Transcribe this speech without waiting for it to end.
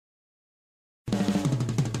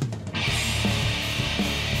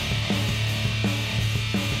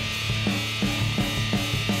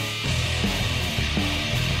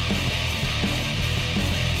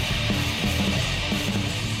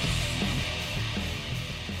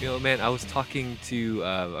Man, I was talking to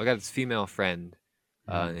I got this female friend,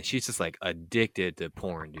 Mhm. and she's just like addicted to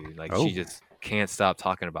porn, dude. Like she Oh, just can't stop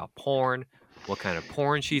talking about porn, what kind of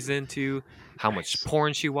porn she's into, how much nice.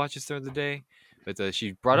 porn she watches throughout the day. But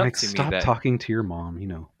she brought up Mike, to me stop that talking to your mom,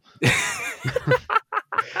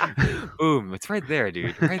 boom, it's right there,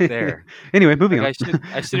 dude, right there. Anyway, moving Like on.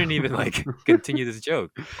 I shouldn't even like continue this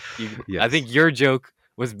joke. I Yes. think your joke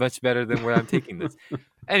was much better than where I'm taking this.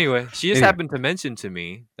 Anyway, she just Anyway, happened to mention to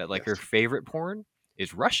me that like her yes. favorite porn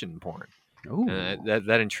is Russian porn. Oh,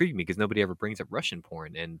 That intrigued me because nobody ever brings up Russian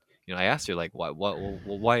porn, and I asked her like,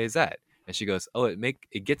 why is that? And she goes, oh,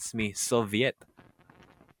 it gets me Soviet,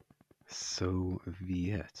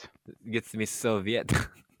 Soviet. it gets me Soviet.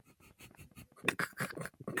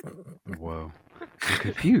 Whoa. I'm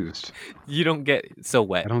confused. You don't get so I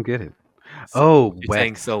wet. don't get it. Oh, You're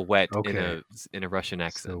saying wet. so wet Okay. in a Russian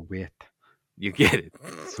accent. Soviet. You get it.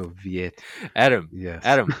 Soviet. Adam, Yes.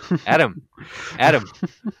 Adam, Adam, Adam,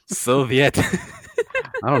 Soviet.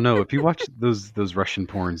 I don't know. If you watch those Russian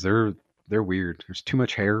porns, they're weird. There's too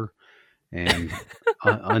much hair and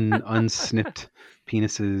unsnipped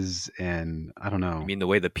penises, and I don't You know. mean the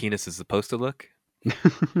way the penis is supposed to look?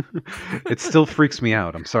 It still freaks me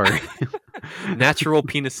out. I'm sorry. Natural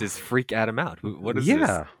penises freak Adam out. What is this?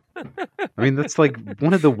 Yeah. I mean, that's like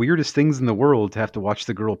one of the weirdest things in the world to have to watch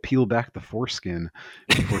the girl peel back the foreskin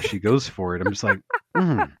before she goes for it. I'm just like,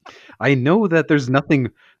 I know that there's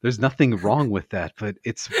nothing wrong with that, but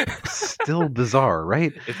it's still bizarre,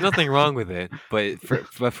 right? There's nothing wrong with it, but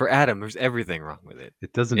for Adam, there's everything wrong with it.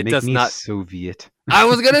 It doesn't It make does me not. Soviet. I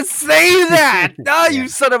was gonna say that. Ah, Yeah, you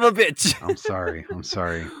son of a bitch. I'm sorry. I'm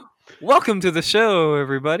sorry. Welcome to the show,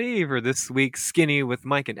 everybody. For this week's Skinny with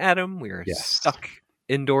Mike and Adam, we are Yes. stuck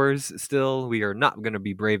indoors still. We are not going to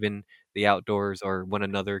be braving the outdoors or one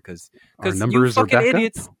another because Our you numbers are fucking back up.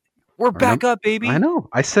 idiots. We're Our num back up, I baby. know.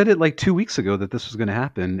 I said it like 2 weeks ago that this was gonna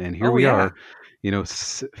happen, and here Oh we yeah. are,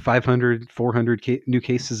 500, 400 new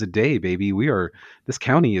cases a day, baby. This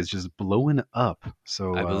county is just blowing up. I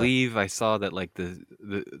So, believe I saw that like the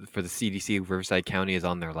for the CDC, Riverside County is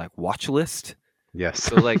on their like watch list. yes.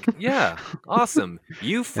 So like, yeah, awesome.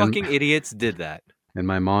 You And fucking idiots did that. and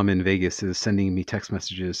my mom in Vegas is sending me text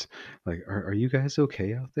messages like, "Are you guys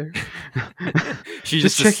okay out there?" She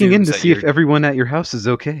Just just checking in assumes to that see if everyone at your house is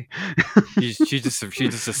okay. she just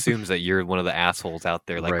assumes that you're one of the assholes out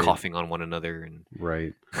there like Right, coughing on one another and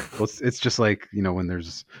right. Well, it's just like, when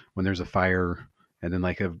there's a fire and then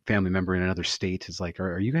like a family member in another state is like,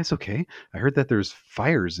 "Are you guys okay? I heard that there's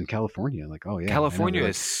fires in California." Like, "Oh yeah, I know." They're California is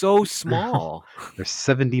like, so small. they're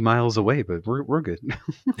 70 miles away, but we're good.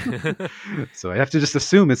 So I have to just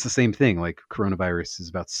assume it's the same thing. Like coronavirus is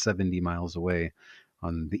about 70 miles away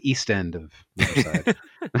on the east end of Riverside,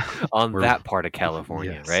 On where that part of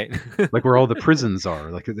California, yes, right? like where all the prisons are.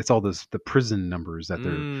 Like it's all the prison numbers that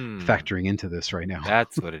they're Mm, factoring into this right now.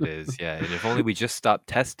 that's what it is. Yeah, and if only we just stopped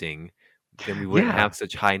testing, then we wouldn't Yeah, have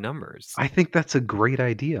such high numbers. I think that's a great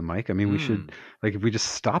idea, Mike. I mean, we should, Mm. like, if we just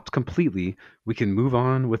stopped completely, we can move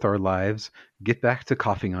on with our lives, get back to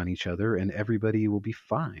coughing on each other, and everybody will be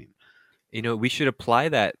fine. We should apply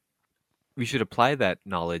that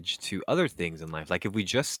knowledge to other things in life. Like if we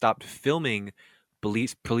just stopped filming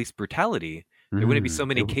police brutality, there wouldn't be so It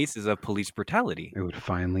many cases of police brutality. it would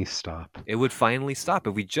finally stop. It would finally stop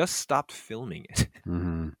if we just stopped filming it.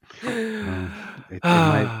 Hmm. Well, it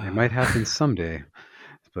might happen someday,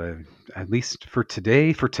 but at least for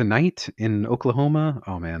today, for tonight in Oklahoma,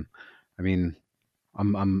 oh man, I mean,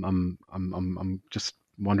 I'm just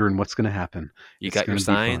wondering what's going to happen. You It's got your going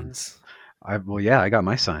to be fun. signs? Well, yeah, I got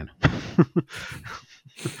my sign.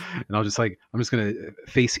 And I'm just gonna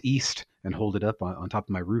face east and hold it up on top of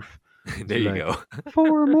my roof. Just There be you like, go.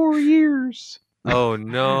 4 more years. Oh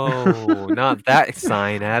no, not that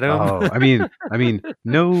sign, Adam. Oh, I mean,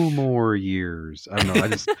 no more years. I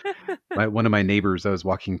don't know. One of my neighbors, I was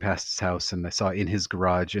walking past his house and I saw in his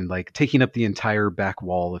garage, and like taking up the entire back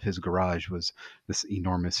wall of his garage was this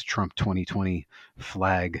enormous Trump 2020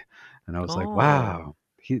 flag. And I was like, Oh, wow,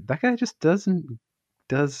 that guy just does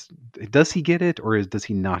does he get it, or does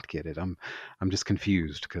he not get it? I'm just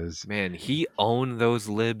confused because man, he owned those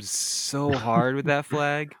libs so hard with that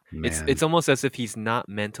flag. It's man. almost as if he's not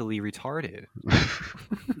mentally retarded.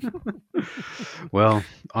 Well,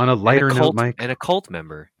 on a And a lighter note, cult Mike, and a cult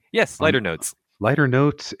member. Yes, on lighter notes. lighter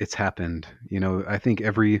note, it's happened. I think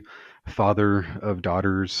every father of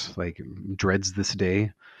daughters like dreads this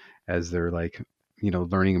day as they're like,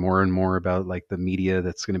 learning more and more about like the media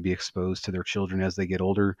that's going to be exposed to their children as they get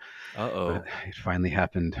older. But Uh-oh. it finally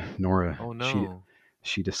happened. Nora, Oh she no.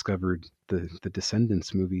 she discovered the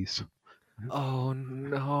Descendants movies. Oh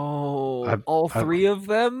no. I, all I, three of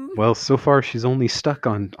them? well, so far she's only stuck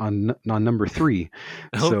on number 3.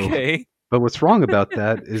 So, Okay. but what's wrong about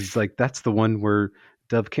that is like that's the one where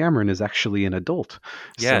Dove Cameron is actually an adult.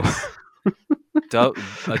 So, Yes.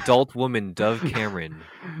 Adult woman Dove Cameron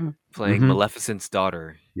playing hmm Maleficent's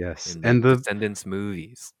daughter yes, in the Descendants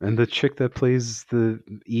movies. and the chick that plays the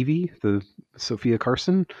Evie, the Sophia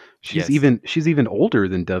Carson, Yes. she's even older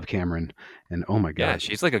than Dove Cameron, and oh my Yeah, god.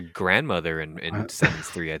 she's like a grandmother in I, Descendants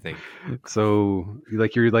 3, I think. so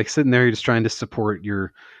like you're like sitting there, you're just trying to support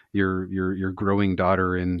your growing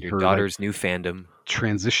daughter and Your her like daughter's new fandom.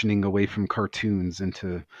 transitioning away from cartoons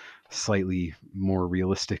into slightly more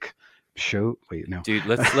realistic show. Wait, no. Dude,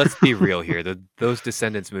 let's be real here. Those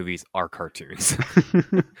Descendants movies are cartoons.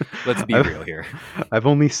 Let's be I've, real here. I've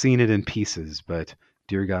only seen it in pieces, but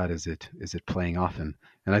dear God, is it playing often?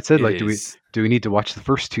 And I said, It like, is. do we need to watch the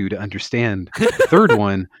first two to understand the third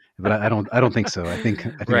one? But I don't think so. I think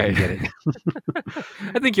I can Right. get it.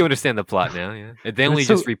 I think you understand the plot now, yeah. They And only it's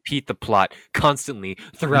so just repeat the plot constantly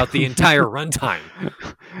throughout the entire runtime.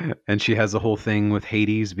 and she has a whole thing with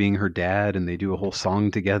Hades being her dad, and they do a whole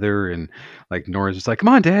song together. And like Nora's just like, "Come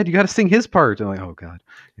on, Dad, you got to sing his part." And I'm like, "Oh God,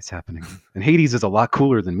 it's happening." And Hades is a lot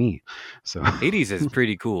cooler than me, so Hades is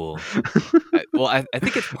pretty cool. I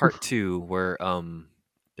think it's part 2 where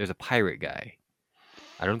there's a pirate guy.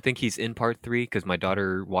 I don't think he's in part 3 because my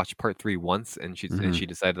daughter watched part 3 once and mhm. she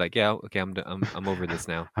decided like, yeah, okay, I'm over this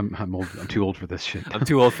now. I'm old. I'm too old for this shit. I'm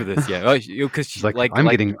too old for this. Yeah, because She's she like,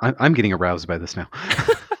 I'm getting aroused by this now.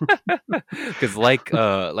 because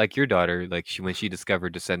like your daughter, like when she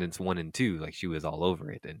discovered Descendants 1 and 2, like she was all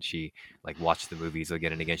over it, and she like watched the movies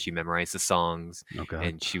again and again. She memorized the songs, Oh God,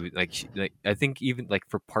 and she was like I think even like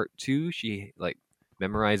for part 2, she like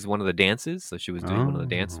memorized one of the dances, so she was doing one of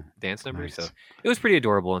the oh, dance numbers. So nice. it was pretty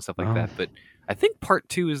adorable and stuff like Oh, that. But I think part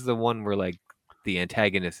 2 is the one where like the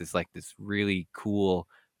antagonist is like this really cool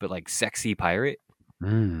but like sexy pirate.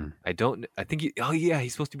 mm. I don't. I think. Oh yeah,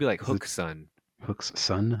 he's supposed to be like Is it Hook's son. Hook's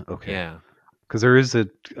son? Okay, Yeah, because there is a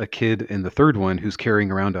kid in the third one who's carrying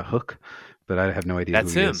around a hook, but I have no idea who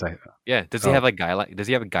that's he is. him. I Yeah. Does he oh have like guy? Does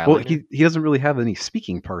he have a guy well, liner? he doesn't really have any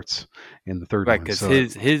speaking parts in the third Right, one, because so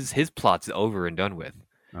his plot's over and done with.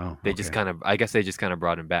 oh They just okay, kind of. I guess they just kind of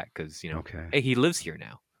brought him back because okay, hey, he lives here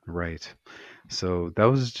now. right. So that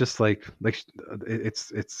was just like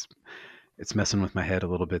it's messing with my head a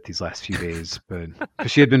little bit these last few days, but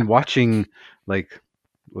because she had been watching, like,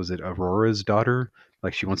 was it Aurora's daughter?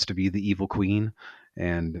 Like she wants to be the evil queen,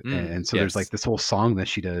 and so there's like Yes. this whole song that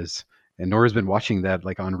she does, and Nora's been watching that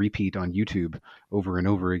like on repeat on YouTube over and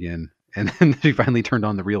over again, and then she finally turned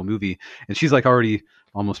on the real movie, and she's like already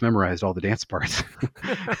almost memorized all the dance parts,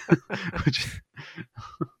 which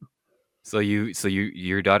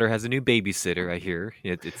Your daughter has a new babysitter. I hear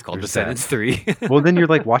it's called there's that. Descendants 3. Well, then you're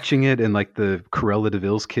like watching it, and like the Cruella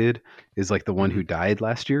Deville's kid is like the one Mhm. who died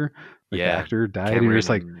last year. Like the Yeah, actor died, and you're just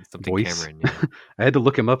like Cameron something voice. Cameron. Yeah, I had to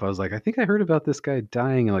look him up. I was like, I think I heard about this guy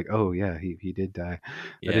dying, and like, oh yeah, he did die. I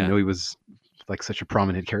didn't yeah. know he was like such a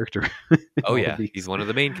prominent character in Oh all of yeah, he's these. one of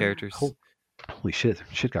the main characters. Hol- Holy shit,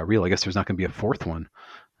 shit got real. I guess there's not gonna be a fourth one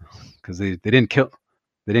because they didn't kill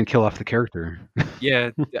off the character.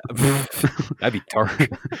 Yeah, that'd be dark.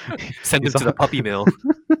 Send him He's to the all, puppy mill.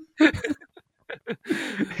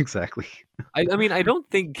 exactly I mean, I don't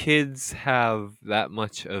think kids have that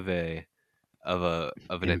much of an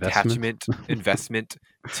investment. attachment investment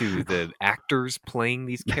to the actors playing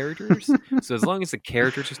these characters. So as long as the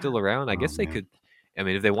characters are still around, I Oh guess they man, could. I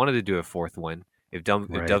mean, if they wanted to do a fourth one, if Dove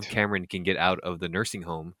right. Cameron can get out of the nursing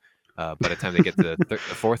home by the time they get to the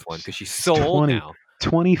fourth one, because she's She's so old 20, now.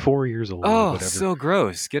 24 years old or Oh, whatever. so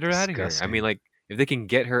gross! Get her out of here. I mean, Disgusting. like if they can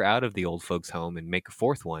get her out of the old folks' home and make a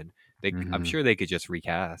fourth one, I'm Hmm. sure they could just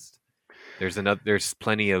recast. There's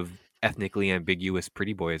plenty of ethnically ambiguous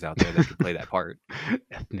pretty boys out there that could play that part.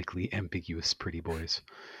 Ethnically ambiguous pretty boys.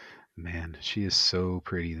 Man, she is so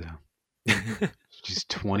pretty though. She's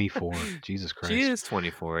 24. Jesus She Christ. is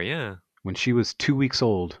 24, yeah. When she was 2 weeks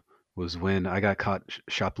old was when I got caught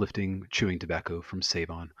shoplifting chewing tobacco from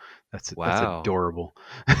Save-On. That's Wow. adorable.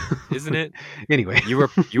 Isn't it? Anyway, You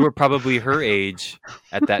were probably her age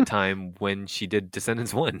at that time when she did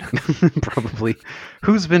Descendants 1. probably.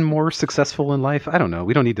 Who's been more successful in life? I don't know.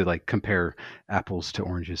 We don't need to like compare apples to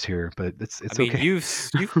oranges here, but I it's mean, okay.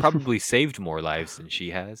 you've probably saved more lives than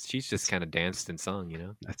she has. She's just It's kind of danced and sung,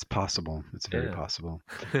 It's possible. It's very Yeah. possible.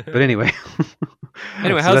 But anyway,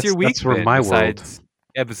 Anyway, so how's your week that's where been my world.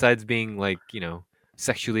 besides being like,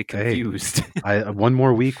 sexually Hey, confused? I one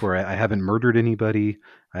more week where I haven't murdered anybody,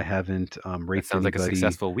 I haven't That raped sounds like a anybody,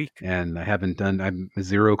 successful week. and I'm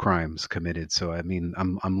zero crimes committed. So I mean,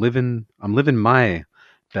 I'm living my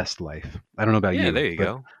best life. I don't know about Yeah, you, there you but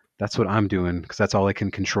go. that's what I'm doing because that's all I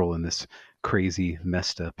can control in this crazy,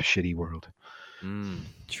 messed up, shitty world.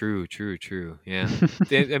 True, true, true. Yeah.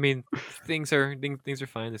 I mean, things are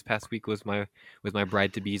fine. This past week was my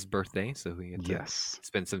bride to be's birthday, so we get to Yes.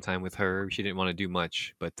 spend some time with her. She didn't want to do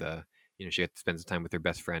much, but she got to spend some time with her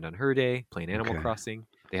best friend on her day, playing Animal Okay. Crossing.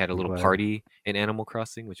 They had a I'm little glad. party in Animal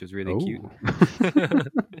Crossing, which was really cute. Oh.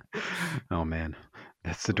 Oh man,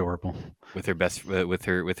 that's adorable. With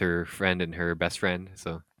her friend and her best friend.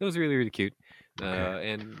 So it was really, really cute.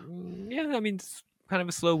 Okay. Yeah, I mean, it's kind of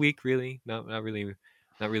a slow week, really. Not really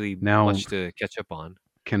Now, much to catch up on.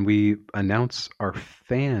 can we announce our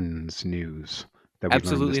fans news that we learned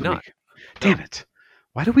Absolutely this not. week? Damn No, it.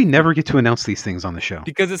 Why do we never get to announce these things on the show?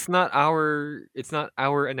 because it's not our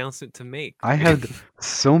announcement to make. I had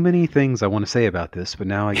so many things I want to say about this, but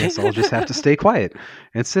now I guess I'll just have to stay quiet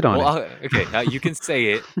and sit on Well, it. okay, you can say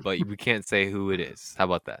it, but we can't say who it is. How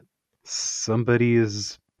about that? Somebody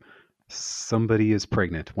is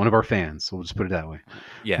pregnant. One of our fans. We'll just put it that way.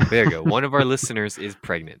 Yeah, there you go. One of our listeners is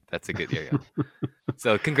pregnant. That's a good. There you go.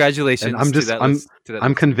 So And congratulations to that list to that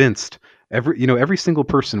I'm listener. convinced every single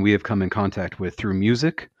person we have come in contact with through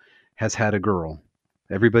music has had a girl.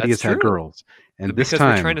 Everybody That's has had true. girls. And this Because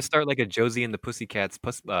we're trying to time, start like a Josie and the Pussycats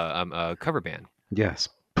cover band. yes,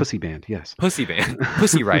 pussy band, yes. Pussy band.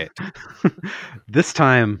 Pussy Riot. This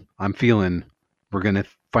time I'm feeling we're going to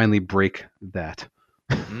finally break that.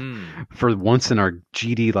 Mm, For once in our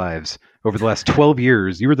GD lives, over the last 12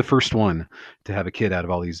 years, you were the first one to have a kid out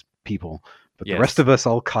of all these people. But the rest yes, of us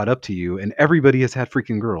all caught up to you, and everybody has had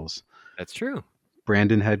freaking girls. that's true.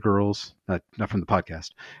 Brandon had girls, not from the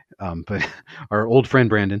podcast, but our old friend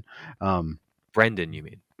Brandon, Brendan, you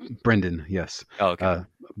mean? Brendan, yes. Oh, okay. Wait,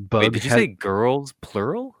 Bug did you had say girls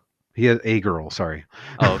plural? he had a girl. Sorry,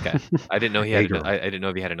 Oh, okay. I didn't know he a had. girl. I didn't know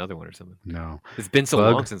if he had another one or something. No, It's been so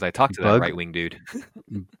long Bug, since I talked to that Bug, right wing dude.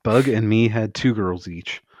 Bug, and me had 2 girls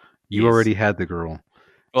each. You Yes. already had the girl,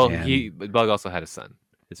 Well, and Bug also had a son.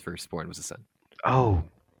 His firstborn was a son. oh,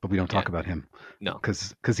 but we don't Yeah. talk about him. No.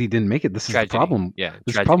 Because he didn't make it. This is the Tragedy. problem. Yeah. This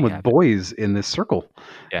is the problem Tragedy with happened. boys in this circle.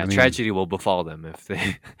 Yeah. I mean, Tragedy will befall them if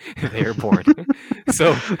they if they are born.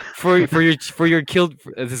 So for your killed.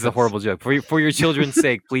 This is a that's horrible joke. For your children's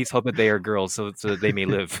sake, please hope that they are girls so that they may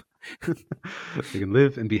live. they can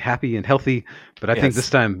live and be happy and healthy. But I think Yes. this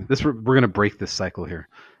time, we're going to break this cycle here.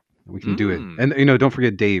 We can do it. Mm, And don't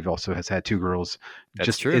forget, Dave also has had 2 girls, that's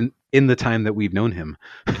just true. in the time that we've known him.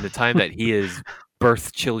 In the time that he has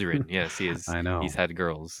birthed children, yes, he is. I know. He's had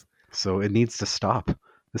girls. So it needs to stop.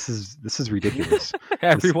 This is ridiculous.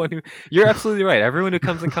 You're absolutely right. Everyone who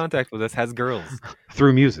comes in contact with us has girls.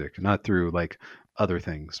 Through music, not through like other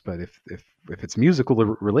things. But if it's musical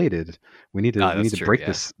related, we need Ah, that's to true. break Yeah.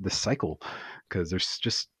 this cycle because there's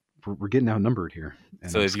just we're getting outnumbered here,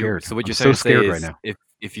 and So I'm if you, scared. so what I'm you're so trying to say scared right is, now.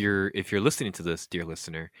 if you're listening to this, dear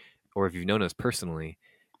listener, or if you've known us personally,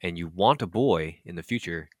 and you want a boy in the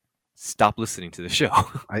future, stop listening to the show.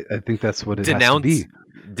 I think that's what it has to be.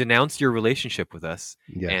 Denounce your relationship with us,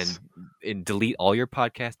 Yes. and delete all your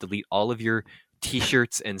podcasts, delete all of your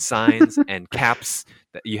T-shirts and signs and caps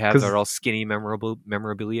that you have that are all skinny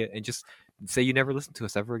memorabilia, and just say you never listen to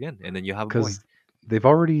us ever again, and then you'll have a boy. Because they've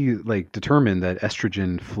already like determined that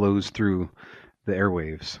estrogen flows through the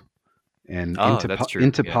airwaves and Oh, that's true.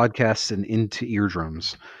 into Yeah. podcasts and into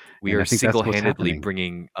eardrums. We And are I think that's what's single-handedly happening.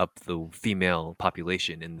 bringing up the female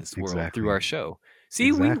population in this world Exactly. through our show. See,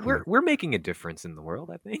 Exactly. we're making a difference in the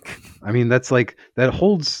world, I think. I mean, that's like that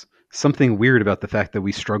holds something weird about the fact that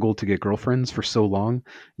we struggled to get girlfriends for so long,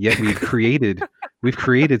 yet we've created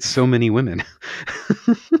so many women.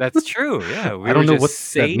 That's true. Yeah, we I don't were know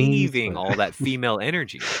just what that means, saving but all that female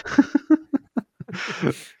energy.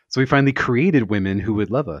 so we finally created women who would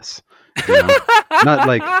love us. Not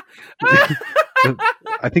like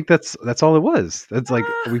I think that's all it was. That's like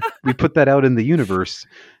we put that out in the universe.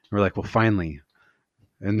 We're like, well, finally.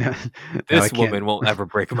 And now This woman won't ever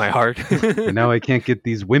break my heart. and now I can't get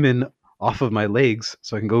these women off of my legs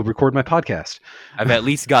so I can go record my podcast. I've at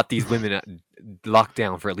least got these women locked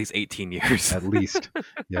down for at least 18 years. At least.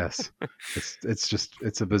 Yes.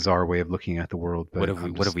 It's a bizarre way of looking at the world. But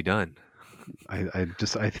What have we done? I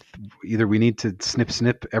either we need to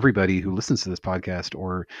snip everybody who listens to this podcast,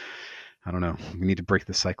 or I don't know, we need to break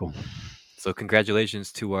the cycle. So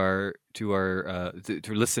congratulations to our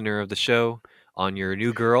listener of the show on your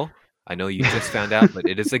new girl. I know you just found out, but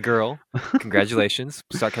it is a girl. Congratulations.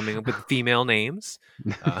 Start coming up with female names.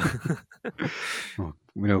 Well,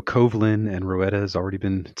 we know Covelin and Rowetta has already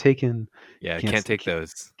been taken. Yeah, can't take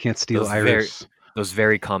those. Can't steal Those Iris. Those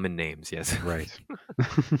very common names, yes. Right.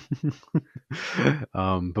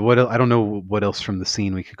 But what I don't know what else from the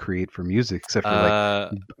scene we could create for music except for like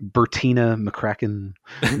Uh, Bertina McCracken,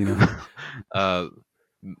 you know, uh,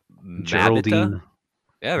 Mabita? Geraldine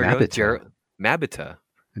Yeah, there we go. Mabita, Mabita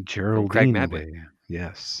from Craig Geraldine Mabbitt. Way.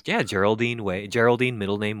 Yes. Yeah, Geraldine Way. Geraldine,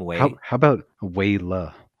 middle name How Way. how about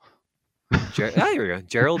Wayla? Here we go.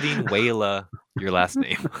 Geraldine Wayla, your last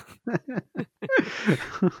name.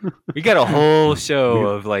 We got a whole show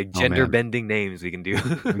We, of like oh gender man, bending names we can do.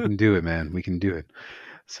 we can do it, man. We can do it.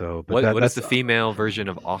 So, but What is that's the female version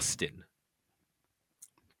of Austin?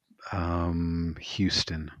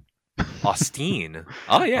 Houston. Austin.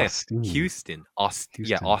 Oh yeah, Austin. Houston. Yeah,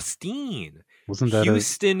 Houston. Austin. Wasn't that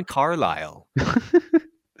Houston Carlisle.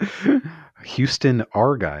 Houston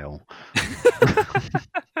Argyle?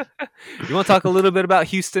 You want to talk a little bit about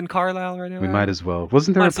Houston Carlisle right now? We might as well.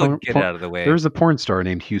 Wasn't there Might a as well get it out of the way. there was a porn star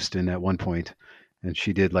named Houston at one point, and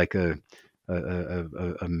she did like a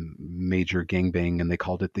major gangbang, and they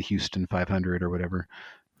called it the Houston 500 or whatever.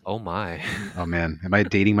 Oh my. Oh man, am I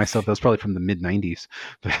dating myself? That was probably from the mid '90s.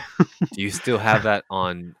 Do you still have that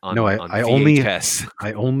on No, I VHS?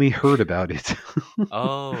 I only heard about it.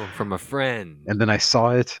 Oh, from a friend. And then I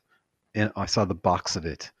saw it, and I saw the box of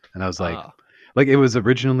it, and I was Ah, like it was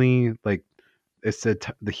originally like it said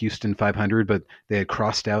the Houston 500, but they had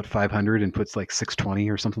crossed out 500 and puts like 620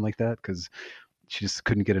 or something like that because she just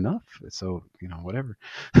couldn't get enough. So whatever.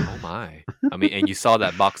 oh my. I mean, and you saw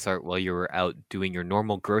that box art while you were out doing your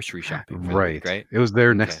normal grocery shopping for the week, right? It was there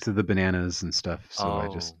Okay. next to the bananas and stuff. So I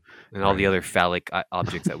just and all the right. other phallic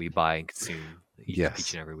objects that we buy and consume each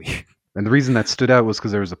Yes. and every week. And the reason that stood out was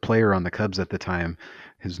because there was a player on the Cubs at the time.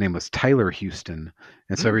 His name was Tyler Houston,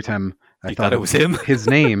 and so every time I You thought thought it of was him? his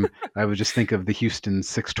name, I would just think of the Houston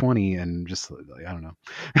 620, and just like, I don't know.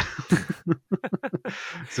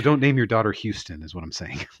 So don't name your daughter Houston, is what I'm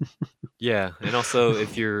saying. Yeah, and also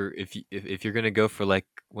if you're gonna go for like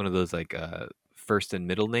one of those like first and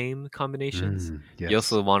middle name combinations, Yes. you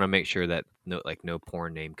also want to make sure that no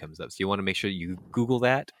porn name comes up. So you want to make sure you Google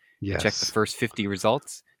that, Yes. check the first 50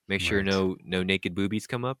 results, make sure Right. no naked boobies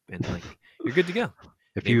come up, and like you're good to go.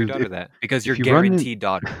 If Name you your daughter that because you're if you run in- guaranteed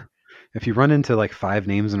daughter. If you run into like 5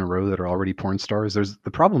 names in a row that are already porn stars,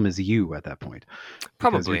 the problem is you at that point. Because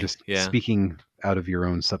Probably, you're just yeah. speaking out of your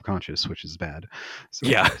own subconscious, which is bad. So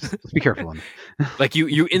Yeah. just be careful on that. Like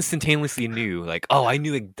you instantaneously knew, like, oh, I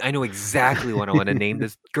know exactly what I want to name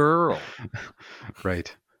this girl.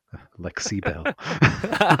 Right. Lexi Bell.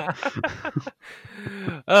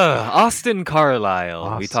 Austin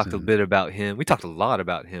Carlisle. We talked a Austin. bit about him. We talked a lot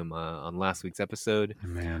about him on last week's episode.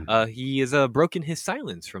 Man. He has broken his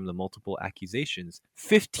silence from the multiple accusations.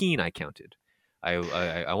 15 I counted. I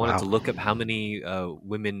wanted to Wow. look up how many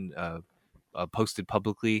women posted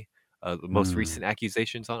publicly the most recent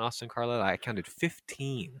accusations on Austin Carlisle. I counted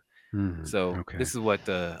 15. So Okay. this is what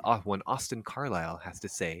when Austin Carlisle has to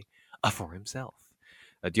say for himself.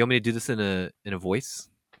 Do you want me to do this in a voice?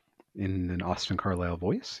 In an Austin Carlisle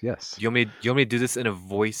voice? Yes. Do you want me to do this in a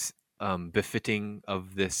voice befitting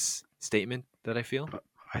of this statement that I feel?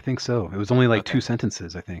 I think so. It was only like Okay. 2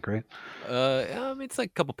 sentences, I think, right? It's like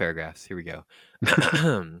a couple paragraphs. Here we go.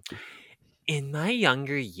 In my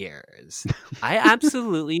younger years, I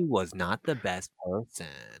absolutely was not the best person,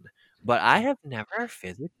 but I have never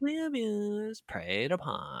physically abused, preyed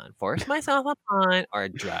upon, forced myself upon, or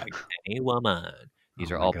drugged any woman.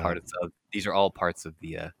 These Oh are my all God. parts of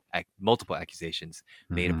the multiple accusations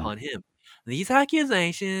made Mhm. upon him. These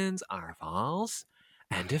accusations are false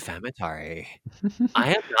and defamatory.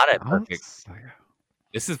 I am not a perfect.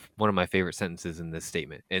 This is one of my favorite sentences in this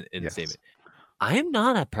statement. In the Yes. statement, I am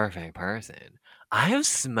not a perfect person. I have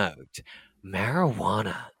smoked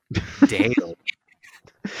marijuana daily.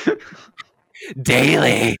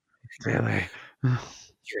 Daily. Really?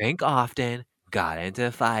 Drink often, got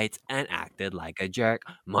into fights, and acted like a jerk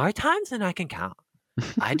more times than I can count.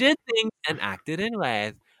 I did things and acted in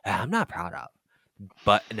ways that I'm not proud of,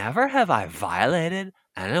 but never have I violated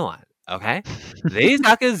anyone, okay? These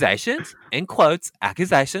accusations, in quotes,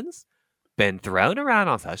 accusations, been thrown around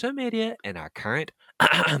on social media in our current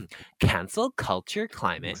cancel culture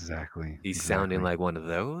climate. Exactly. He's sounding like one of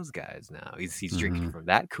those guys now. He's drinking Mhm. from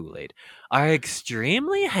that Kool-Aid. Are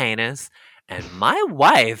extremely heinous, and my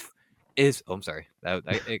wife is. Oh, I'm sorry. That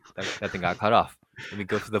thing got cut off. Let me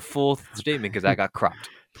go for the full statement because that got cropped.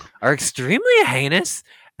 Are extremely heinous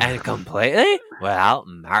and completely without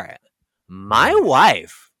merit. My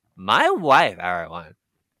wife, everyone,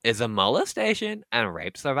 is a molestation and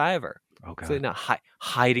rape survivor. Okay. So not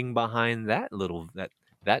hiding behind that little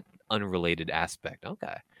that unrelated aspect.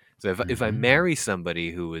 Okay. So if I marry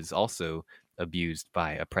somebody who is also abused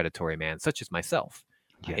by a predatory man such as myself,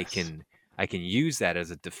 I Yes. can I can use that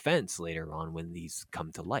as a defense later on when these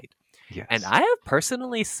come to light. And Yes. I have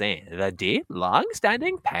personally seen the deep,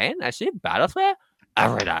 long-standing pain that she battles with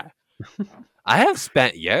every day. I have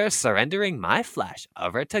spent years surrendering my flesh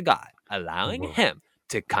over to God, allowing Whoa. Him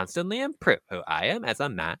to constantly improve who I am as a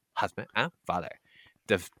man, husband, and father.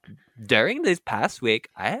 The, During this past week,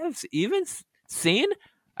 I have even seen,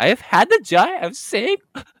 I have had the joy of seeing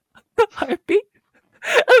the heartbeat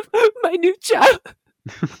of my new child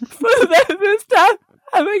for the first time.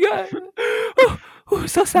 Oh my god!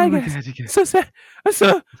 So Oh sad, my guys. God, you get So sad. I'm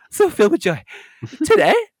so filled with joy.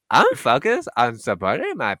 Today, I'm focused on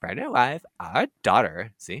supporting my pregnant wife, our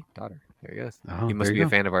daughter. See, daughter. There he goes. Oh, He there must you be a go.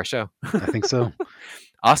 fan of our show. I think so.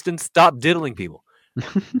 Austin, stop diddling people.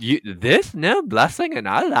 This new blessing in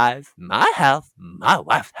our lives, my health, my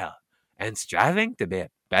wife's health, and striving to be a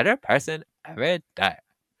better person every day.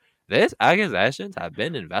 These accusations have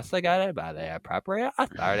been investigated by the appropriate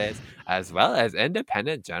authorities as well as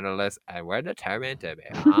independent journalists and were determined to be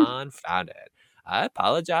unfounded. I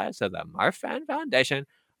apologize to the Marfan Foundation.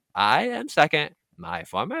 I am second, my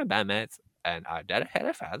former bandmates, and our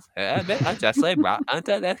dedicated fans who have been unjustly brought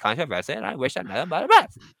into this controversy, and I wish them nothing but the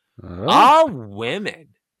best. Oh, All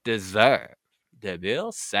women deserve to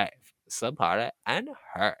feel safe, supported, and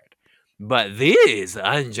heard. But these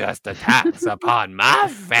unjust attacks upon my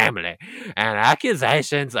family and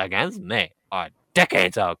accusations against me are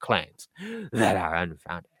decades old claims that are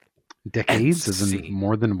unfounded and decades, as in seen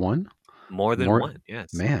more than one? more than More, one.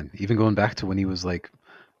 Yes. man, even going back to when he was like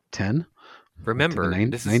 10, like to the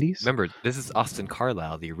Remember this is Austin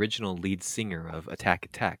Carlisle, the original lead singer of Attack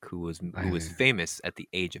Attack, who was 90s. famous at the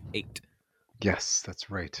age of 8. Yes, that's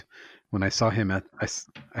right. When I saw him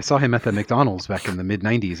I saw him at the McDonald's back in the mid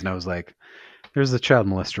 '90s, and I was like, "There's the child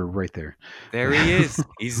molester right there." There he is.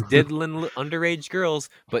 He's diddling underage girls,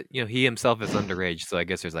 but he himself is underage, so I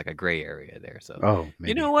guess there's like a gray area there. So, Oh,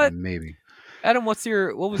 you know maybe, what, maybe. Adam? What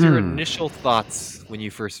was your Hmm. initial thoughts when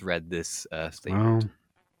you first read this Well, statement?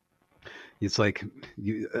 it's like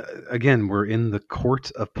again, we're in the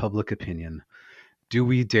court of public opinion. Do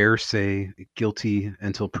we dare say guilty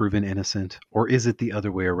until proven innocent, or is it the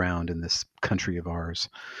other way around in this country of ours?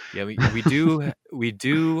 Yeah, we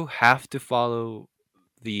do have to follow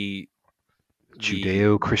the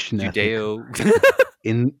Judeo-Christian ethic, Judeo.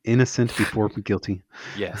 innocent before guilty.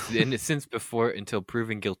 Yes, innocence before until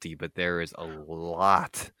proven guilty, but there is a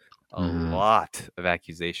Hmm. lot of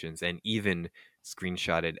accusations and even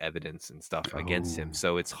screenshotted evidence and stuff against him. Oh,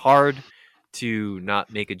 So it's hard to not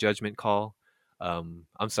make a judgment call. I'm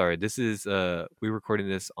sorry. This is we're recording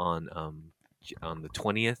this on the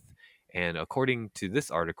 20th, and according to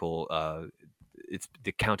this article,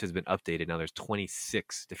 the count has been updated. Now there's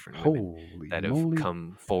 26 different women holy that have moly!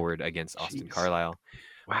 come forward against Austin Jeez, Carlisle.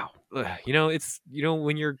 wow. It's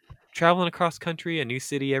when you're traveling across country, a new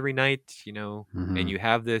city every night, and Hmm. you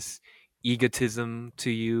have this egotism to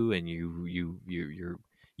you, and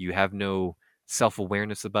you have no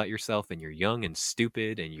self-awareness about yourself, and you're young and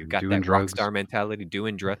stupid, and you got Doing that rock drugs. star mentality,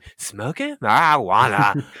 doing drugs, smoking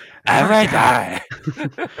marijuana Every every day. day.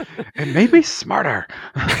 It made me smarter.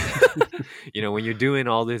 When you're doing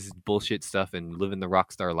all this bullshit stuff and living the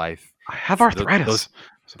rock star life, I have th- those arthritis.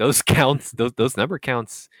 those counts, those number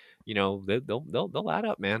counts, they'll add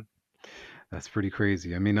up, man. That's pretty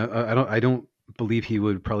crazy. I mean, I don't believe he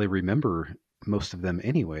would probably remember most of them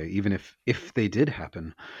anyway, even if they did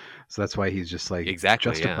happen. So that's why he's just like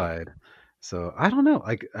Exactly, yeah. justified. So I don't know.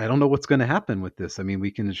 Like I don't know what's going to happen with this. I mean,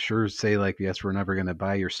 we can sure say like, yes, we're never going to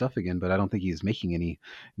buy your stuff again, but I don't think he's making any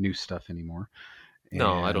new stuff anymore.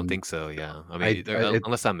 No, I don't And think so. Yeah, I I, mean, I it,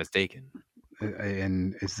 unless I'm mistaken,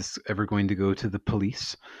 and is this ever going to go to the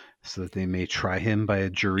police so that they may try him by a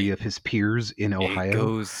jury it, of his peers in it Ohio?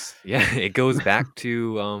 goes, yeah, it goes back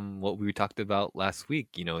to what we talked about last week.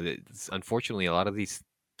 Unfortunately, a lot of these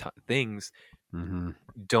things Hmm.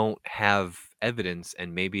 don't have evidence,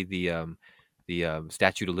 and maybe the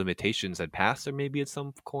statute of limitations had passed, or maybe at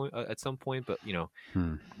some point. But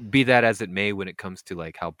Hmm. be that as it may, when it comes to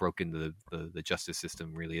like how broken the justice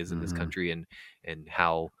system really is in this Hmm. country, and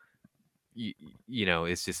how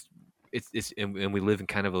it's just and we live in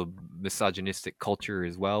kind of a misogynistic culture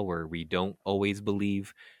as well, where we don't always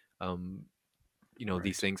believe um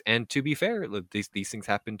these Right. things. And to be fair, these things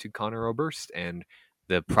happened to Connor Oberst, and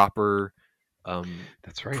the proper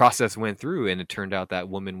That's right. process went through, and it turned out that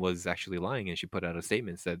woman was actually lying, and she put out a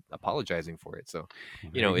statement said apologizing for it. So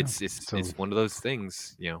Well, there you go. it's So one of those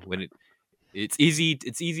things, when It's easy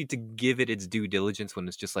to give it its due diligence when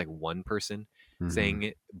it's just like one person Hmm. saying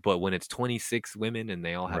it, but when it's 26 women and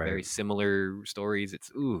they all have Right. very similar stories,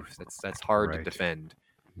 it's ooh, that's hard to Right. defend.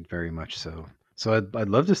 Very much so. So I'd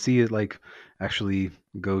love to see it like actually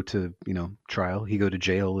go to, trial. He go to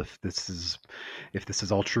jail if this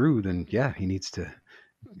is all true, then yeah, he needs to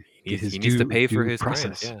He get needs his he needs to pay for due his crimes.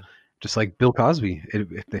 process. Yeah. Just like Bill Cosby.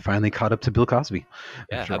 If they finally caught up to Bill Cosby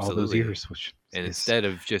Yeah, after all those absolutely. years, which And is instead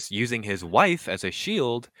of just using his wife as a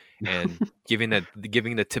shield and giving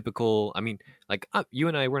the typical, I mean, like you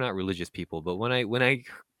and I, we're not religious people, but when I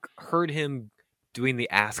heard him doing the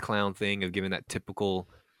ass clown thing of giving that typical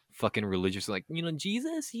fucking religious, like,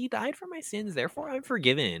 Jesus, he died for my sins, therefore I'm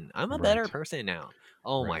forgiven. I'm a better right, person now.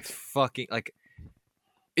 Oh my right. fucking, like,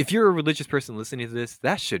 if you're a religious person listening to this,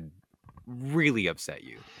 that should really upset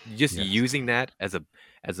you. Just Yes. using that as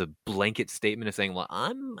a blanket statement of saying, "Well,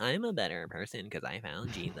 I'm a better person because I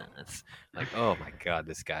found Jesus." Like, oh my god,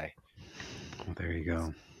 this guy. Well, there you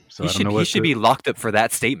go. So He I don't should know he what should the be locked up for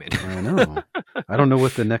that statement. I know. I don't know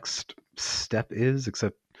what the next step is,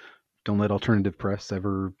 except don't let alternative press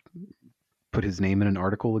ever put his name in an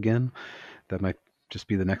article again. That might just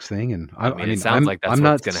be the next thing. And I I mean, it mean, sounds like I'm that's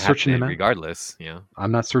what's not going to happen searching him out. regardless. Yeah.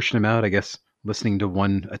 I'm not searching him out. I guess listening to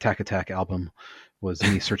one Attack Attack album was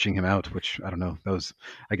me searching him out, which I don't know. That was,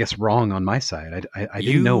 I guess, wrong on my side. I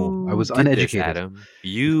didn't know. I You was did this, uneducated. Adam. If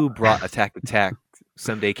You brought Attack Attack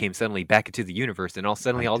someday came suddenly back into the universe, and I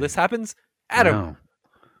all this did, happens. I Adam. know.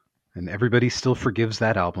 And everybody still forgives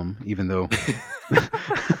that album, even though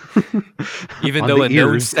Even on though the a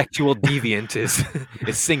known ears. sexual deviant is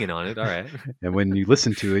is singing on it. All right. And when you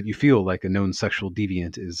listen to it, you feel like a known sexual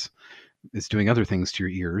deviant is doing other things to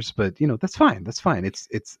your ears. But that's fine. That's fine.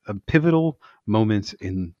 It's a pivotal moment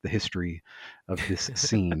in the history of this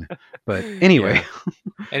scene. But anyway, Yeah.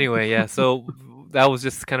 Anyway, yeah. So that was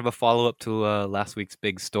just kind of a follow up to last week's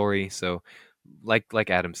big story. So, like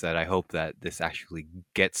Adam said, I hope that this actually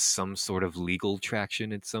gets some sort of legal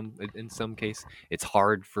traction in some case. It's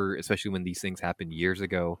hard for, especially when these things happened years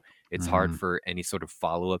ago. It's hard hmm for any sort of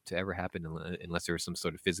follow up to ever happen unless there's some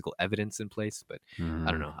sort of physical evidence in place. But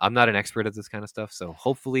I don't hmm know. I'm not an expert at this kind of stuff, so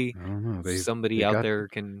hopefully I don't know. somebody They out got there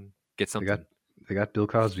can get they got something. they got Bill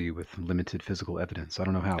Cosby with limited physical evidence. I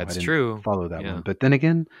don't know how. I That's didn't true. follow that one. Yeah. But then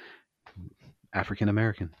again, African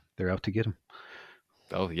American. They're out to get him.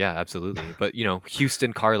 Oh yeah, absolutely. But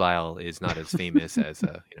Houston Carlisle is not as famous as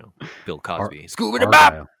Bill Ar- Cosby. Scuba da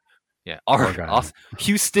bop. Argyle. Yeah, Argyle.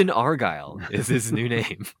 Houston Argyle is his new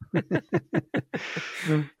name.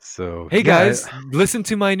 So Hey yeah, guys, listen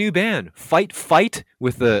to my new band, Fight Fight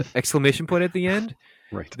with the exclamation point at the end.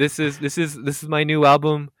 right. This is my new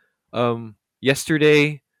album.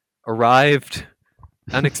 Yesterday arrived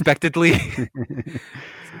unexpectedly.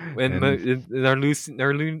 And and our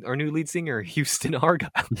new lead singer, Houston Argyle.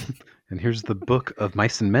 and here's the book of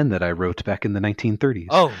Mice and Men that I wrote back in the 1930s.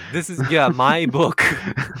 Oh, this is my book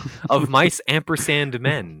of mice ampersand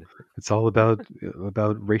men. It's all about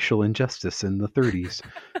racial injustice in the 30s.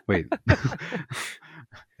 Wait. It's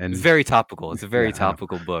And very topical. It's a very yeah, I know.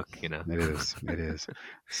 topical book. It is. It is.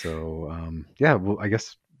 So, yeah, well, I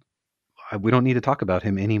guess we don't need to talk about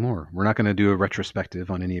him anymore. We're not going to do a retrospective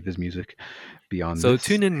on any of his music beyond So this.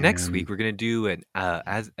 tune in next And week. We're gonna do an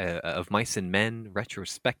as of mice and men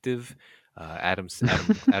retrospective. Adam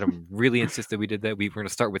really insisted we did that. We're gonna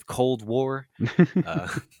start with Cold War. Uh,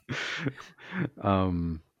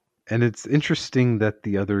 um, and it's interesting that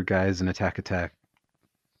the other guys in Attack Attack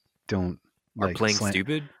don't are like playing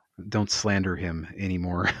stupid. don't slander him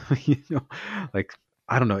anymore. you know, like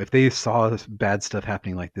I don't know if they saw this bad stuff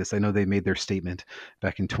happening like this. I know they made their statement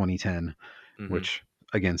back in 2010, Hmm. which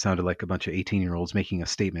again sounded like a bunch of 18-year-olds making a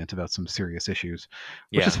statement about some serious issues,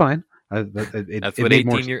 which is Yeah, fine. that's It what made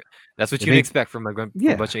more. That's what It you can made expect from a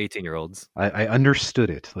yeah. bunch of 18-year-olds. I understood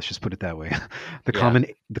it. Let's just put it that way. Yeah.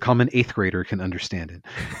 The common eighth grader can understand it.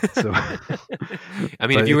 So, I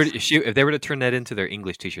mean, but it's if they were to turn that into their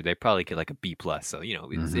English teacher, they probably get like a B plus. So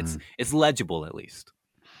it's legible at least.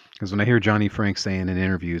 because when I hear Johnny Frank saying in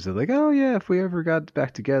interviews, they're like, "Oh yeah, if we ever got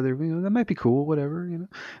back together, that might be cool, whatever."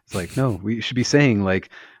 It's like, no, we should be saying like,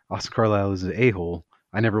 Austin Carlisle is an a-hole.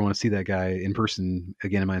 I never want to see that guy in person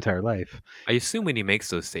again in my entire life. I assume when he makes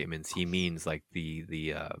those statements, he means like the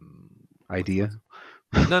what's Idea.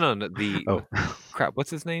 no the Oh, crap.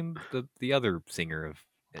 What's his name? The other singer of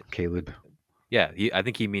Caleb. yeah. I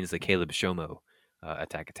think he means the Caleb Shomo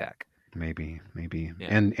Attack Attack. Maybe, Yeah,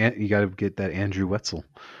 and you got to get that Andrew Wetzel.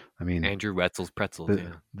 I mean, Andrew Wetzel's Pretzels. the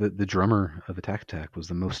Yeah. the drummer of Attack Attack was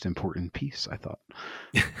the most important piece, I thought.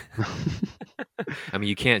 I mean,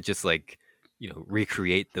 you can't just like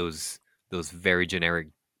recreate those very generic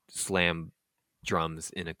slam drums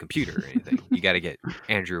in a computer or anything. You got to get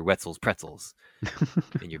Andrew Wetzel's pretzels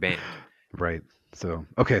in your band. Right. So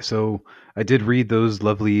okay, so I did read those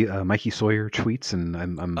lovely Mikey Sawyer tweets, and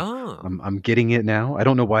Oh, I'm getting it now. I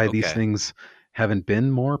don't know why these okay. things haven't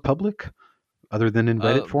been more public, other than in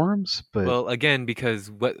Reddit Uh, forums. But well, again, because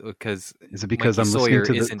is it because Mikey I'm listening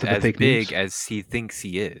Sawyer isn't to the as fake big news? as he thinks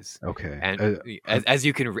he is, Okay. and as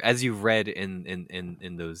you've read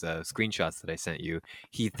in those screenshots that I sent you,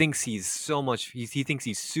 he thinks he's so much. He thinks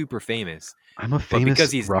he's super famous, I'm a but because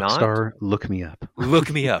famous he's rock not, star. Look me up. look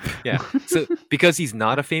me up. Yeah. So because he's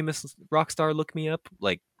not a famous rock star, look me up.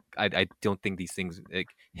 Like I don't think these things like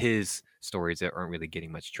his stories that aren't really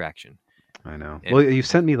getting much traction. I know. And Well, you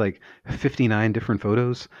sent me like 59 different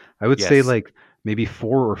photos. I would say yes, like maybe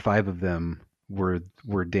 4 or 5 of them were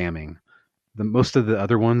damning. The most of the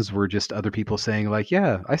other ones were just other people saying like,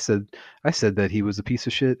 "Yeah, I said that he was a piece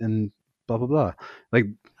of shit and blah blah blah." Like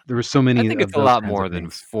there were so I many think it's of a those lot kinds of more than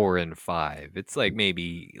things. 4 and 5. It's like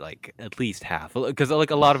maybe like at least half because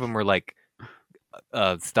like a lot of them are like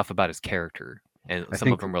stuff about his character, and I some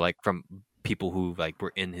of think them are like from people who like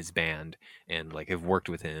were in his band and like have worked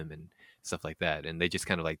with him and stuff like that, and they just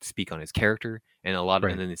kind of like speak on his character, and and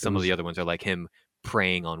right. then some of the Those other ones are like him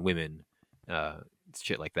preying on women, uh,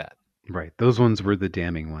 shit like that. right. Those ones were the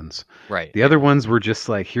damning ones. Right? The other Yeah. ones were just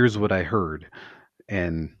like, "Here's what I heard,"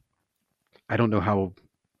 and I don't know how.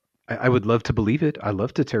 I would love to believe it. I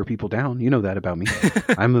love to tear people down. You know that about me.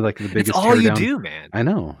 I'm like the It's biggest all tear you down. do, man. I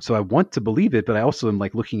know. So I want to believe it, but I also am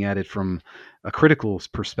like looking at it from a critical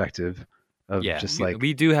perspective of Yeah, just like,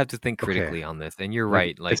 we do have to think okay, critically on this, and you're like right.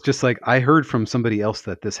 it's Like, just like I heard from somebody else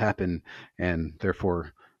that this happened, and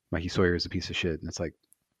therefore Mikey Sawyer is a piece of shit. And it's like,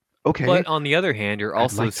 okay, but on the other hand, you're I'd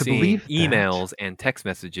also like to seeing believe that. emails and text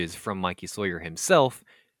messages from Mikey Sawyer himself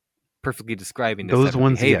perfectly describing this Those type of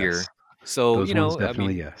ones, yes. behavior. So, Those ones I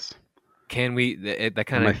definitely mean, yes. can we that But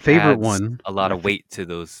kind my of favorite adds one, a lot of weight to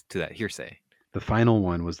that hearsay. the final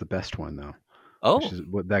one was the best one though. Which Oh. is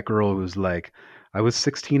what that girl was like. I was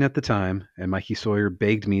 16 at the time, and Mikey Sawyer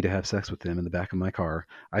begged me to have sex with him in the back of my car.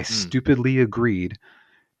 I Mm. stupidly agreed.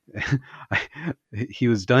 He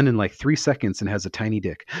was done in like 3 seconds and has a tiny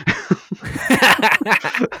dick.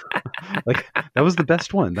 Like that was the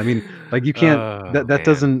best one. I mean, like you can't Oh, that man.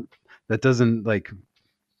 doesn't like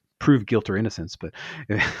prove guilt or innocence, but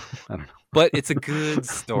I don't know. But it's a good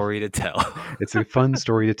story to tell. It's a fun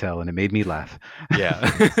story to tell, and it made me laugh. Yeah.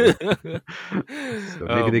 so, so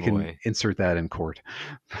maybe Oh, they can boy. insert that in court.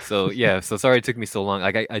 So, yeah, so sorry it took me so long.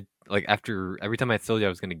 Like, I like, after every time I told you I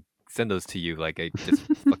was gonna send those to you, like, I just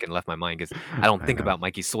fucking left my mind because I don't I think know. about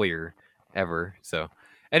Mikey Sawyer ever. So,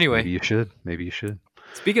 Maybe anyway, you should. Maybe you should.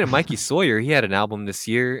 speaking of Mikey Sawyer, he had an album this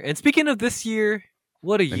year. And speaking of this year,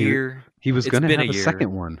 what a And year. he was It's going to been a have a year.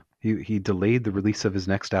 second one. He delayed the release of his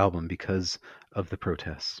next album because of the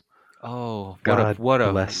protests. Oh, God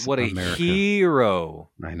bless what a America.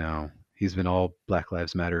 hero. I know. He's been all Black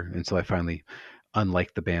Lives Matter until I finally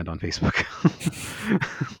unliked the band on Facebook.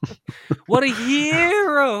 What a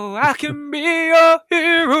hero! I can be a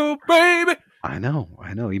hero, baby. I know.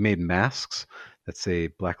 I know. He made masks that say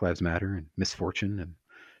Black Lives Matter and misfortune and And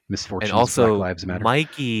misfortunes Black also, Lives Matter.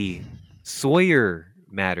 Mikey Sawyer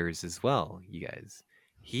matters as well, you guys.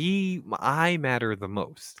 I matter the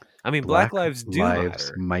most. I mean, Black Black lives do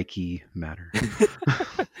Lives matter. Mikey Matter.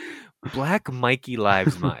 Black Mikey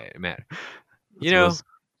lives matter. You It know, was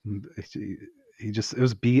he just it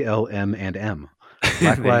was BLM and M.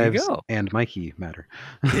 Black there you Lives go. and Mikey Matter.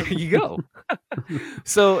 There you go.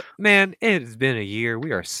 So, man, it has been a year.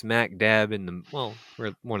 We are smack dab in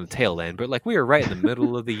we're more on the tail end, but like we are right in the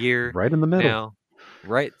middle of the year Right in the middle. now,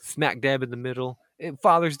 right smack dab in the middle.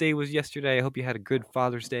 Father's Day was yesterday. I hope you had a good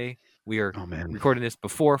Father's Day. We are Oh man. recording this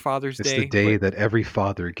before Father's It's the Day, day but that every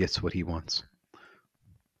father gets what he wants.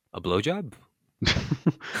 a blowjob?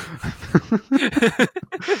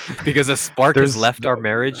 Because a spark has There's left our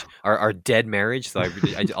marriage, our dead marriage. So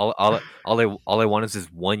all I want is this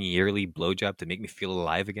one yearly blowjob to make me feel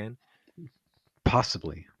alive again.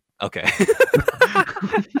 possibly. Okay.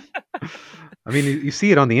 I mean, you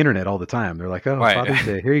see it on the internet all the time. They're like, "Oh, Right. Father's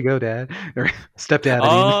Day. Here you go, Dad." Or stepdad. I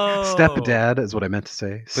mean, Oh, stepdad is what I meant to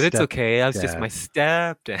say. but it's okay. I was just Stepdad. my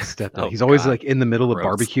stepdad. Stepdad. Oh He's always God, like in the middle of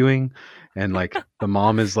gross. barbecuing, and like the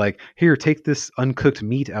mom is like, "Here, take this uncooked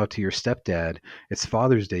meat out to your stepdad. It's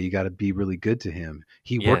Father's Day. You got to be really good to him.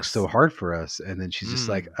 He works so Yes. hard for us." And then she's just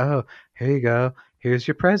like, Mm. "Oh, here you go. Here's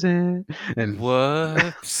your present." And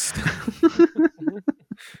Whoops.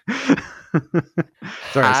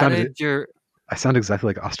 sorry, How did your I sound exactly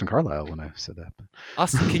like Austin Carlisle when I said that.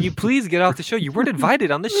 Austin? Can you please get off the show? You weren't invited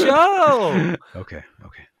on the show. Okay,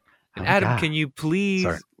 okay. And Oh my Adam, god. can you Sorry.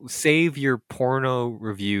 please save your porno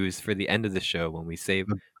reviews for the end of the show Uh,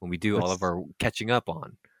 when we do all of That's our catching up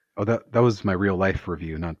on? oh, that was my real life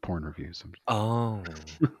review, not porn reviews. Oh.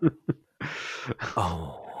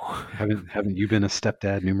 Oh. Haven't you been a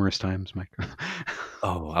stepdad numerous times, Mike?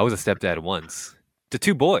 Oh, I was a stepdad once to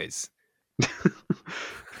 2 boys.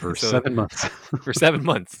 For So 7 months. for 7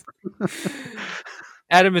 months.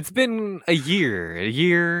 Adam, it's been a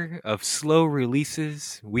year of slow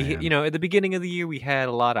releases. Man, At the beginning of the year, we had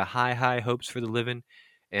a lot of high hopes for the living.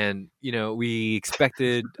 And, we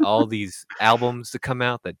expected all these albums to come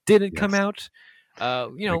out that didn't come yes, out.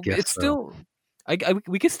 I guess It's so. still,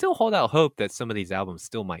 we can still hold out hope that some of these albums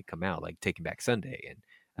still might come out, like Taking Back Sunday and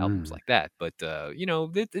albums Mm, like that. But,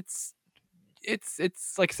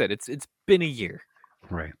 it's like I said, it's been a year.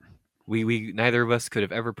 right, We neither of us could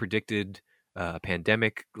have ever predicted a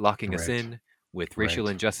pandemic locking us right, in with racial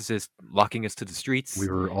right. injustices locking us to the We streets.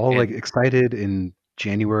 were all, like, And excited in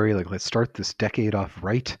January, like, "Let's start this decade off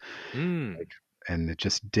right," like, mm, and it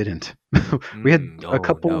just didn't. We had a oh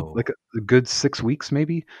couple, no. like, a good 6 weeks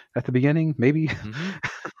maybe at the beginning, maybe.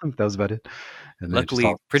 Hmm. That was about it, and then it just Luckily,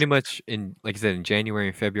 all pretty much in like I said, in January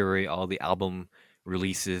and February, all the album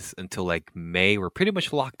releases until like May were pretty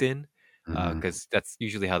much locked in, mhm, because that's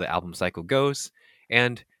usually how the album cycle goes.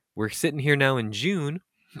 And we're sitting here now in June,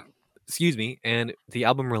 excuse me, and the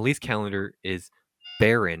album release calendar is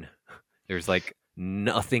barren. There's like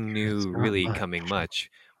nothing it's new not really much. coming much.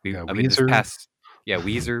 We got I mean, Weezer.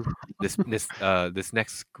 Weezer,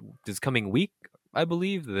 this coming week, I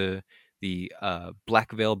believe the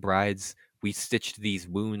Black Veil Brides We Stitched These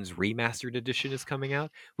Wounds remastered edition is coming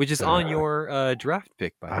out, which is on Uh, your draft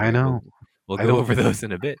pick, by the I way. know. We'll I go don't over think those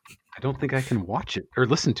in a bit. I don't think I can watch it or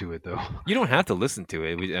listen to it, though. You don't have to listen to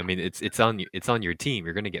it. I mean, it's on your team.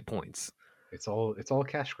 You're gonna get points. It's all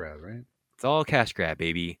cash grab, right? It's all cash grab,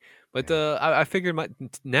 baby. But Man. I figured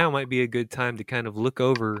now might be a good time to kind of look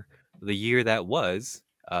over the year that was,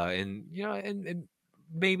 and and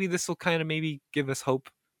maybe this will kind of maybe give us hope.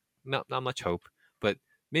 Not much hope, but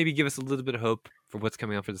maybe give us a little bit of hope for what's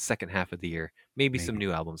coming out for the second half of the year. Maybe some Maybe.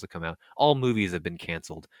 new albums will come out. All movies have been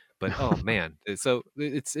canceled, but oh man, so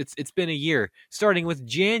it's been a year. Starting with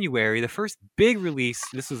January, the first big release.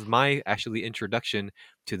 This was my actually introduction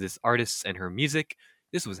to this artist and her music.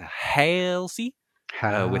 This was Halsey,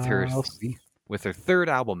 with her How see? with her third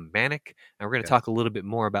album, Manic. And we're going to talk Yes. a little bit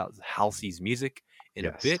more about Halsey's music in a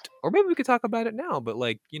Yes. bit, or maybe we could talk about it now. But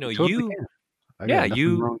We totally can. I yeah, got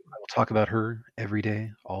nothing wrong. I will talk about her every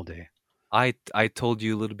day, all day. I told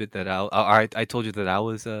you a little bit that I told you that I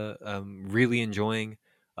was really enjoying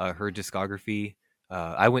her discography.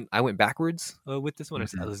 I went backwards with this one. I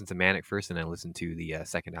Mhm. listened to Manic first, and I listened to the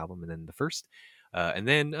second album, and then the first, and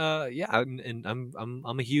then yeah, and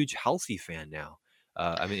I'm a huge Halsey fan now.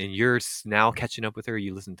 I mean, and you're now catching up with her.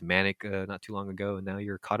 You listened to Manic not too long ago, and now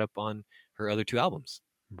you're caught up on her other 2 albums.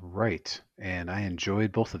 Right. And I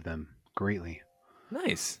enjoyed both of them greatly.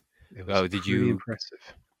 Nice. It was Did pretty you impressive.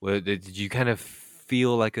 did you kind of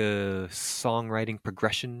feel like a songwriting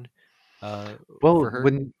progression Well, for her?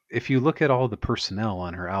 if you look at all the personnel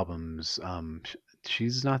on her albums,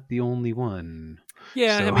 she's not the only one.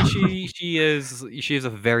 Yeah, I So mean she is a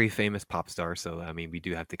very famous pop star, so I mean we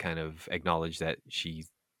do have to kind of acknowledge that she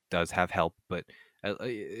does have help, but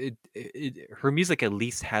her music at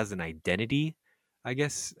least has an identity, I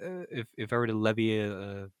guess. If I were to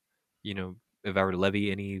levy you know if I were to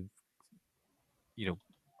levy any you know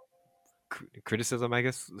criticism, I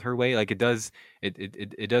guess her way, like it does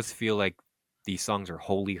feel like these songs are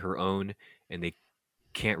wholly her own, and they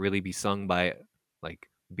can't really be sung by like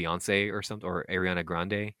Beyonce or something or Ariana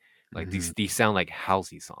Grande. Like Mhm. these sound like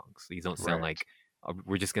Halsey songs. These don't sound Right. like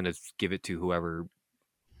we're just gonna give it to whoever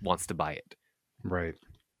wants to buy it. Right.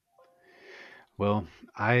 Well,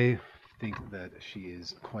 I think that she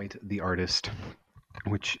is quite the artist,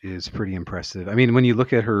 which is pretty impressive. I mean, when you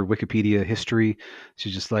look at her Wikipedia history,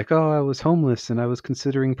 she's just like, "Oh, I was homeless and I was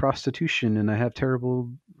considering prostitution and I have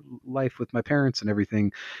terrible life with my parents and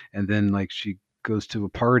everything." And then like she goes to a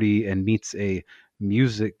party and meets a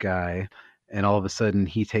music guy and all of a sudden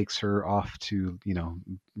he takes her off to,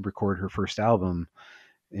 record her first album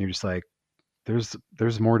and you're just like,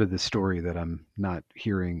 there's more to this story that I'm not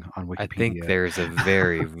hearing on I think Wikipedia. there's a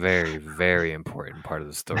very, very, very important part of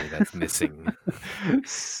the story that's missing.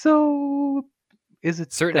 So, is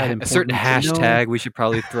it that A certain important to know? hashtag we should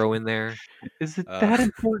probably throw in there. Is it Uh, that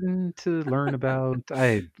important to learn about?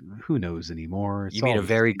 Who knows anymore? It's you mean all a the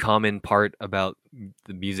very same. common part about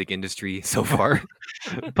the music industry so far?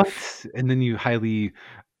 And then you highly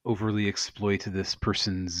overly exploit this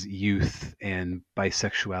person's youth and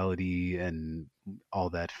bisexuality and all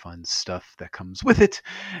that fun stuff that comes with it.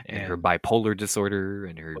 and her And bipolar disorder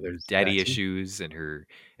and her well, there's that daddy too. issues and her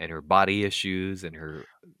body issues and her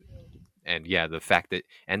and yeah, the fact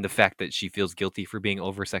that she feels guilty for being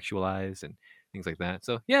over sexualized and things like that.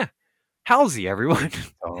 So yeah, Halsey, everyone.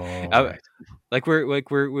 All Uh, right. we're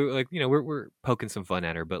like we're poking some fun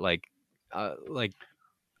at her, but like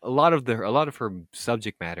a lot of her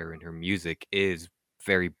subject matter and her music is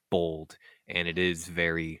very bold and it is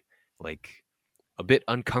very like a bit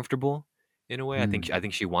uncomfortable in a way. Mm, I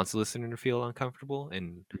think she wants the listener to feel uncomfortable,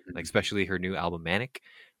 and like mhm. especially her new album Manic.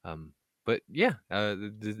 But yeah,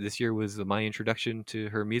 this year was my introduction to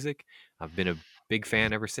her music. I've been a big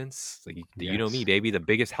fan ever since. Like you know me, Yes. baby, the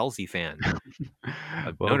biggest Halsey fan.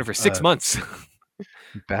 I've known her Well, for 6 months.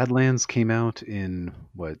 Badlands came out in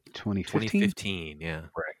what, 2015? 2015, yeah,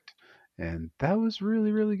 Right. And that was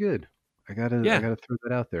really, really good. I yeah. gotta throw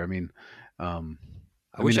that out there. Um,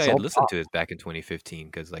 I I mean, wish I it's had all listened pop. to it back in 2015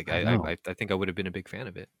 because like I know. I think I would have been a big fan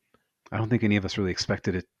of it. I don't think any of us really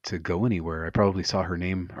expected it to go anywhere. I probably saw her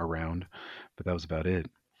name around, but that was about it.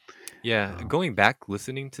 Yeah, Uh, going back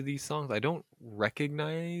listening to these songs, I don't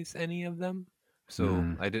recognize any of them. So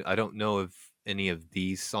mm, I don't know if any of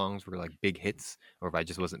these songs were like big hits or if I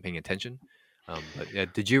just wasn't paying attention. But yeah,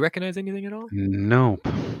 did you recognize anything at all? nope,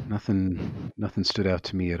 nothing stood out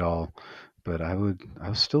to me at all. But I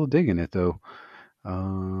was still digging it though.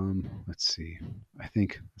 Let's see.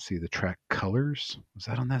 Let's see, the track "Colors" was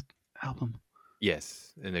that on that album?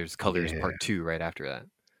 Yes, and there's Colors Yeah, Part 2 right after that.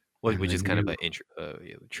 and Which is then kind of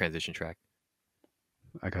a transition track.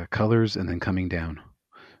 I got "Colors" and then "Coming Down."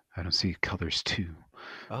 I don't see "Colors 2,"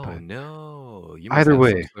 Oh but no, you must either have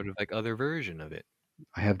some way, sort of like other version of it.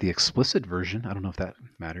 I have the explicit version. I don't know if that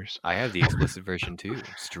matters. I have the explicit version too.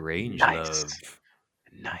 Strange Nice, Love.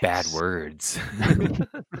 Bad nice. words.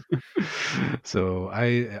 So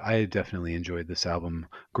I definitely enjoyed this album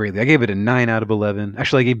greatly. I gave it a 9 out of 11.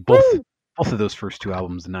 Actually, I gave Woo! both of those first two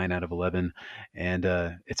albums a 9 out of 11. And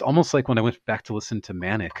it's almost like when I went back to listen to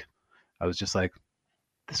Manic, I was just like,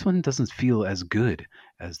 this one doesn't feel as good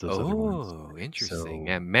as those other ones. Oh, interesting. So,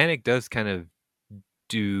 Yeah, Manic does kind of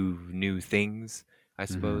do new things, I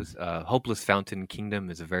suppose. mhm, Hopeless Fountain Kingdom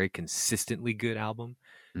is a very consistently good album,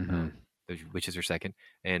 mhm. which is her second.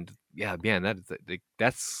 And yeah, man,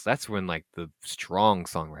 that's when like the strong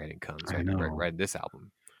songwriting comes I know. right in this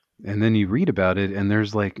album. And then you read about it, and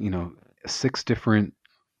there's like, six different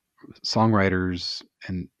songwriters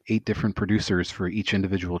and eight different producers for each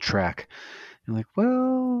individual track. And like,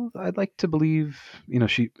 well, I'd like to believe,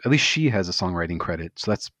 she at least she has a songwriting credit,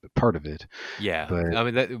 so that's part of it. Yeah, But I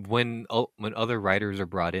mean that when other writers are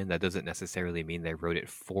brought in, that doesn't necessarily mean they wrote it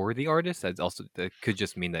for the artist. That could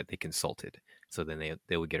just mean that they consulted. So then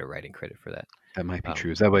they would get a writing credit for that. that might be Um,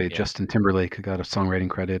 true. Is that way yeah. Justin Timberlake got a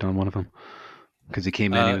songwriting credit on one of them? Because he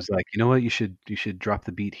came in, he Uh, was like, you know what, you should drop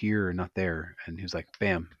the beat here or not there, and he was like,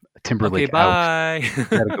 bam, okay, Timberlake out. bye.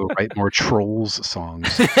 Got to go write more Trolls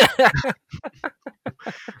songs.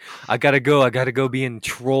 I gotta go. I gotta go be in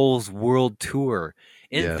Trolls World Tour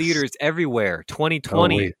in Yes. theaters everywhere. Oh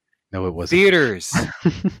 2020 wait, no, it wasn't. theaters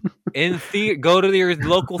go to your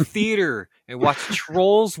local theater and watch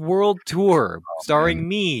Trolls World Tour And starring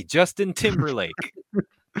me, Justin Timberlake.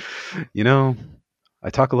 you know, I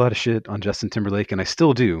talk a lot of shit on Justin Timberlake, and I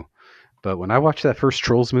still do. But when I watched that first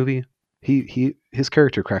Trolls movie, his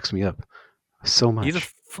character cracks me up so He's a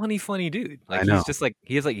much. funny dude. Like I know. he's just like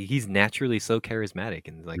he's naturally so charismatic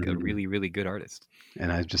and like a Mhm. really good artist.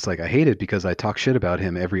 And I just like I hate it because I talk shit about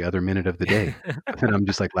him every other minute of the day. But then I'm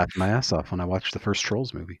just like laughing my ass off when I watch the first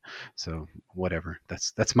Trolls movie. So whatever.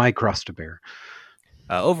 That's my cross to bear.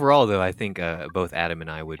 Overall, though, I think both Adam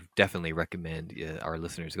and I would definitely recommend our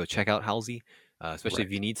listeners go check out Halsey, especially if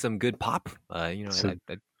Right. you need some good pop. So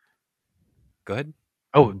Go ahead.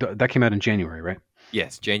 that came out in January, right?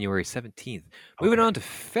 Yes, January 17th. Moving Okay. on to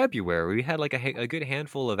February, we had like a good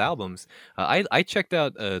handful of albums. I checked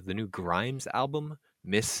out the new Grimes album,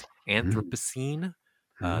 Miss Mm, Anthropocene.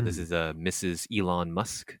 This mm. is Mrs. Elon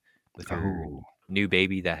Musk with her Oh, new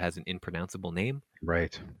baby that has an impronounceable name.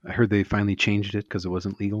 right. I heard they finally changed it because it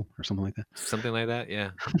wasn't legal or something like that. Something like that,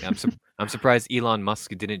 yeah. Yeah, I'm surprised Elon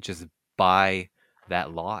Musk didn't just buy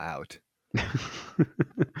that law out.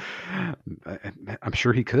 I'm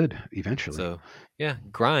sure he could eventually. So, yeah,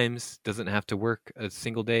 Grimes doesn't have to work a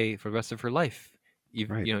single day for the rest of her life.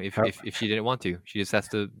 Right. You know, if she didn't want to, she just has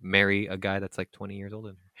to marry a guy that's like 20 years older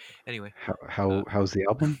than her. Anyway, uh, How's the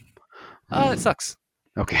album? it sucks.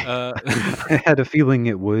 Okay. Uh, I had a feeling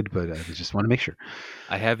it would, but I just want to make sure.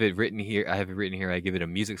 I have it written here. I give it a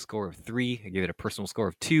music score of 3. I give it a personal score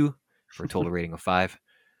of 2 for a total rating of 5.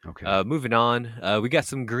 Okay. Moving on, we got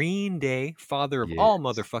some Green Day, "Father of All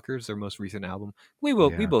Yes. Motherfuckers," their most recent album. We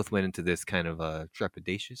Yeah. both went into this kind of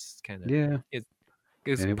trepidatious, kind of Yeah. it,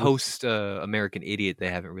 because And it was. post American Idiot, they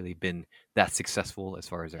haven't really been that successful as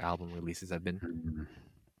far as their album releases have been. mm,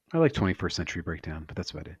 I like 21st Century Breakdown, but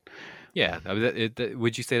that's about it. Yeah,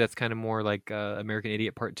 would you say that's kind of more like American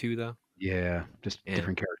Idiot Part Two, though? Yeah, just Yeah,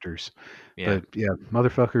 different characters. yeah. But yeah,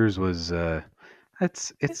 Motherfuckers was It,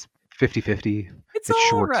 it's 50-50. it's It's all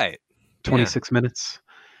short, right. Yeah, 26 minutes,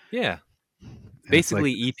 yeah. and it's like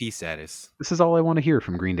Basically EP status. this is all I want to hear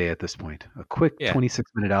from Green Day at this point. A quick Yeah.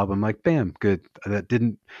 26-minute album, like bam, good. That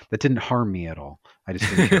didn't harm me at all. I just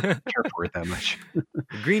didn't care for it that much.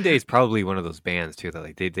 Green Day is probably one of those bands too that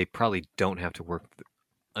like they probably don't have to work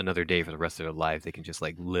another day for the rest of their life. They can just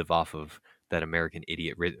like live off of that American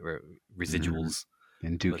Idiot Mhm. residuals.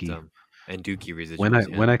 And But Dookie. and Dookie When I residuals,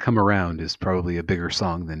 yeah. when I come around is probably a bigger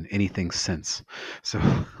song than anything since. So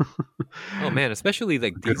Oh man, especially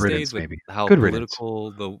like good these days riddance, with maybe. how Good riddance.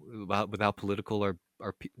 political with how political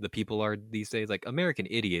the people are these days. Like American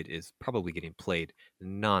Idiot is probably getting played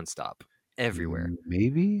nonstop everywhere.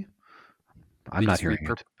 Maybe I'm They not just hearing it,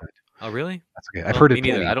 but Oh really? that's okay. I've Well, heard me it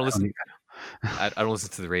neither. plenty. I don't need. I don't listen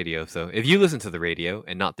to the radio. So if you listen to the radio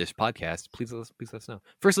and not this podcast, please let us know.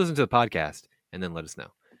 First, listen to the podcast and then let us know.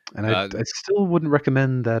 And Uh, I still wouldn't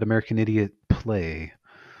recommend that American Idiot play.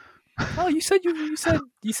 oh, you said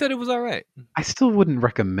it was all right. I still wouldn't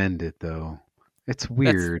recommend it though. It's That's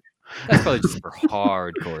weird. that's probably just for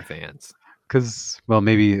hardcore fans. Because well,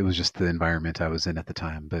 maybe it was just the environment I was in at the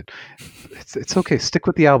time, but it's okay. Stick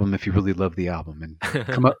with the album if you really love the album, and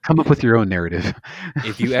come up with your own narrative.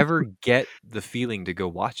 If you ever get the feeling to go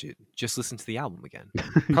watch it, just listen to the album again.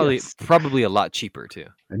 Yes, Probably a lot cheaper too.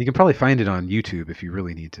 and you can probably find it on YouTube if you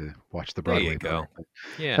really need to watch the There you Broadway part. go. But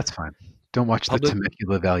Yeah. that's fine. Don't watch the Public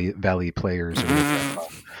Temecula Valley Players or whatever that's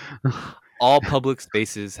called. all public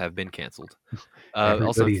spaces have been canceled.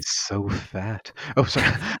 Also Everybody's so fat. Oh,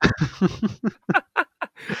 sorry.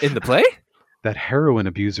 in the play? That heroin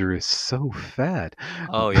abuser is so fat.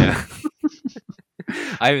 Oh yeah.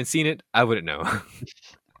 I haven't seen it. I wouldn't know.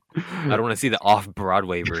 I don't want to see the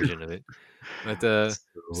off-Broadway version of it. But So,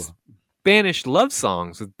 Spanish love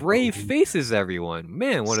songs with brave oh, faces, everyone.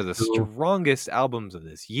 Man, one of the still strongest albums of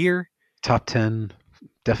this year. top 10,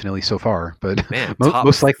 definitely so far, but Man, top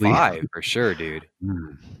most likely. 5 for sure, dude. Hmm,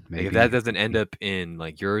 Like if maybe. that doesn't end up in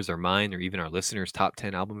like yours or mine or even our listeners' top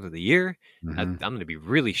 10 albums of the year, I'm Mhm. going to be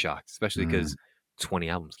really shocked, especially Mm. because 20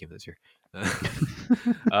 albums came this year.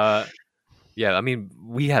 uh, yeah, I mean,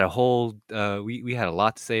 we had a whole we had a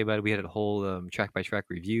lot to say about it. We had a whole track by track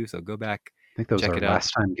review, so go back, I think that was check our it out. last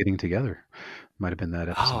time getting together. Might have been that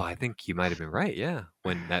Oh, episode. I think you might have been right. Yeah,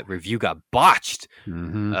 when that review got botched.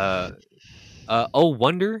 Hmm. Uh, Oh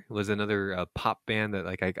Wonder was another pop band that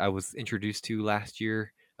like I was introduced to last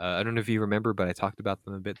year. I don't know if you remember, but I talked about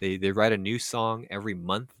them a bit. They write a new song every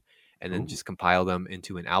month and then Oh, just compile them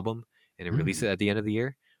into an album and then release mm, it at the end of the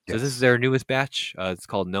year. So this is yes. their newest batch. It's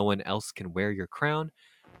called No One Else Can Wear Your Crown.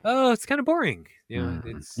 Oh, it's kind of boring. You know,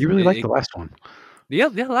 You really liked the last one. yeah,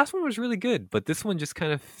 the last one was really good, but this one just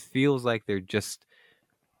kind of feels like they're just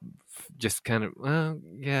kind of well,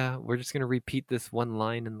 yeah, we're just gonna repeat this one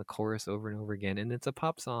line in the chorus over and over again, and it's a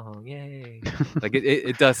pop song, yay! Like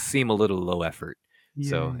it does seem a little low effort.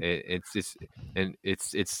 So Yay. it's just and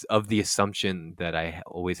it's of the assumption that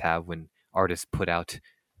always have when artists put out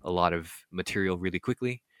a lot of material really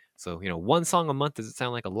quickly. So one song a month doesn't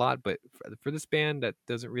sound like a lot, but for this band that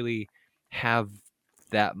doesn't really have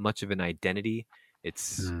that much of an identity,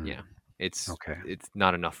 it's Mm, yeah, it's okay. it's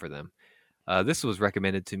not enough for them. This was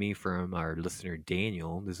recommended to me from our listener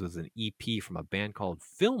Daniel. This was an EP from a band called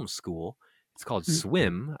Film School. It's called Mm.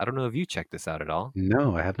 Swim. I don't know if you checked this out at all.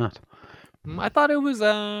 No, I have not. I thought it was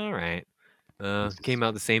all right. It's- Came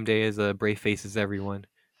out the same day as Brave Faces Everyone.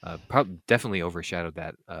 Definitely overshadowed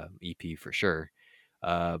that EP for sure.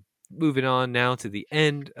 Uh, Moving on now to the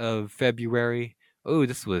end of February. Oh,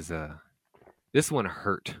 this one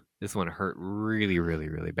hurt. This one hurt really, really,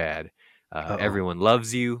 really bad. Uh-oh. Everyone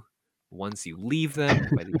loves you once you leave them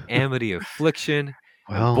by the Amity Affliction.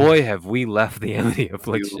 And Well, boy, have we left the Amity we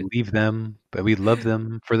Affliction. leave them, but we love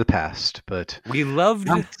them for the past, but We loved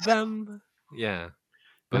not, them. Yeah. not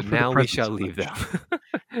But for the now we present shall so leave them.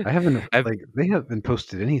 much. I haven't I've, they haven't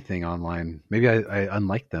posted anything online. Maybe I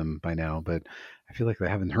unlike them by now, but I feel like I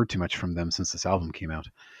haven't heard too much from them since this album came out.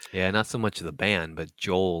 yeah, not so much of the band, but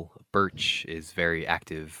Joel Birch is very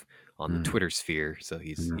active on the Mm, Twitter sphere. So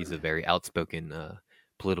he's mm. a very outspoken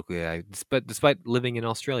political guy, despite living in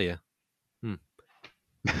Australia. Hmm.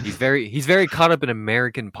 He's very caught up in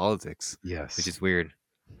American politics, which Yes, is weird.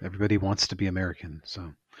 everybody wants to be American,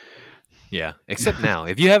 so Yeah, except now.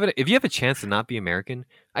 If you have a chance to not be American,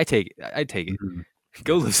 I take it. Mhm.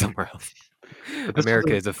 Go live somewhere else. But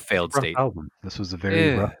America is a this was failed a rough state. album. This was a very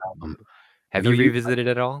Eh. rough album. I Have know you you revisited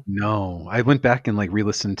it at all? no, I went back and, like,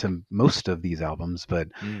 re-listened to most of these albums, but,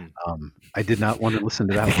 Mm. I did not wanna listen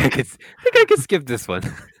to I that think one I think I could skip this one.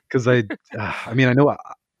 'cause I mean, I know,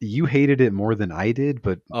 you hated it more than I did,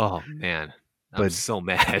 Oh, man. I'm but so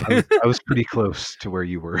mad. I was pretty close to where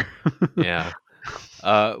you were. Yeah.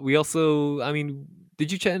 We also I mean,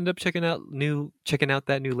 did you end up checking out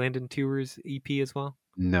that new Landon Tours EP as well?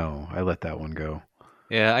 No, I let that one go.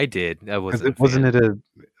 Yeah, I did. I 'Cause wasn't it a wasn't fan.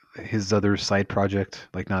 it his other side project?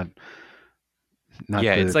 Like, not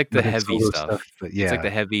Yeah, it's the like the not his heavy solo stuff. stuff, but It's like yeah, the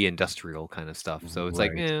heavy industrial kind of stuff. So it's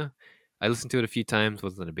like, right. eh. I listened to it a few times,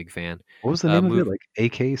 wasn't a big fan. What was the name of it? Move Like,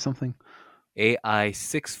 AK something? AI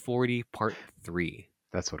 640 Part 3.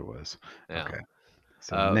 That's what it was. Yeah. Okay.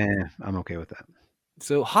 So, Uh, nah, I'm okay with that.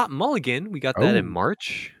 so Hot Mulligan, we got that in Oh,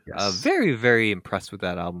 March. yes. Very, very impressed with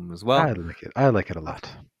that album as well. I like it a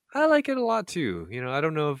lot. I like it a lot too. You know, I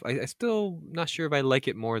don't know if I still not sure if I like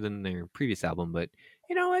it more than their previous album, but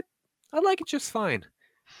you know what? I like it just fine.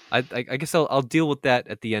 I guess I'll deal with that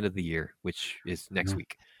at the end of the year, which is next Yeah.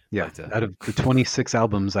 week. Yeah, But out of the 26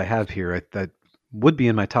 albums I have here, that would be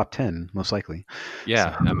in my top 10, most likely. So,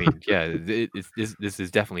 yeah, I mean, yeah, this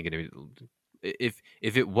is definitely going to be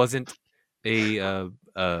if it wasn't a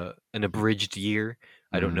an abridged year,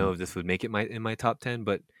 I don't mm, know if this would make it in my top 10,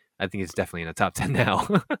 but I think it's definitely in the top 10 now.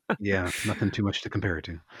 yeah, nothing too much to compare it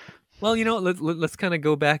to. Well, you know, let's kind of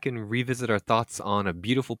go back and revisit our thoughts on "A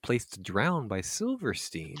Beautiful Place to Drown" by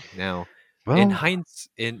Silverstein. Now, Well,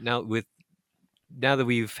 now that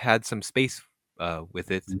we've had some space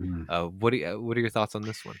with it, mhm. what are your thoughts on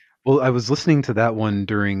this one? Well, I was listening to that one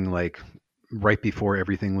during, like, right before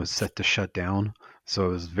everything was set to shut down, so I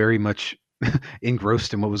was very much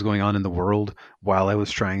engrossed in what was going on in the world while I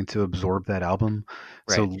was trying to absorb that album.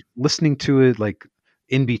 Right, So listening to it, like,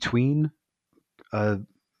 in between, uh,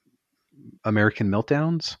 American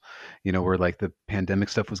meltdowns, where, like, the pandemic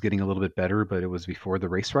stuff was getting a little bit better, but it was before the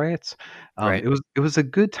race riots. right. It was a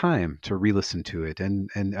good time to re-listen to it, and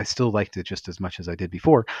I still liked it just as much as I did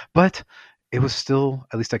before, but it was still,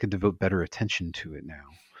 at least I could devote better attention to it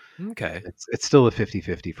now. Okay. It's still a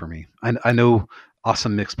 50-50 for me. I know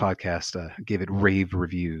Awesome Mix Podcast, gave it rave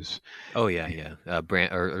reviews. Oh yeah, yeah.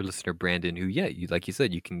 Our listener Brandon, who like you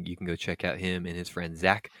said, you can go check out him and his friend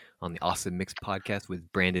Zach on the Awesome Mix podcast with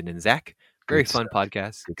Brandon and Zach. Very Good fun stuff,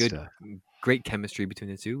 podcast. good Good, stuff. great chemistry between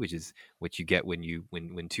the two, which is what you get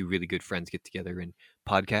when two really good friends get together and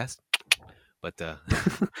podcast. But Now,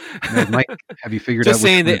 Mike, have you figured out just which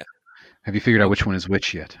saying one that. have you figured out Oh, which one is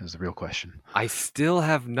which yet, is the real question. I still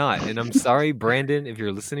have not, and I'm sorry, Brandon, if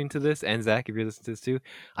you're listening to this, and Zach, if you're listening to this too.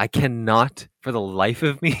 I cannot, for the life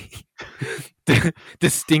of me,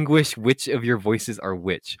 distinguish which of your voices are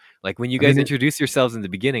which. Like when you I mean, guys introduce yourselves in the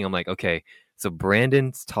beginning, I'm like, okay, so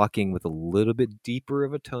Brandon's talking with a little bit deeper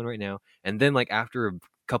of a tone right now, and then like after a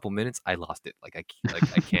couple minutes, I lost it. I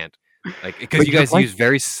can't. Like because but you you're guys like use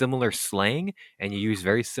very similar slang and you use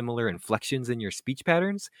very similar inflections in your speech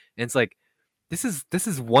patterns, and it's like this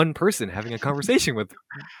is one person having a conversation with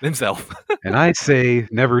himself. and I say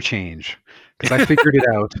never change, because I figured it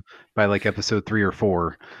out by, like, episode 3 or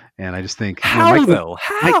 4, and I just think, How though?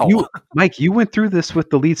 Mike, How? you went through this with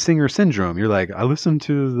the lead singer syndrome. You're like, "I listened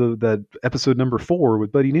to that episode number 4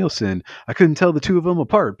 with Buddy Nielsen. I couldn't tell the 2 of them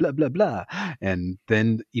apart, blah, blah, blah." And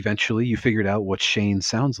then eventually you figured out what Shane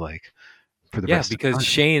sounds like for the Yeah, rest of because time.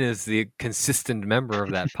 Shane is the consistent member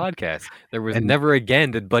of that podcast. There was And never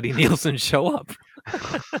again did Buddy Nielsen show up.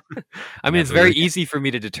 I mean, it's never very again. easy for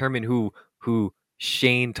me to determine who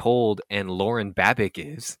Shane Told and Lauren Babick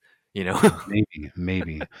is. You know.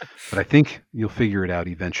 Maybe. But I think you'll figure it out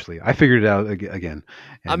eventually. I figured it out again,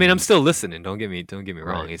 I mean, I'm and still listening. Don't get me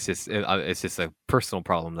wrong. right. It's just a personal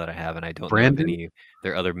problem that I have, and I don't know if Brandon any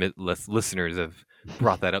their other listeners have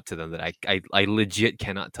brought that up to them. That I legit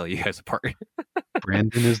cannot tell you guys apart.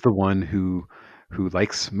 Brandon is the one who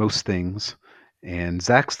likes most things, and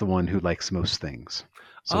Zach's the one who likes most things.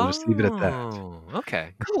 So we'll just leave it at that. Oh,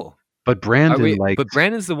 okay, cool. But Are Brandon we? But liked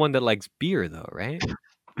Brandon's the one that likes beer, though, right?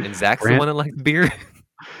 And Zach's the Bran one that likes beer.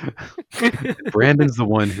 Brandon's the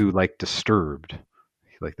one who liked Disturbed.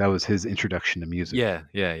 Like, that was his introduction to music. Yeah,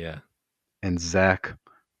 yeah, yeah. And Zach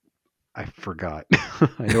I forgot.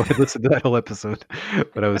 I know I listened to that whole episode,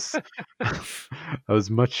 but I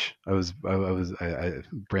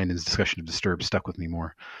Brandon's discussion of Disturbed stuck with me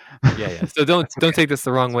more. Yeah. So don't That's okay. take this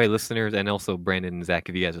the wrong way, listeners, and also Brandon and Zach,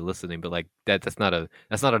 if you guys are listening. But like that's not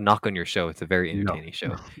a knock on your show. It's a very No. entertaining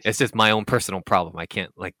show. It's just my own personal problem. I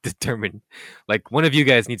can't like determine. Like one of you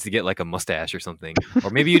guys needs to get like a mustache or something,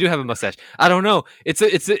 or maybe you do have a mustache. I don't know. It's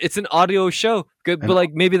an audio show. Good, An but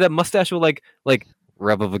like maybe that mustache will like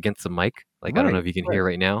rub up against the mic. Like I don't know right, if you can right. hear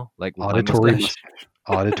right now. Like with my Auditory mustache. mustache.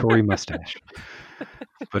 Auditory mustache.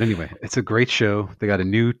 But anyway, it's a great show. They got a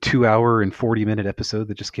new 2 hour and 40-minute episode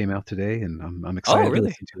that just came out today, and I'm Oh, excited to really?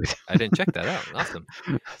 listen to I didn't check that out. Awesome.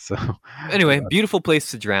 it. So, Anyway, beautiful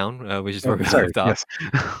place to drown, which is where oh, we sorry. left off. Yes.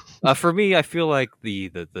 For me, I feel like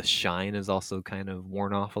the shine is also kind of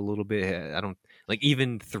worn off a little bit. I don't like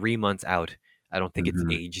even 3 months out. I don't think it's Mhm,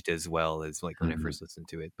 aged as well as like when I mhm. first listened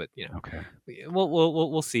to it. But Okay.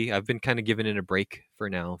 we'll see. I've been kind of giving it a break for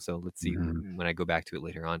now, so let's see Mhm. when I go back to it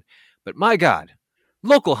later on. But my God,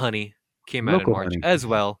 Local Honey came out in Local March Honey, as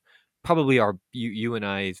well. Probably our you and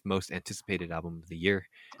I's most anticipated album of the year.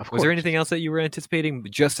 of Was there course. anything else that you were anticipating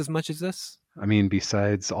just as much as this? I mean,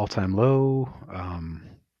 besides All Time Low,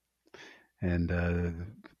 and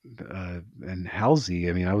Halsey,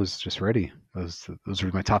 I mean, I was just ready. Those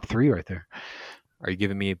were my top three right there. Are you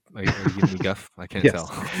giving me are you giving me guff? I can't Yes,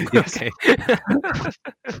 tell. yes. Okay.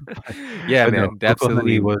 Yeah, But no, man, Local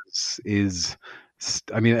Honey absolutely.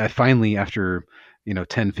 I mean, I finally, after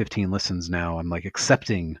 10, 15 listens now, I'm like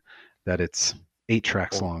accepting that it's 8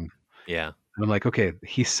 tracks Oh, long. yeah. And I'm like, okay,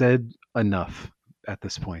 he said enough at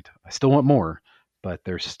this point. I still want more, but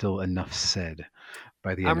there's still enough said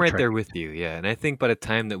by the end I'm of right track there with you. Yeah, and I think by the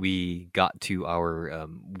time that we got to our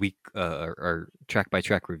week our track by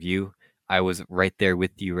track review, I was right there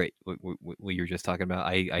with you. Right, what you were just talking about.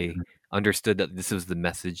 I Mhm, understood that this was the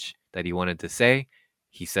message that he wanted to say.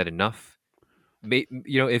 He said enough.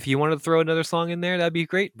 If you want to throw another song in there, that'd be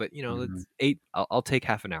great. But mhm, it's eight. I'll take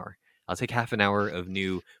half an hour. I'll take half an hour of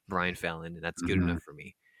new Brian Fallon, and that's good mhm. enough for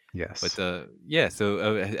me. But Yes. yeah.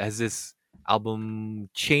 So has this album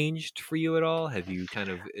changed for you at all? Have you kind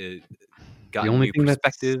of The gotten only new thing that's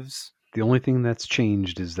perspectives? the only thing that's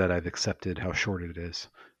changed is that I've accepted how short it is.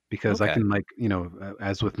 Because I Okay. can, like,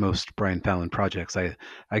 as with most Brian Fallon projects, I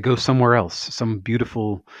go somewhere else, some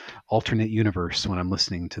beautiful alternate universe when I'm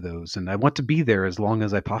listening to those, and I want to be there as long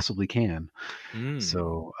as I possibly can. Mm,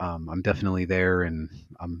 So, I'm definitely there, and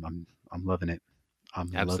I'm loving it. I'm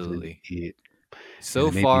loving absolutely. it, and So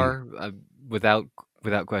it made me. far, without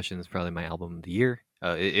without question, it's probably my album of the year.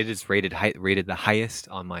 It is rated the highest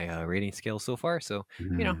on my rating scale so far. So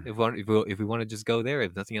Mhm. if we want to just go there,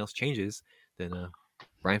 if nothing else changes, then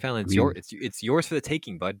Brian Fallon, I mean, it's yours for the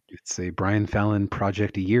taking, bud. it's a Brian Fallon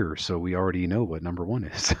project a year, so we already know what number one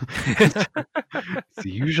is. It's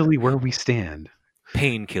usually where we stand.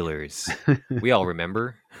 Painkillers. We all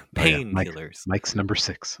remember Oh yeah, painkillers. Mike's number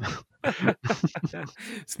 6.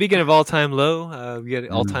 Speaking of all time low, we got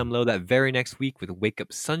all time Mm, low that very next week with Wake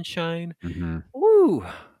Up Sunshine. mhm. Woo,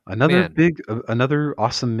 man, Another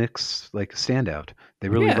awesome mix, like, standout. They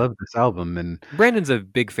really yeah. love this album, and Brandon's a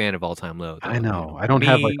big fan of all time low, I though. know, I don't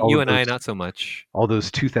have, like, Me, you and I, not so much. all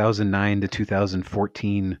those 2009 to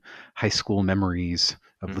 2014 high school memories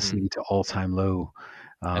of Hmm. listening to All Time Low.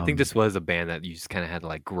 I think Um, this was a band that you just kind of had to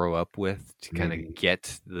like grow up with to kind of Maybe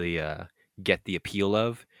get the appeal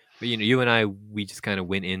of. But you and I, we just kind of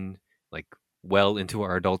went in like well into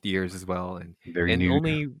our adult years as well, very and nude.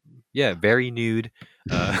 only yeah, very nude.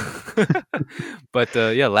 Uh, but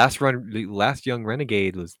yeah, Last Young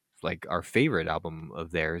Renegade was like our favorite album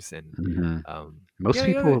of theirs, and Mhm. um, Most yeah,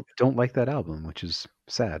 people don't like that album, which is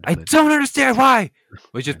sad, I but don't understand why.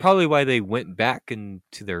 Which is right. probably why they went back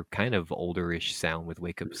into their kind of olderish sound with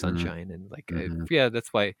 "Wake Up Mhm, Sunshine," and like, mhm. yeah,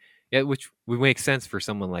 that's why. Yeah, which would make sense for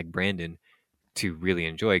someone like Brandon to really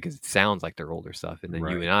enjoy because it sounds like their older stuff. And then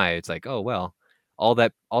you Right. and I, it's like, oh well, all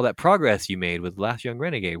that progress you made with Last Young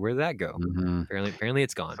Renegade, where did that go? Mhm. Apparently,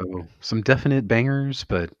 it's gone. So, some definite bangers,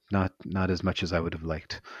 but not as much as I would have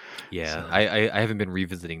liked. Yeah, So, I haven't been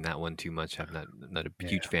revisiting that one too much. I'm not a yeah.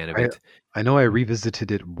 huge fan of I it. I know I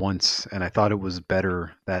revisited it once, and I thought it was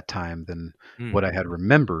better that time than what I Hmm. had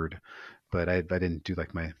remembered, but I didn't do,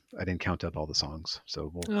 like, I didn't count up all the songs.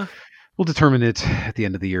 So, we'll determine it at the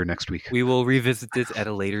end of the year next week. We will revisit this at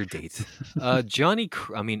a later date. I'm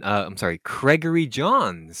sorry, Gregory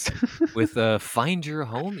Johns with Find Your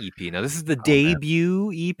Home EP. Now, this is the Oh, man.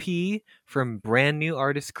 debut EP from brand new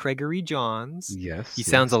artist Gregory Johns. He Yes,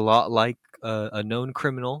 sounds a yes. lot like a known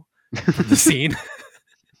criminal from the scene.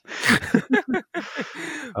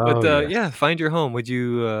 But Oh, yes. yeah, Find Your Home. Would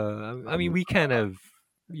you? I mean, Um, we kind of.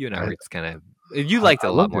 You and I I were just kind of you liked it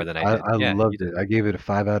a lot loved more it. than I I did. I Yeah, you loved it. did. I gave it a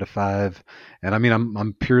 5 out of 5, and I mean, I'm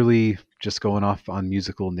purely just going off on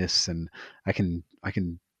musicalness, and I can I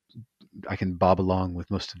can I can bob along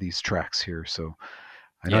with most of these tracks here, so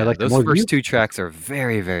I know I Yeah, liked it those more than first you. 2 tracks are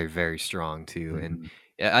very, very, very strong too, and Mhm,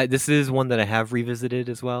 this is one that I have revisited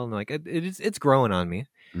as well, and, like, it's growing on me.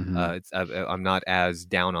 mhm. I'm not as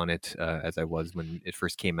down on it, as I was when it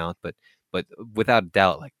first came out, but without a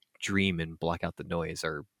doubt, like, Dream and Block Out the Noise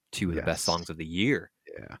are 2 of the best Yes, songs of the year.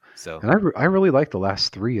 yeah, So, and I really like the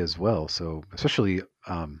last 3 as well, so especially,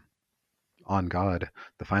 On God,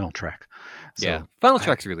 the final track. yeah, So, final I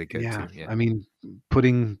track's really good yeah, too, yeah. I mean,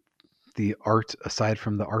 putting the art aside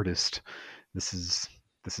from the artist, this is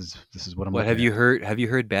this is what I'm What, looking at. have you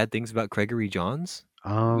heard bad things about Gregory Johns?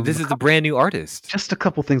 This A is a couple brand new artist. just a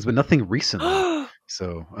couple things, but nothing recently.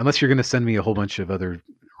 So, unless you're gonna send me a whole bunch of other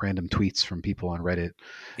random tweets from people on Reddit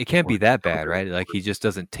It can't or be that bad, Twitter, right? Like, he just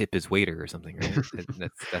doesn't tip his waiter or something, right?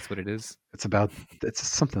 That's what it is? it's about it's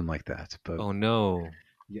something like that, but Oh, no.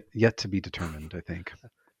 yet to be determined, I think.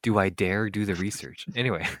 Do I dare do the research?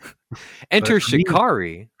 Anyway, But enter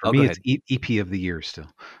Shikari. for Oh, go me, it's ahead. EP of the year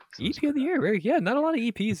still. So it's EP of the year. Very, yeah, not a lot of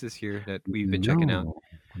EPs this year that we've been checking out.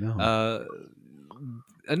 no, no. Uh,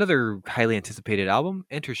 Another highly anticipated album,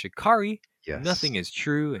 Enter Shikari. Yes. Nothing is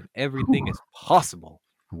true and everything Whew, is possible.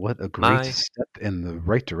 what a great My, step in the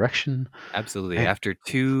right direction. absolutely. I After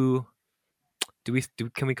two,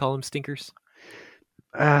 can we call them stinkers?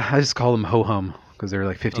 I just call them ho-hum because they're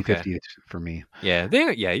like Okay. 50-50 for me. Yeah, they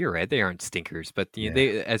are, yeah, you're right. They aren't stinkers, but Yeah.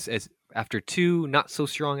 they as after two not so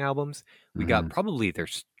strong albums, we got Mhm, probably their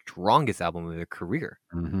strongest album of their career.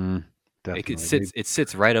 mhm. Definitely. They It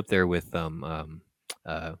sits right up there with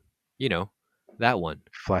uh you know that one,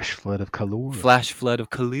 flash flood of color. Flash Flood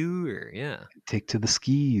of Callure. Yeah, Take to the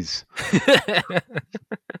skis.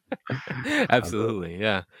 But absolutely.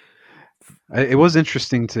 Yeah. it was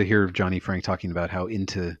interesting to hear Johnny Frank talking about how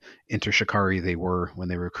into Shikari they were when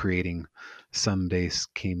they were creating Some Days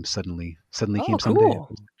Came Suddenly. Suddenly Oh, Came Someday.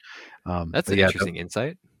 cool. That's But an yeah, interesting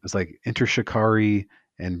insight. was like Enter Shikari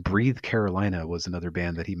and Breathe Carolina was another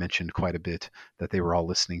band that he mentioned quite a bit that they were all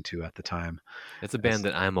listening to at the time. That's a band As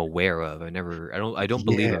that I'm aware of. I don't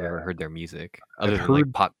believe yeah, I've ever heard their music I've other than like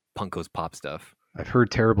heard Punko's pop stuff. I've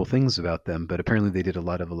heard terrible things about them, but apparently they did a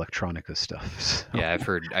lot of electronica stuff. So, Yeah,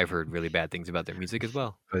 I've heard really bad things about their music as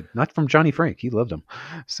well. but not from Johnny Frank. He loved them.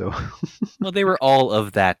 So, Well, they were all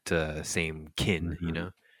of that same kin, you mhm.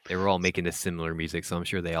 know. They were all making this similar music, so I'm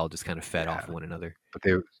sure they all just kind of fed Yeah, off one another. but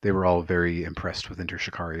they were all very impressed with Enter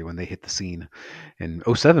Shikari when they hit the scene. And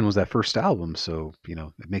 '07 was that first album, so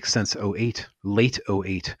it makes sense. '08, late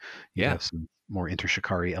 '08, you'd Yeah, have some more Enter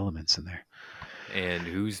Shikari elements in there. and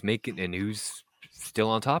who's still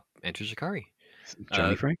on top? Enter Shikari,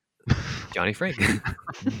 Johnny uh, Frank. Johnny Frank,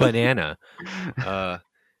 Banana, uh,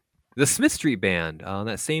 the Smith Street Band on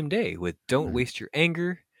that same day with "Don't Mhm. Waste Your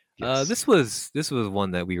Anger." Yes. This was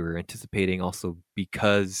one that we were anticipating also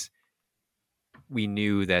because we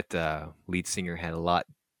knew that lead singer had a lot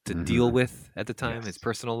to deal Mhm. with at the time, his Yes.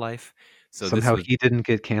 personal life. So this Somehow was he didn't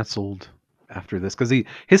get canceled after this because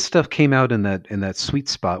his stuff came out in that sweet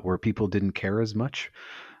spot where people didn't care as much.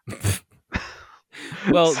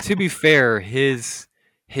 well, So to be fair, his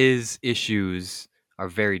issues are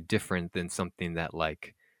very different than something that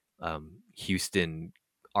like Houston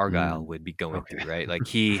Argyle mm, would be going okay, through, right? Like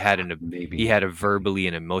he maybe. had a verbally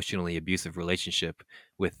and emotionally abusive relationship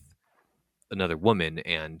with another woman,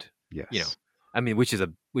 and you know, Yes. I mean, which is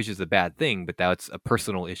a bad thing, but that's a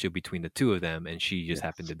personal issue between the two of them, and she just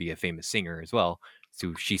happened Yes. to be a famous singer as well,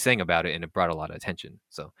 so she sang about it, and it brought a lot of attention.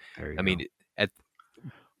 So, There you I go. mean, at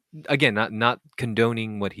again, not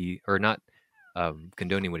condoning what he or not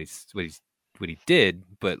condoning what he did,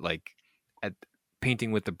 but like at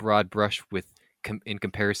painting with the broad brush with in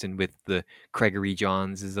comparison with the Gregory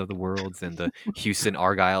Johnses of the worlds and the Houston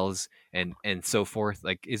Argyles and so forth.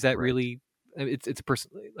 Like, is that Right. really? It's a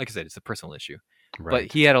personal, like I said, it's a personal issue. But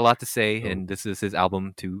Right. he had a lot to say, So and this is his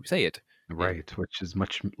album to say it. And right, which is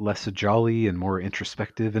much less jolly and more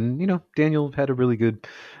introspective. And Daniel had a really good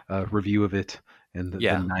review of it and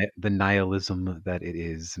yeah, the nihilism that it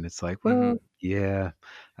is. And it's like, hmm well, yeah,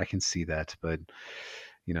 I can see that, but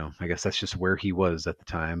I guess that's just where he was at the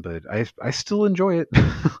time. But I still enjoy it.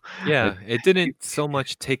 I, Yeah, it didn't so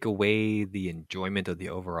much take away the enjoyment of the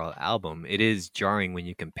overall album. It is jarring when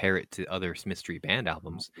you compare it to other Smith Street Band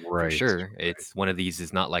albums, for right, sure. It's one of these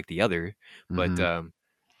is not like the other, but hmm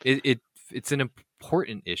it, it it's an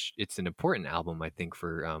important ish. It's an important album, I think,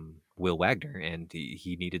 for Will Wagner, and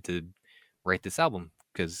he needed to write this album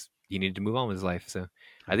because he needed to move on with his life. So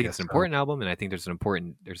I I think it's guess an so. important album, and I think there's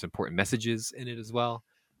important messages in it as well.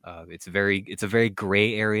 It's a very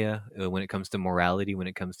gray area when it comes to morality, when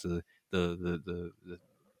it comes to the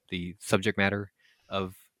subject matter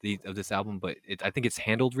of this album, but I think it's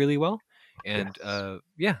handled really well. And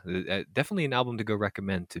Yes. yeah, definitely an album to go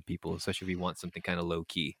recommend to people, especially if you want something kind of low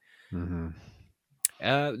key. Hmm.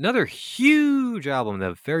 Another huge album,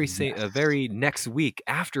 Yes. very next week,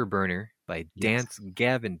 Afterburner by Yes. Dance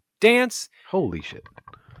Gavin Dance. Holy shit.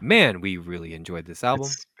 Man, we really enjoyed this album.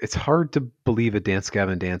 It's hard to believe a Dance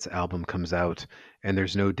Gavin Dance album comes out and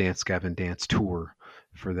there's no Dance Gavin Dance tour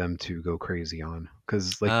for them to go crazy on.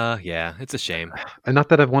 Because like, Yeah, it's a shame. and not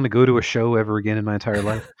that I want to go to a show ever again in my entire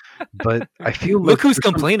life, but I feel like Look who's there's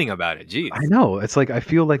some. complaining about it. I Jeez. know it's like I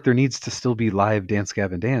feel like there needs to still be live Dance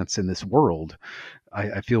Gavin Dance in this world.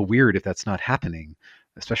 I feel weird if that's not happening,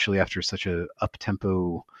 especially after such a up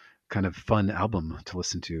tempo kind of fun album to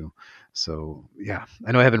listen to. So yeah,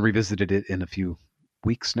 I know I haven't revisited it in a few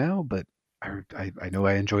weeks now, but I know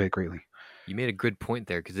I enjoy it greatly. You made a good point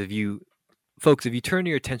there, because if you turn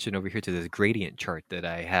your attention over here to this gradient chart that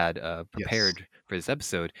I had Yes, prepared for this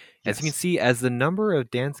episode, as you can yes, see, as the number of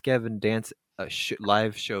Dance Gavin Dance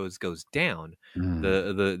live shows goes down,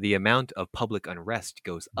 mm, the amount of public unrest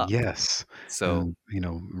goes up. yes, So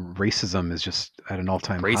and racism is just at an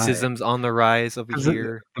all-time high. racism's on the rise over Because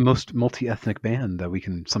here. the most multi-ethnic band that we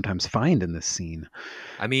can sometimes find in this scene.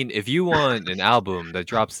 I mean, if you want an album that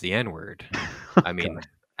drops the N word, Oh I mean, God.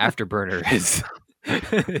 Afterburner is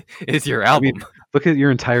is your I mean, album. look at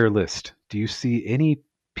your entire list. Do you see any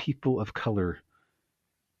people of color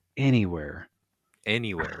anywhere?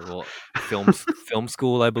 Anywhere. Well, film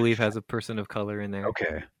school, I believe, has a person of color in there.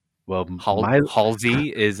 Okay. Well, my Halsey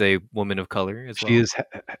is a woman of color as she well.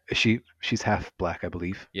 is she's half black, I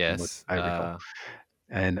believe, from what Yes. I recall.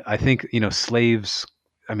 And I think, Slaves,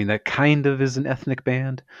 I mean, that kind of is an ethnic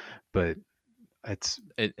band, but it's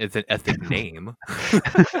It's an ethnic name.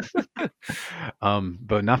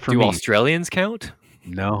 but not for Do me. Australians count?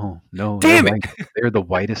 No, no, they're Damn it! white. They're the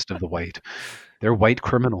whitest of the white. They're white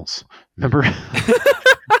criminals. Remember?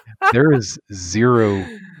 There is zero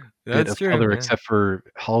bit That's of true. color Yeah. except for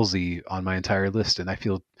Halsey on my entire list, and I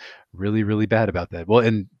feel really, really bad about that. Well,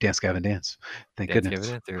 and Dance Gavin Dance. Thank Dance Gavin goodness.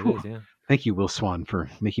 Dance. There it Whew. is. Yeah. Thank you, Will Swan, for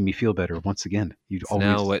making me feel better once again. You So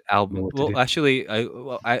now, always what know album? what to Well, do. actually,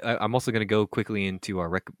 I'm also going to go quickly into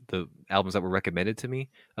the albums that were recommended to me.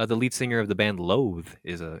 The lead singer of the band Loathe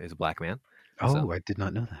is a black man. So Oh, I did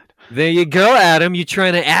not know that. there you go, Adam. You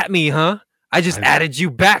trying to at me, huh? I just I've added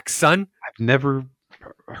you back, son. I've never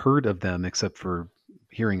heard of them except for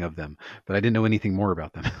hearing of them, but I didn't know anything more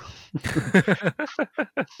about them.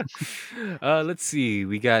 Let's see.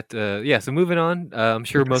 We got yeah. So moving on. I'm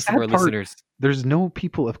sure But the most of sad our part, listeners. there's no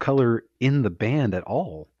people of color in the band at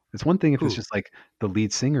all. It's one thing if it's Who? just like the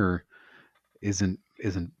lead singer isn't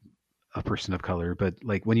a person of color, but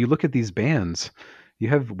like when you look at these bands, you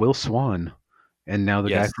have Will Swan and now the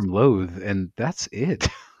guy Yes. from Loathe, and that's it.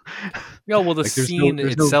 No. Well, the Like there's no scene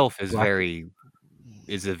there's no itself is black.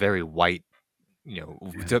 a very white. Yeah,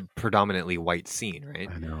 It's a predominantly white scene, right?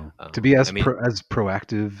 I know. To be I mean, as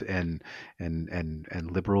proactive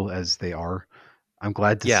and liberal as they are, I'm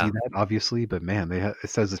glad to see yeah, that, obviously, but man, it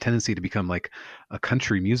has a tendency to become like a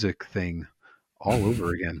country music thing all over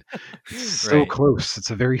again. It's so right. close. It's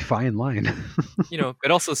a very fine line. But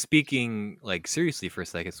also speaking like seriously for a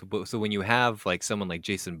second. So when you have like someone like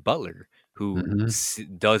Jason Butler who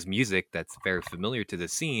Mhm. does music that's very familiar to the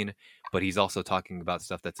scene, but he's also talking about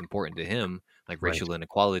stuff that's important to him, like Right. racial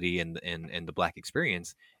inequality and the black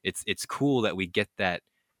experience. It's cool that we get that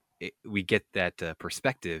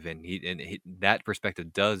perspective, and that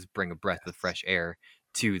perspective does bring a breath of Yes. fresh air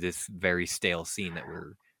to this very stale scene that we're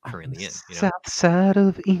On the currently in. south side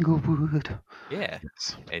of Inglewood. Yeah.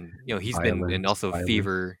 Yes. And he's been, and Violence, also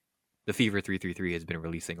violence. the Fever 333 has been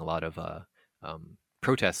releasing a lot of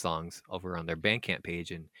protest songs over on their Bandcamp page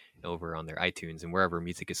and over on their iTunes and wherever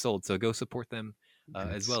music is sold. So go support them And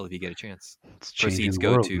as well if you get a chance. it's changing Proceeds the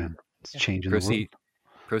go world, to man. It's yeah, changing the world.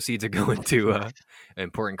 proceeds are going to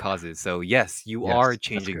important causes. So yes, you Yes, are that's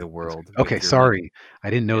changing good. the That's world good. with Okay, your love. sorry. I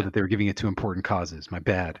didn't know Yeah. that they were giving it to important causes. My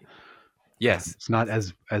bad. Yes. It's not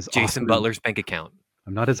as Jason awesome. Butler's bank account.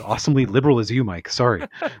 I'm not as awesomely liberal as you, Mike. Sorry.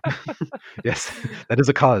 Yes, that is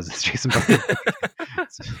a cause. It's Jason Butler.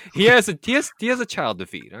 he has a child to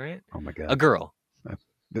feed, all right? Oh my A god. girl.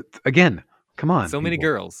 Again, come on, So many people.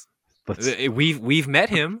 girls. Let's. We've met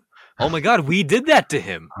him. Oh my god, we did that to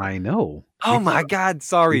him. I know. Oh my god,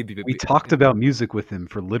 sorry. We talked about music with him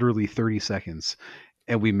for literally 30 seconds,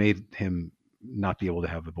 and we made him not be able to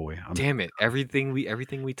have a boy. Damn it. Everything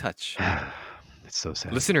we touch. It's so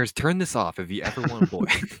sad. Listeners, turn this off if you ever want a boy.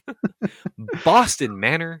 Boston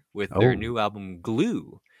Manor with their Oh. new album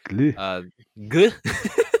Glue. Gleh. Uh, G.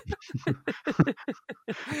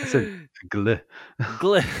 I said gleh.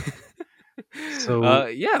 Gl. So,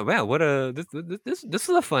 Yeah, man. What a this is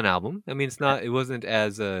a fun album. I mean, it wasn't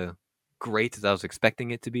as great as I was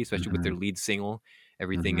expecting it to be, especially with their mhm, lead single,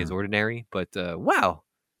 "Everything Is mhm. Ordinary." But wow,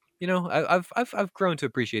 I've grown to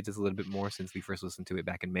appreciate this a little bit more since we first listened to it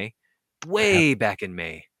back in May, I have way back in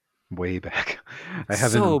May. way back. I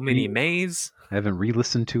So haven't many Mays. I haven't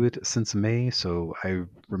re-listened to it since May, so I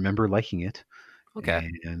remember liking it, Okay.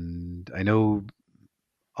 and I know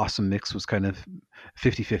Awesome Mix was kind of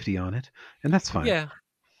 50-50 on it, and that's fine. Yeah.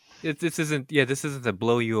 This isn't a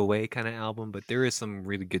blow you away kind of album, but there is some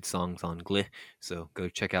really good songs on Glit. So go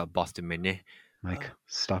check out Boston Manet. Mike, Uh,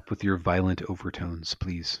 stop with your violent overtones,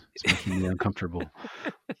 please. It's making me uncomfortable.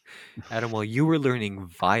 Adam, while you were learning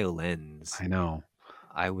violins, I know.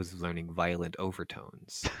 I was learning violent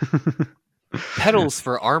overtones. Petals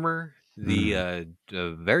for Armor, Mm,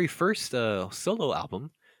 the very first solo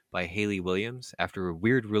album by Hayley Williams after a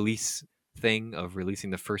weird release thing of releasing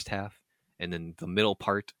the first half and then the middle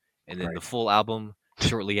part and then the right. full album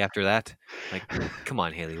shortly after that. Like, come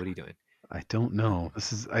on, Haley, what are you doing? I don't know.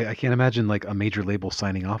 I can't imagine like a major label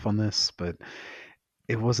signing off on this, but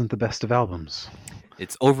it wasn't the best of albums.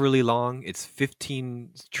 It's overly long. It's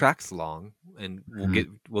 15 tracks long, and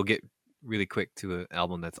Mm, we'll get really quick to an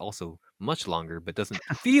album that's also much longer, but doesn't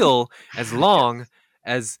feel as long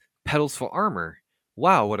as Petals for Armor.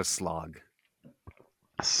 Wow, what a slog!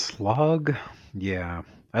 Slog, yeah.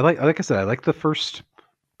 Like I said, I like the first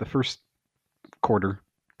quarter,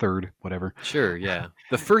 third, whatever. Sure, yeah.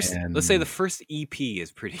 Let's say the And first EP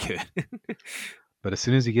is pretty good. but as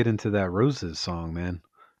soon as you get into that Roses song, man,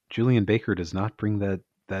 Julian Baker does not bring that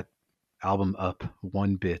album up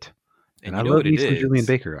one bit. And And I you know love what me it some Julian is?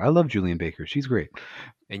 Baker. I love Julian Baker. She's great.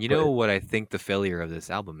 And you But know what I think the failure of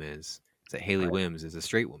this album is? Is that Haley right, Williams is a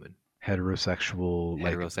straight woman, heterosexual,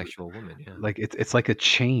 heterosexual woman. Yeah. it's like a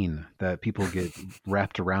chain that people get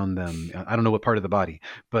wrapped around them. I don't know what part of the body,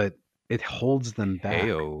 but it holds them back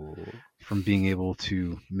Heyo. from being able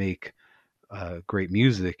to make great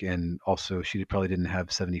music. And also, she probably didn't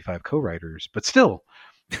have 75 co-writers, but still,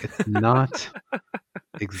 it's not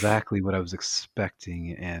exactly what I was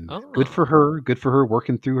expecting. And good for Oh. her. Good for her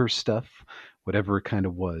working through her stuff, whatever it kind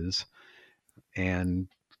of was. And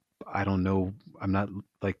I don't know. I'm not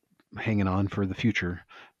like hanging on for the future,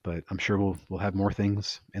 but I'm sure we'll have more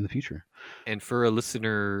things in the future. And for a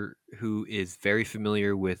listener who is very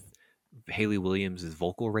familiar with Hayley Williams'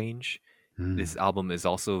 vocal range, Mm, this album is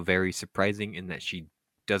also very surprising in that she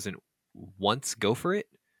doesn't once go for it.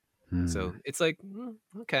 mm, So it's like,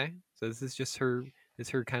 okay. So this is just her, is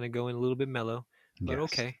her kind of going a little bit mellow, but yes,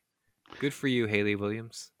 okay. Good for you, Hayley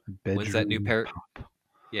Williams. When's that new bedroom pair? pop.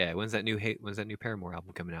 Yeah, when's that new Paramore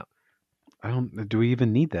album coming out? I don't. Do we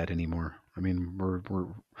even need that anymore? I mean, we're.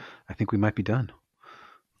 I think we might be done.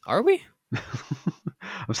 Are we?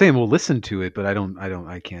 I'm saying we'll listen to it, but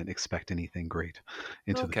I can't expect anything great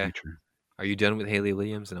into the Okay. future. Are you done with Hayley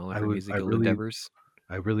Williams and all of I her would. musical endeavors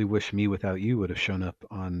I really wish Me Without You would have shown up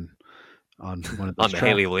on one of those on the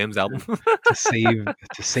Hayley tracks Williams album? to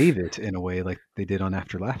save it in a way like they did on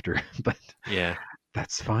After Laughter. But Yeah,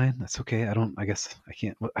 that's fine. That's okay. I don't. I guess I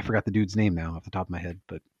can't. I forgot the dude's name now off the top of my head.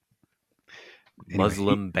 But anyway,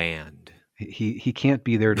 Muslim band. he can't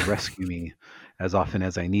be there to rescue me as often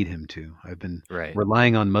as I need him to. I've been Right.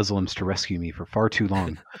 relying on Muslims to rescue me for far too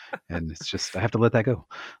long, and it's just I have to let that go.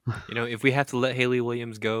 You know, if we have to let Hayley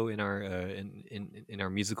Williams go in our in our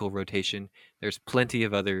musical rotation, there's plenty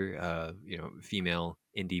of other female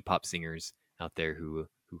indie pop singers out there who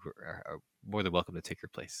are more than welcome to take her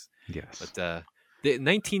place. Yes, But the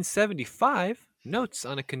 1975 Notes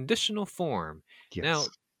on a Conditional Form. yes, Now,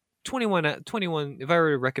 21. If I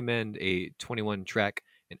were to recommend a 21 track,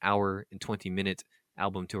 an hour and 20-minute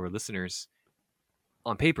album to our listeners,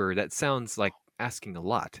 on paper that sounds like asking a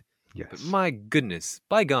lot. But yes. my goodness,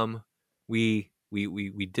 by gum, we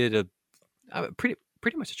did a pretty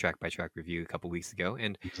much a track by track review a couple weeks ago,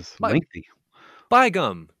 and Just by lengthy, by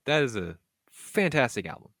gum, that is a fantastic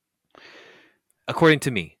album, according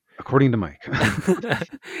to me. according to Mike.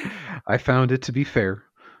 I found it to be fair,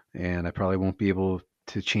 and I probably won't be able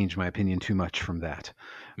to change my opinion too much from that.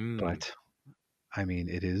 Mm, But I mean,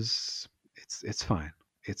 it's fine.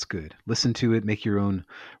 It's good. Listen to it, make your own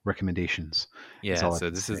recommendations. Is yeah, all I so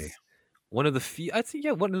can this say. is one of the few. I'd say,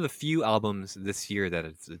 yeah, one of the few albums this year that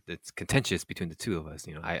it's contentious between the two of us.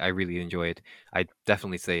 You know, I really enjoy it. I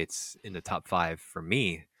definitely say it's in the top five for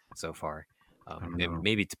me so far. I don't And know.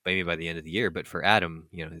 maybe by the end of the year, but for Adam,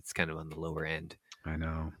 it's kind of on the lower end. I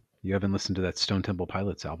know. You haven't listened to that Stone Temple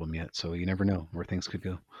Pilots album yet, so you never know where things could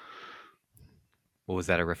go. What was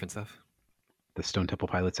that a reference of? The Stone Temple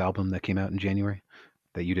Pilots album that came out in January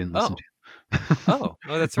that you didn't listen Oh. to. Oh,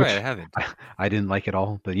 that's right, I Which haven't. I didn't like at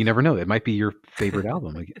all, but you never know. It might be your favorite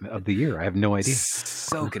album of the year. I have no idea.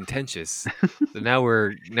 So contentious. So now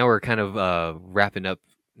we're kind of, wrapping up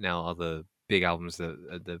now all the big albums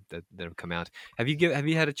that have come out. Have you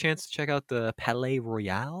had a chance to check out the Palais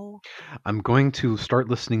Royale? I'm going to start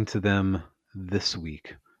listening to them this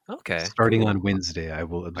week. Okay, Starting on cool. Wednesday, I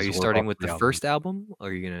will Are you absorb all starting with the 3 albums. first album, or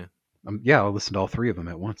are you gonna Yeah, I'll listen to all 3 of them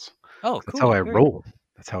at once. Oh, 'Cause that's how cool, I very roll. cool.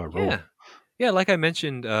 That's how I roll. Yeah. Yeah, like I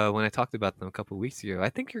mentioned, when I talked about them a couple weeks ago, I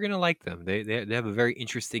think you're gonna like them. They have a very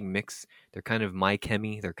interesting mix. They're kind of My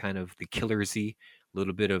Chemi, they're kind of the Killersy, a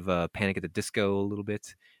little bit of, Panic at the Disco a little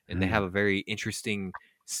bit, and they Mm, have a very interesting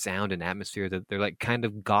sound and atmosphere that they're, like, kind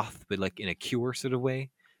of goth, but, like, in a Cure sort of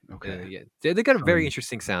way. okay. Yeah, they got a So very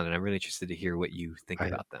interesting sound, and I'm really interested to hear what you think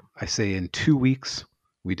I about them. I say in 2 weeks,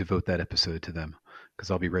 we devote that episode to them because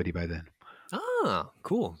 'cause I'll be ready by then. Ah,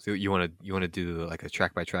 cool. So you wanna do, like, a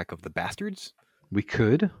track by track of The Bastards? We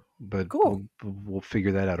could, but Cool. we'll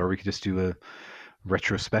figure that out, or we could just do a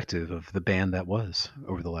retrospective of the band that was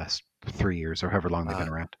over the last 3 years or however long they've been Uh,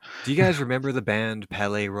 around. do you guys remember the band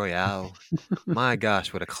Palais Royale? My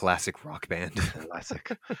gosh, what a classic rock band.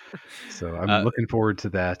 Classic. So I'm Uh, looking forward to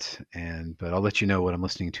that, but I'll let you know what I'm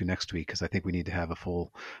listening to next week because I think we need to have a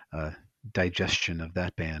full uh, digestion of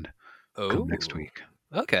that band come next oh, week.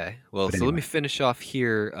 okay. Well, But so let anyway, me finish off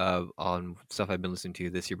here on stuff I've been listening to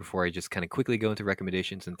this year before I just kind of quickly go into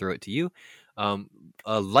recommendations and throw it to you. Um,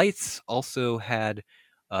 Lights also had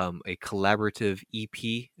a collaborative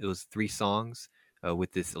EP. It was 3 songs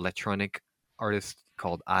with this electronic artist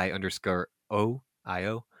called I_O.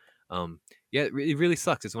 Yeah, it really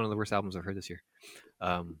sucks. It's one of the worst albums I've heard this year.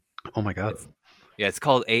 Um, oh my god. it's Yeah, it's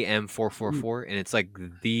called AM four four Mm, four, and it's like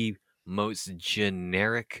the most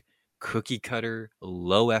generic, cookie cutter,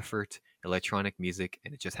 low effort electronic music,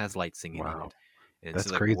 and it just has light singing on wow, it, and it's that's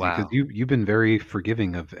just like crazy because wow, you've been very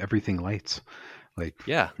forgiving of everything lights, like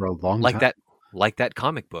yeah, for a long like time. that, like that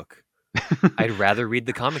comic book. I'd rather read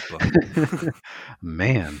the comic book.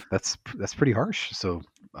 Man, that's pretty harsh. So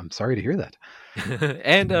I'm sorry to hear that.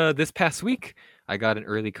 And this past week, I got an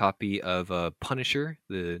early copy of Punisher,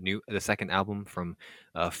 the second album from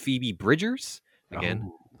Phoebe Bridgers. Again,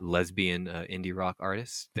 Oh, lesbian indie rock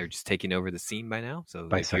artists. They're just taking over the scene by now.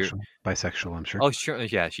 So if you're bisexual, I'm sure. oh sure,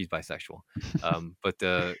 yeah, she's bisexual. But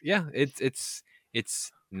yeah,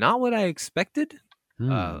 it's not what I expected.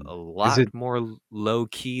 Hmm. A Is lot it more low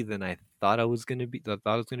key than I thought I was gonna be. Thought it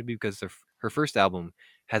was gonna be because her first album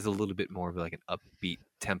has a little bit more of like an upbeat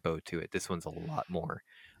tempo to it. This one's a lot more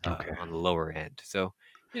okay? on the lower end. So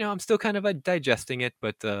I'm still kind of digesting it,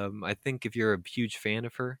 but I think if you're a huge fan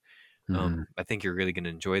of her, Hmm. I think you're really gonna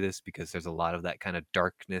enjoy this because there's a lot of that kind of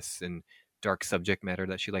darkness and dark subject matter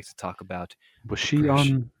that she likes to talk about. Was she Depression.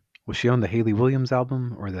 on was she on the Haley Williams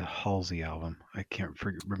album or the Halsey album? I can't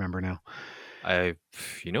remember now. I,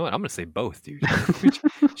 you know what? I'm gonna say both, dude.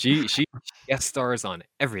 She guest stars on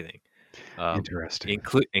everything, Interesting.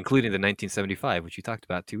 including the 1975, which you talked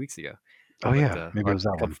about 2 weeks ago, Oh but yeah, maybe it or was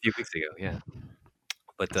that a couple one. few weeks ago, yeah.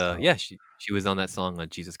 But So yeah, she was on that song on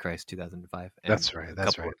Jesus Christ 2005 and that's right. a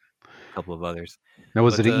That's right. couple of others. Now,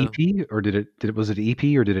 was it But an EP or was it an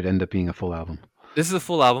EP or did it end up being a full album? this is a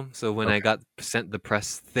full album, so when I Okay. got sent the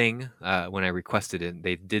press thing, when I requested it,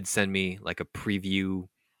 they did send me like a preview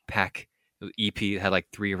pack EP. It had like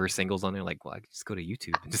 3 of her singles on there. Like, well, I could just go to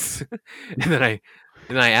YouTube and just and then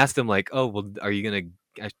I asked them like, oh, well, are you gonna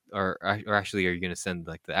or actually are you gonna send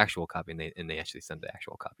like the actual copy? And they actually sent the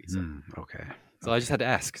actual copy. So Okay. I Okay. just had to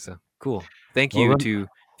ask. So cool. Thank Well, you to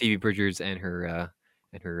Phoebe Bridgers and her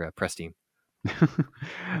press team.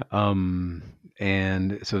 um,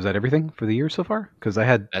 and so is that everything for the year so far? Because I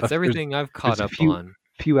had That's everything I've caught there's a up on.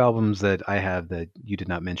 few albums that I have that you did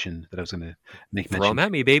not mention that I was going to make Throw mention them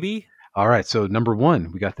at to. me, baby. All right, so number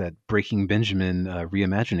one, we got that Breaking Benjamin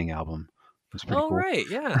reimagining album. It was pretty Oh cool. right,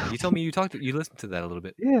 yeah. You told me you listened to that a little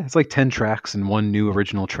bit. Yeah, it's like 10 tracks and one new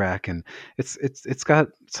original track, and it's got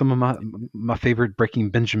some of my favorite Breaking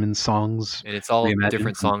Benjamin songs And it's all reimagined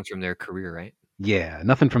different from. songs from their career, right? Yeah,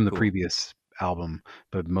 nothing from the Cool. previous album,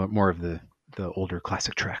 but more of the older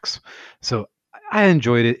classic tracks. So I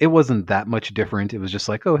enjoyed it. It wasn't that much different. It was just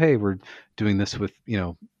like, oh hey, we're doing this with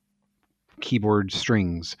keyboard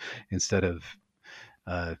strings instead of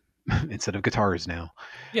uh, instead of guitars now.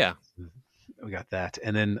 Yeah, We got that,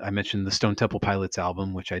 and then I mentioned the Stone Temple Pilots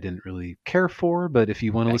album, which I didn't really care for. But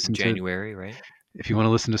back in January, right? if you want to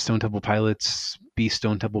listen to Stone Temple Pilots, be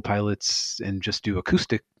Stone Temple Pilots, and just do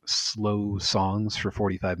acoustic slow songs for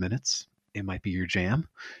 45 minutes, It might be your jam.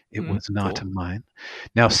 It Mhm, was not cool. mine.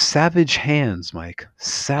 Now, Savage Hands, Mike.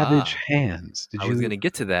 Savage Ah, Hands. Did I was you gonna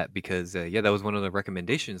get to that because, yeah, that was one of the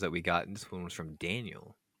recommendations that we got, and this one was from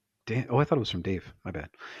Daniel. Oh, I thought it was from Dave. My bad.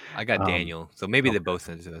 I got Um, Daniel, so maybe they okay. both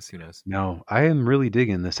sent it to us, who knows? No, I am really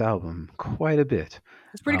digging this album quite a bit.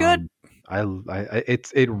 It's pretty good. Um,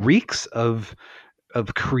 it reeks of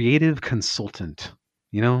creative consultant,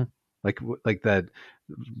 you know, like that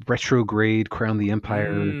retrograde Crown the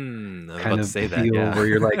Empire I was kind about to of say that, feel yeah. where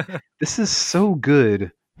you're like, this is so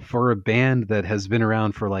good for a band that has been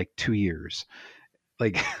around for like 2 years.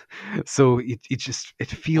 Like, so it Well,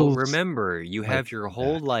 feels remember, you like have your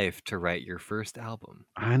whole that. life to write your first album,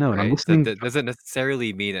 I know, and I'm right? So listening, that doesn't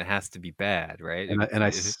necessarily mean it has to be bad, right? and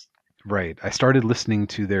right. I started listening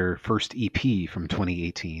to their first EP from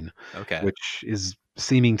 2018, Okay. which is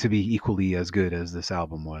seeming to be equally as good as this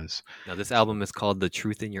album was. Now this So, album is called The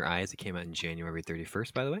Truth in Your Eyes. It came out in January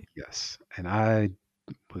 31st, by the way. yes, and I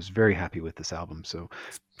was very happy with this album. So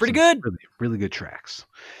It's pretty some good. really, really good tracks.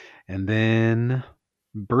 And then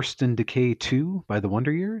Burst and Decay 2 by the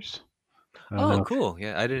Wonder Years. I don't Oh, know cool.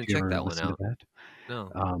 Yeah, I if didn't you check ever that one listened to out. that.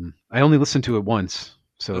 No. I only listened to it once,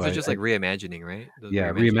 so Those are just like reimagining, right? Those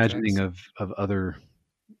yeah, reimagining tracks? reimagining of other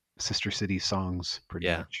Sister City songs, pretty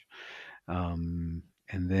Yeah. much.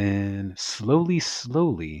 And then slowly,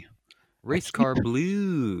 slowly, I Race keep Car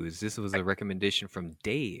Blues. This was a recommendation from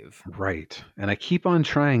Dave. right, and I keep on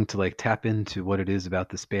trying to like tap into what it is about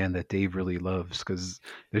this band that Dave really loves because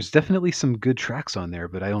there's definitely some good tracks on there,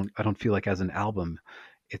 but I don't feel like as an album,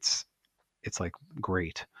 it's it's like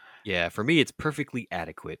great, Yeah, for me, it's perfectly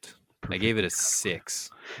adequate. I gave it perfectly a adequate. 6.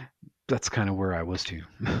 That's kind of where I was too.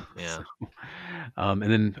 Yeah. So, and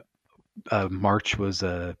then March was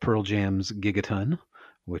Pearl Jam's Gigaton,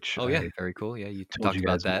 which Oh, yeah. I Very cool. Yeah, you told talked you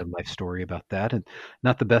about guys my that. life story about that. And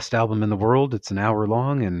not the best album in the world. It's an hour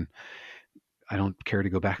long, and I don't care to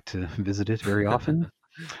go back to visit it very often.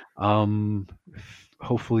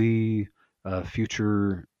 Hopefully,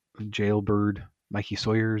 future Jailbird Mikey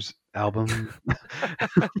Sawyer's album.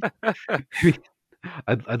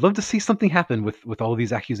 I'd love to see something happen with all of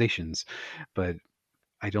these accusations, but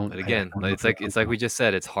But I again, don't like, know if I it's feel like we confident. just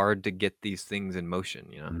said, it's hard to get these things in motion,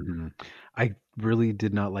 you know? Mhm. I really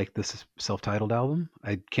did not like this self-titled album.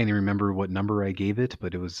 I can't even remember what number I gave it,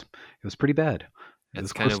 but it was pretty bad. It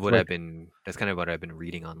was close to like That's kind of what I've been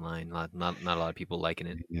reading online. Not a lot of people liking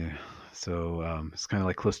it. yeah. So it's kind of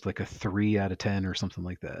like close to like a 3 out of 10 or something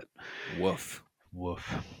like that. Woof. Woof.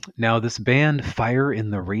 Now this band Fire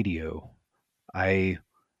in the Radio. I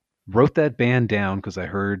wrote that band down because I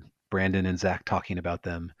heard Brandon and Zach talking about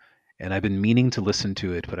them, and I've been meaning to listen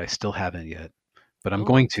to it, but I still haven't yet. But I'm Oh,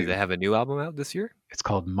 going do to. they have a new album out this year? It's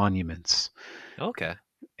called Monuments, Okay.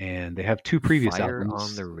 and they have two previous Fire on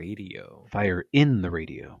albums. the Radio. Fire in the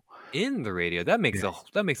Radio. In the radio. Yeah. That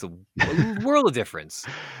makes a world of difference.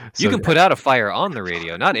 You So, can put out a fire on the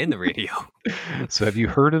radio, not in the radio. so have you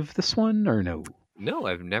heard of this one or no? No,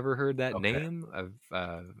 I've never heard that Okay. name.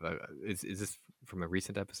 Is this from a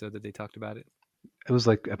recent episode that they talked about it? It was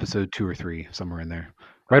like episode 2 or 3, somewhere in there.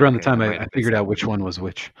 Right Oh, around the okay, I time might I have missed figured that out one. which one was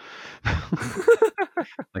which.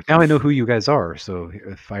 Like now I know who you guys are. So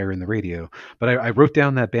Fire in the Radio. But I wrote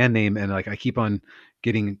down that band name, and like I keep on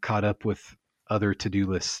getting caught up with other to-do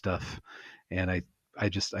list stuff, and I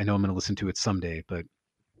know I'm going to listen to it someday, but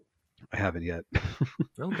I haven't yet.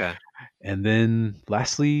 Okay. And then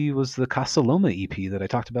lastly was the Casa Loma EP that I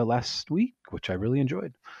talked about last week, which I really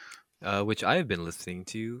enjoyed. Which I have been listening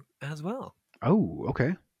to as well. Oh,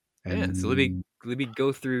 okay. Yeah, so And let me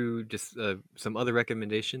go through just some other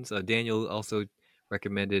recommendations. Daniel also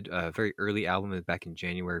recommended a very early album back in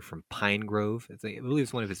January from Pine Grove. I believe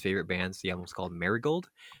it's one of his favorite bands. The album's called Marigold.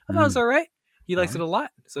 I thought it was mm, all right. He all likes it right. a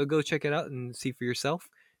lot, so go check it out and see for yourself.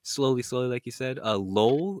 Slowly, slowly, like you said.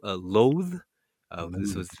 Lowell, Loathe.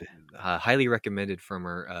 This was Loathe. highly recommended from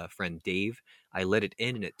our friend Dave. I let it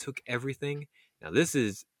in and it took everything. Now this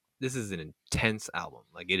is an intense album.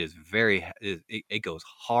 Like it is it goes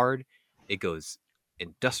hard, it goes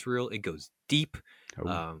industrial, it goes deep.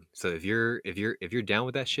 Oh. So if you're down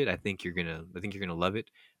with that shit, I think you're gonna love it.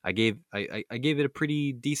 I gave it a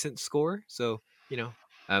pretty decent score. So you know,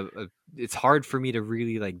 it's hard for me to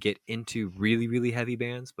really like get into really heavy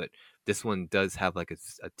bands, but this one does have like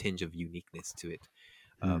a tinge of uniqueness to it.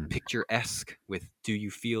 Mm. Picturesque with "Do You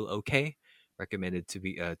Feel Okay," recommended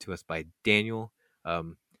to us by Daniel.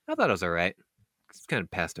 I thought it was all right. It's kind of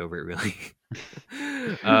passed over it, really.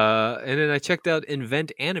 And then I checked out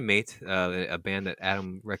Invent Animate, a band that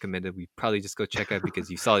Adam recommended. We probably just go check out because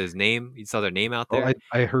you saw their name out Oh, there.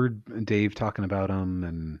 I heard Dave talking about them,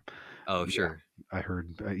 and Oh, yeah, sure. I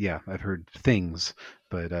heard yeah, I've heard things,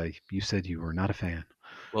 but you said you were not a fan.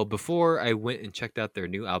 Well, before I went and checked out their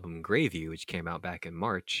new album Gravy, which came out back in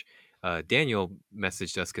March, Daniel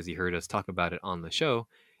messaged us because he heard us talk about it on the show,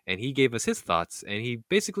 and he gave us his thoughts. And he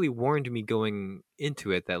basically warned me going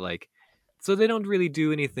into it that like, so they don't really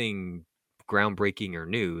do anything groundbreaking or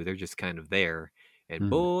new. They're just kind of there. And Hmm.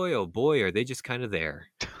 boy, oh boy, are they just kind of there.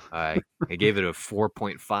 I gave it a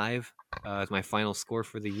 4.5 as my final score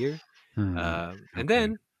for the year. Hmm. And Okay.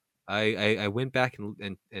 then I went back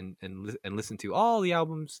and listened to all the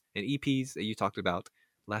albums and EPs that you talked about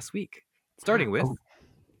last week, starting Oh. with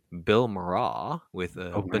Bill Murrah with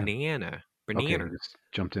Oh man. Banana. Okay, you Banana. just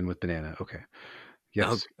jumped in with banana. Okay.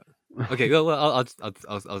 Oh, Yes. okay. Well, I'll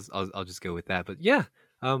just go with that. But yeah,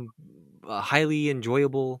 a highly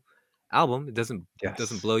enjoyable album. It doesn't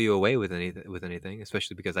Yes. blow you away with anything,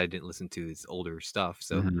 especially because I didn't listen to his older stuff.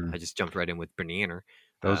 So Hmm. I just jumped right in with Banana.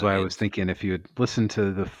 That was why I was And thinking if you had listened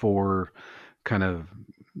to the four kind of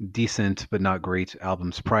decent but not great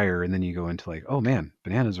albums prior, and then you go into like, oh man,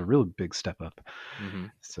 Banana's a real big step up. hmm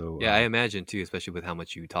So Yeah, I imagine too, especially with how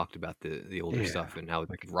much you talked about the older yeah, stuff and how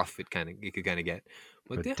like, rough it could kind of get.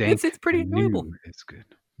 But but yeah, Dank it's pretty and enjoyable. New is good.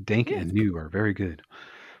 Dank Yeah, and New are very good.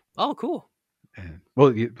 oh cool. And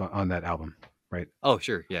well, on that album, right? Oh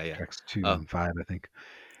sure, yeah, yeah. Tracks 2 Uh, and 5, I think.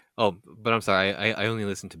 but I'm sorry, I only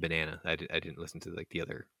listened to Banana. I didn't listen to like the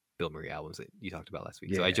other Bill Murray albums that you talked about last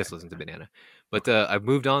week. So I Yeah. just listened to Banana. But Okay. I've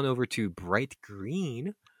moved on over to Bright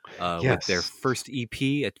Green, with their Yes. first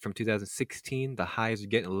EP from 2016. The highs are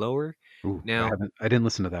getting lower Ooh, now. I didn't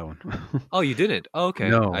listen to that one. Oh, you didn't? Oh, okay.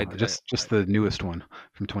 No, just the newest one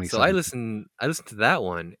from So 2017. I listened to that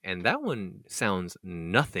one, and that one sounds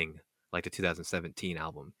nothing like the 2017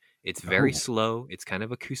 album. It's very Oh, slow. It's kind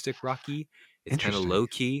of acoustic rocky. It's kind of interesting. low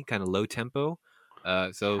key, kind of low tempo.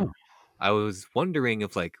 So Huh. I was wondering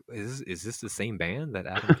if like is this the same band that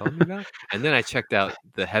Adam told me about? And then I checked out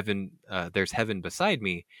the Heaven. There's Heaven Beside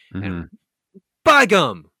Me, and Mhm. by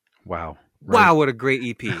gum, Wow, right? wow, what a great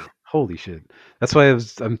EP! Holy shit. That's why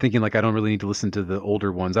I'm thinking, like, I don't really need to listen to the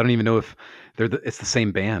older ones. I don't even know if it's the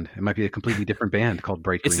same band. It might be a completely different band called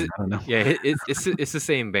Bright It's Green. I don't know. yeah, it's the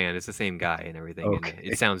same band, it's the same guy and everything, and Okay.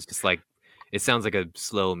 it sounds like a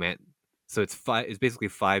slow man. So it's basically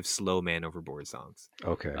 5 slow Man Overboard songs.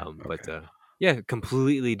 Okay, But okay. yeah,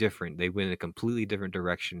 completely different. They went in a completely different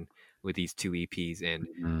direction with these 2 EPs, and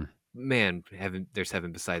Mhm. man, There's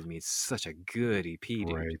Heaven Besides Me. It's such a good EP,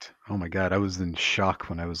 dude. Right. Oh my god, I was in shock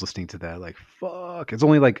when I was listening to that, like, fuck. It's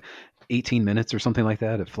only, like, 18 minutes or something like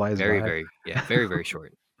that. It flies Very, by. very yeah, very, very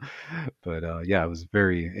short. But, yeah, I was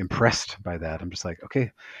very impressed by that. I'm just like,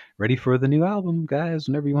 "Okay, ready for the new album, guys.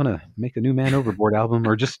 Whenever you wanna make a new Man Overboard album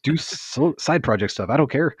or just do side project stuff, I don't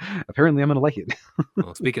care. Apparently, I'm gonna like it."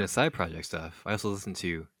 Well, speaking of side project stuff, I also listened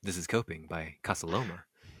to This Is Coping by Casaloma,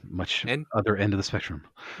 Much and other end of the spectrum.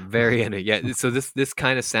 very end. Yeah. So this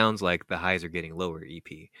kind of sounds like the highs are getting lower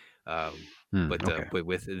EP, Okay. but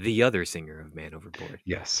with the other singer of Man Overboard.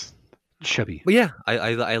 Yes. Chubby. But yeah,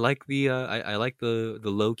 I like I like the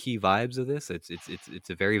low key vibes of this. It's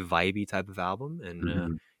a very vibey type of album, and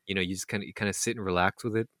Mhm. you just kind of sit and relax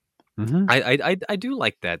with it. Mhm. I do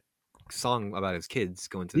like that song about his kids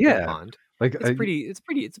going to the duck Yeah. pond. Like, It's a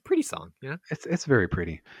pretty song. Yeah. it's very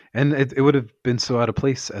pretty, and it would have been so out of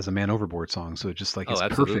place as a Man Overboard song, so it just, like, Oh, is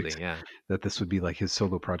absolutely. perfect Yeah. that this would be, like, his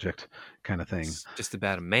solo project kinda thing. It's just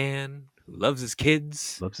about a man who loves his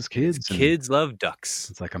kids, Loves his and his kids, and kids love ducks.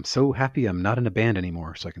 it's like, "I'm so happy I'm not in a band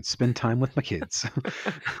anymore so I can spend time with my kids."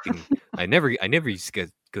 Can I never used to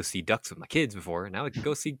go see ducks with my kids before. Now I can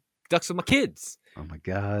go see ducks with my kids. Oh my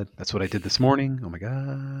god. That's what I did this morning. Oh my god.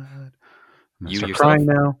 I'm gonna You start crying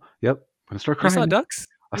yourself? now. Yep. I'm gonna start You saw crying now. ducks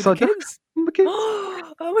I with your saw ducks kids? with my kids.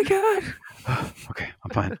 Oh my god. Okay,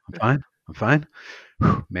 I'm fine. I'm fine. I'm fine.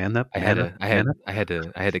 Man up, man up, man up. I had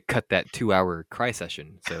to cut that 2-hour cry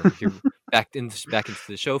session. So here back into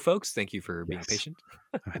the show, folks. Thank you for being Yes. patient.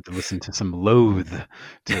 I had to listen to some Loathe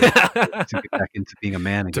to get back into being a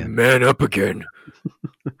man To again. man up again.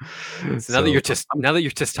 So So, now that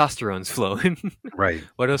your testosterone's flowing, right.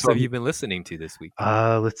 what else So have I'm you been listening to this week?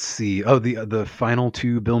 let's see. Oh, the final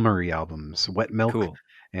 2 Bill Murray albums, Wet Milk Cool.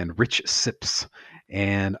 and Rich Sips,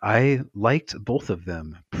 and I liked both of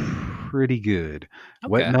them pretty good.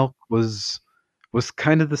 Wet Okay. Milk was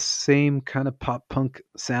kind of the same kind of pop punk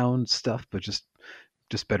sound stuff, but just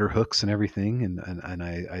better hooks and everything, and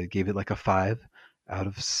I gave it like a 5 out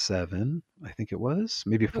of 7, I think it was,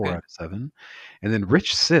 maybe a 4 out Okay. of 7. And then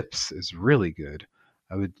Rich Sips is really good.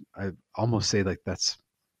 I almost say like that's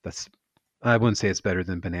I wouldn't say it's better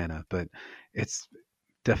than Banana, but it's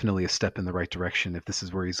definitely a step in the right direction if this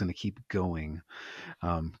is where he's going to keep going.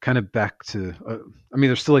 Kind of back to, I mean,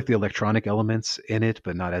 there's still like the electronic elements in it,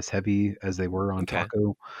 but not as heavy as they were on Okay.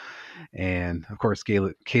 Taco. And of course,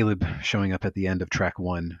 Caleb showing up at the end of track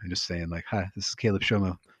one and just saying like, "Hi, this is Caleb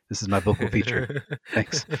Shomo. This is my vocal feature.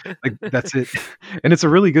 Thanks." Like that's it. And it's a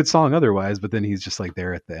really good song otherwise, but then he's just like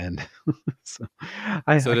there at the end. So So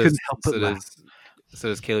I does couldn't help but so laugh. does so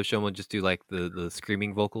does Caleb Showman just do like the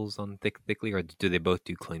screaming vocals on Thickly, or do they both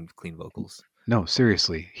do clean vocals? No,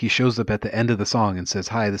 seriously. He shows up at the end of the song and says,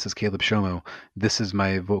 "Hi, this is Caleb Shomo. This is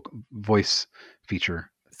my voice feature.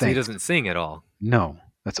 So he Thanks." doesn't sing at all. No,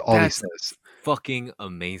 that's all he That's says. fucking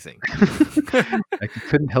amazing. I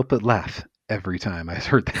couldn't help but laugh every time I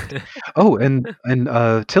heard that. Oh, and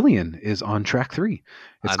Tillian is on track 3.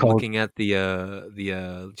 It's I'm called looking at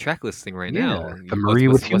the track listing right yeah, now. the Marie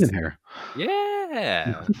with human What's hair.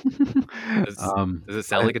 yeah. Does does it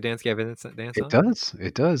sound I like a dance Gavin dance it song? does,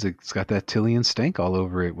 it does. It's got that Tillian stank all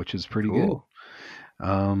over it, which is pretty good. Cool.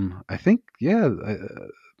 I think, yeah,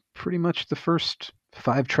 pretty much the first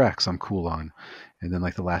 5 tracks I'm cool on, and then,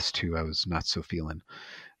 like, the last 2 I was not so feeling.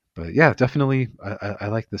 But, yeah, definitely I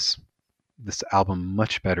like this album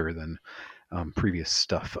much better than, previous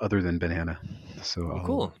stuff other than Banana. So Well, I'll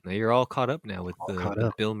cool. Now you're all caught up now all caught up.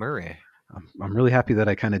 with Bill Murray. I'm really happy that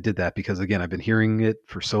I kinda did that because, again, I've been hearing it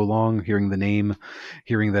for so long, hearing the name,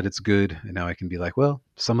 hearing that it's good, and now I can be like, "Well,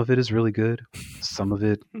 some of it is really good, some of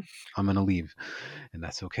it I'm gonna leave, and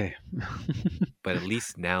that's okay." But at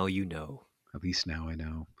least now you know. At least now I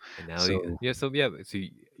know. And now So so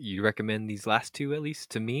you recommend these last two at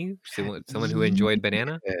least to me? Someone who enjoyed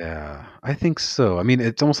Banana? yeah, I think so. I mean,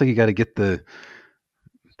 it's almost like you gotta get the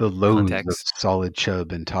lows of Context. solid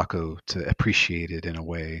chub and taco to appreciate it in a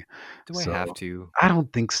way. Do I have So, to? I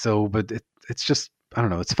don't think so, but it's just I don't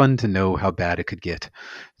know, it's fun to know how bad it could get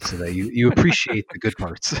so that you appreciate the good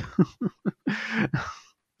parts.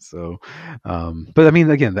 So, but I mean,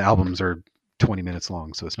 again, the albums are 20 minutes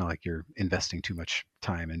long, so it's not like you're investing too much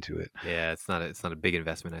time into it. Yeah, it's not a big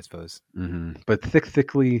investment, I suppose. But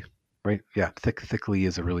Thickly, right? Yeah, Thickly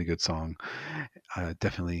is a really good song.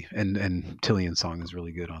 Definitely, and Tillian's song is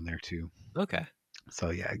really good on there too. Okay.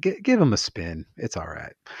 So yeah, give them a spin. It's all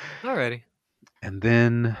right. Alrighty. And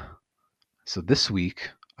then, so this week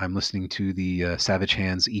I'm listening to the Savage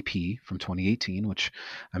Hands EP from 2018, which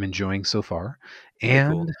I'm enjoying so far, Very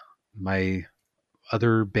and cool. my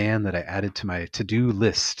other band that I added to my to-do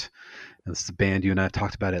list. And this is a band you and I have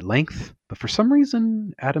talked about at length, but for some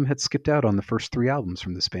reason Adam had skipped out on the first 3 albums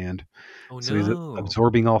from this band, Oh so he's no.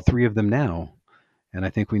 absorbing all 3 of them now. And I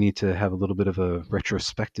think we need to have a little bit of a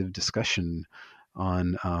retrospective discussion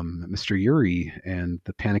on Mr. Yuri and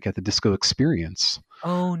the Panic at the Disco experience.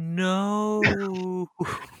 Oh no.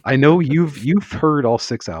 I know you've heard all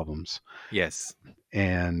 6 albums, Yes.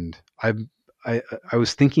 and I I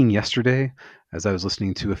was thinking yesterday as I was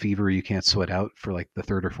listening to A Fever You Can't Sweat Out for like the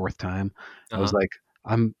 3rd or 4th time, I was Uh-huh. like,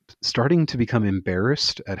 I'm starting to become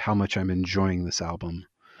embarrassed at how much I'm enjoying this album,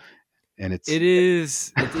 and it's It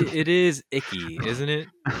is icky, isn't it?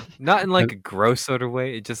 Not in like a gross sort of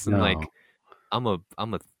way. It just in no. like I'm a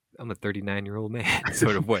I'm a I'm a 39-year-old man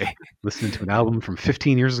sort of way. Listening to an album from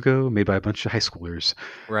 15 years ago made by a bunch of high schoolers.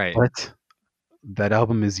 Right. But that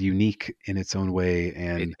album is unique in its own way,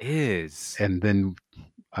 It is. and then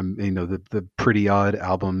the Pretty Odd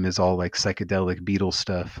album is all like psychedelic Beatles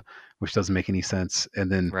stuff, which doesn't make any sense. And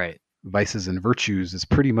then Right. Vices and Virtues is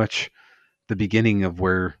pretty much the beginning of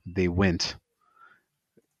where they went.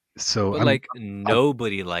 So But I'm, like I'm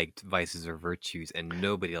nobody liked Vices or Virtues and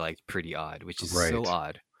nobody liked Pretty Odd, which is so right.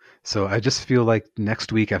 odd. So I just feel like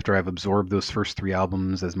next week, after I've absorbed those first 3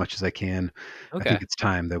 albums as much as I can, I think Okay. it's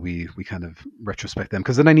time that we kind of retrospect them,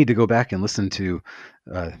 because then I need to go back and listen to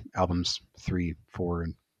albums 3, 4,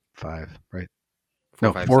 and 5. Right? Four,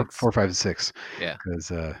 No, five, 4, six. 4, 5, and 6, Yeah.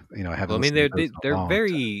 because I haven't Well, I mean, listened to those in a they're long time.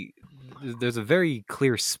 very. There's a very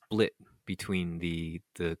clear split between the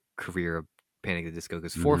career of Panic at the Disco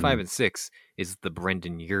because 4, 5, Mhm. and 6 is the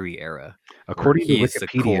Brendan Urie era, where According to he is the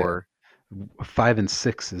Wikipedia, core. 5 and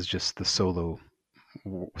 6 is just the solo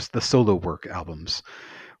work albums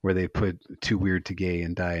where they put Too Weird to Gay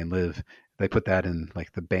and Die and Live. They put that in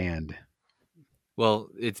like the band. Well,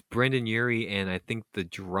 it's Brendan Urie and I think the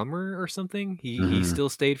drummer or something. He Mhm. still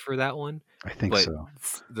stayed for that one, I think but so.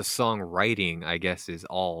 the songwriting, I guess, is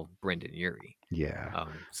all Brendan Urie. Yeah.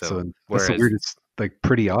 So So that's the whereas weirdest, like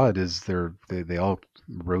Pretty Odd is they all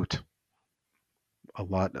wrote a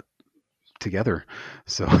lot together.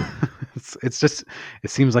 So it's just it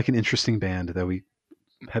seems like an interesting band that we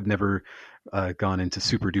have never gone into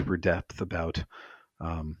super duper depth about.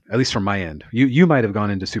 At least from my end. You might have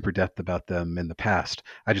gone into super depth about them in the past.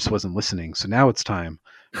 I just wasn't listening. So now it's time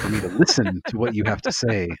for me to listen to what you have to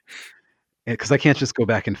say, because I can't just go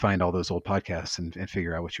back and find all those old podcasts and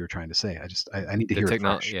figure out what you were trying to say. I need to hear it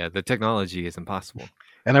fresh. Yeah, the technology is impossible.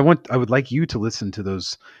 And I would like you to listen to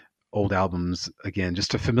those old albums again, just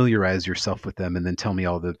to familiarize yourself with them, and then tell me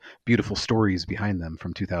all the beautiful stories behind them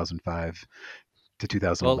from 2005 to Well,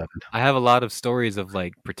 2011. I have a lot of stories of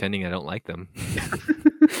like pretending I don't like them.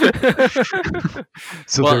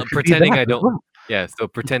 So there Well, could be pretending that I as don't. well. Yeah, so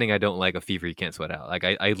pretending I don't like a fever you can't sweat out. Like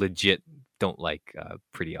I legit don't like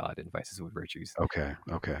Pretty Odd and Vices with Virtues. Okay,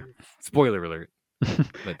 okay. Spoiler alert.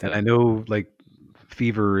 But And I know like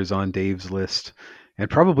Fever is on Dave's list and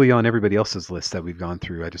probably on everybody else's list that we've gone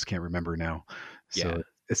through. I just can't remember now. yeah, So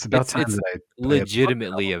it's about time it's that I brought that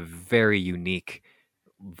legitimately a very unique,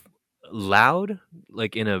 v- loud,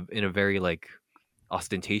 like in a very like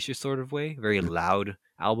ostentatious sort of way, very album. loud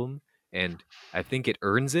album, and I think it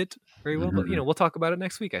earns it very well. But Mhm. we'll talk about it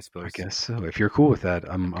next week, I I suppose. guess so. If you're cool with that,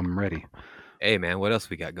 I'm ready. Hey man, what else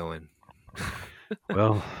we got going?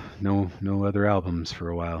 Well, no other albums for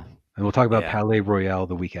a while. And we'll talk about Yeah. Palais Royale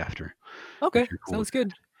the week after, if Okay, you're cool with sounds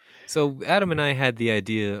good. So Adam and I had the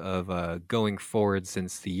idea of going forward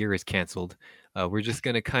since the year is canceled. We're just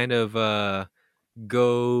gonna kind of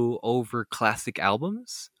go over classic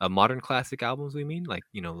albums, modern classic albums. We mean like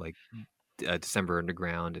like December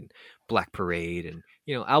Underground and Black Parade, and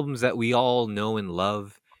albums that we all know and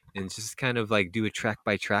love, and just kind of like do a track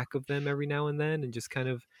by track of them every now and then, and just kind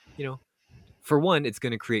of you know for one, it's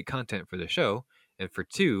going to create content for the show, and for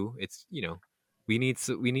two, it's we need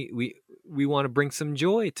we want to bring some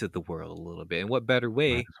joy to the world a little bit, and what better it. Might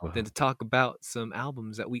way as well. than to talk about some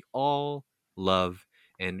albums that we all love,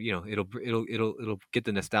 and it'll get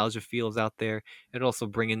the nostalgia feels out there. It'll also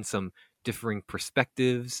bring in some differing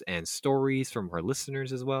perspectives and stories from our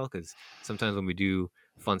listeners as well, because sometimes when we do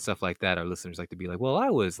fun stuff like that, our listeners like to be like, well, I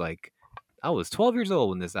was 12 years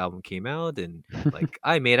old when this album came out, and like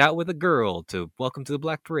I made out with a girl to Welcome to the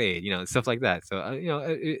Black Parade, stuff like that. So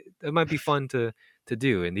it might be fun to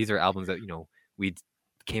do. And these are albums that we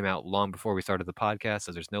came out long before we started the podcast,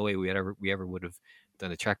 so there's no way we ever would have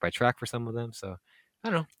done a track by track for some of them. So I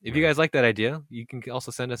don't know if you Right. guys like that idea. You can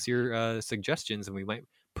also send us your suggestions, and we might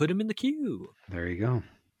put them in the queue There you go.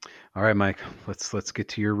 All right, Mike. Let's get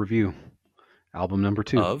to your review. Album number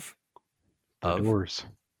 2, of The of Doors.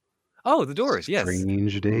 the Doors. Yes,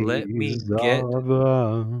 Strange let me Days get of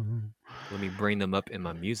let me bring them up in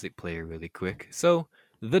my music player really quick. So,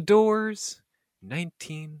 The Doors,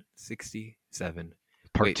 1967.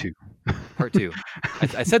 Part Wait, 2. part two.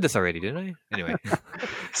 I said this already, didn't I? Anyway,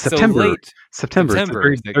 so September. late September. It's a September.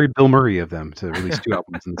 very very Bill Murray of them to release 2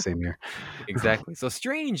 albums in the same year. Exactly. So,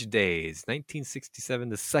 Strange Days, 1967,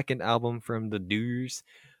 the second album from The Doors.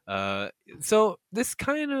 Uh, so this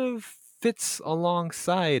kind of fits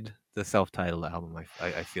alongside the self-titled album.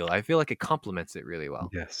 I feel like it complements it really well.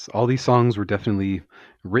 Yes, all these songs were definitely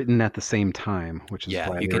written at the same time, which is Yeah,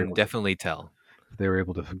 why you can definitely tell. they were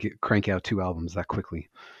able to crank out 2 albums that quickly.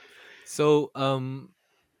 So,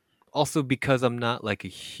 also because I'm not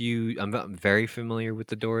very familiar with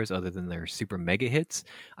the Doors other than their super mega hits.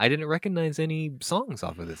 I didn't recognize any songs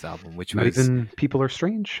off of this album, which Not was even People Are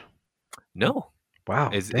Strange? no. Wow,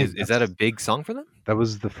 dang, Is that a big song for them? that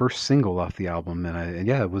was the first single off the album, and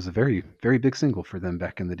yeah, it was a very very big single for them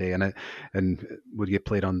back in the day, and it would get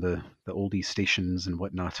played on the oldie stations and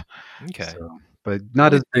whatnot. Okay. So, but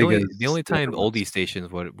not as big as The only the time other ones. oldie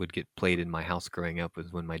stations would get played in my house growing up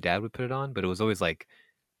was when my dad would put it on, but it was always like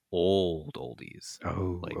old oldies.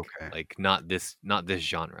 Oh, okay. Like not this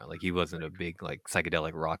genre. Like he wasn't a big like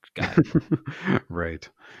psychedelic rock guy. Right.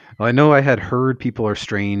 Well, I know I had heard People Are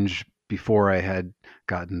Strange before I had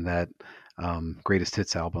gotten that Greatest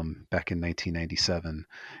Hits album back in 1997.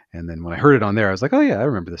 And then when I heard it on there, I was like, oh, yeah, I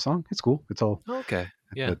remember this song. It's cool. It's all, Okay.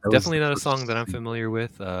 Yeah, but that was definitely the not a song first that I'm thing. familiar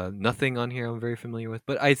with. Nothing on here I'm very familiar with,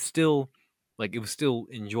 but I still like it was still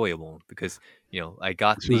enjoyable because This was, I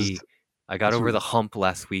got this over the was, hump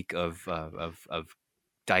last week of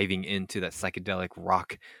diving into that psychedelic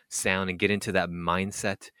rock sound and get into that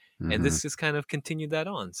mindset, and mhm. this just kind of continued that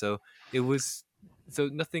on. So it was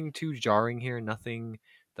nothing too jarring here, nothing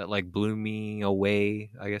that like blew me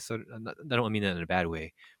away. I guess I don't mean that in a bad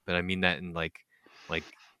way, but I mean that in like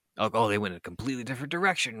oh, they went a completely different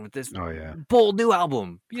direction with this Oh, yeah. bold new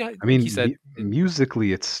album. Yeah, I like you mean, said.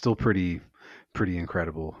 musically, it's still pretty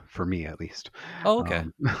incredible for me, at least. Oh, okay.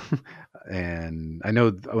 Um, and I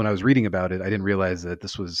know when I was reading about it, I didn't realize that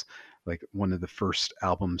this was like one of the first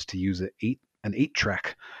albums to use an 8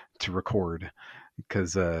 track to record,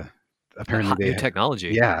 because That apparently hot they new had technology.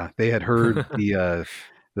 yeah, they had heard the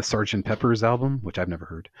Sergeant Pepper's album, which I've never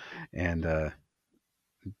heard, and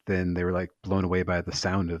then they were like blown away by the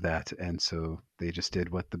sound of that, and so they just did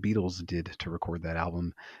what the Beatles did to record that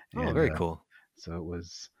album, Oh, and very cool. so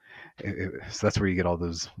so that's where you get all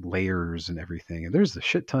those layers and everything, and there's a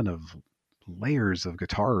shit ton of layers of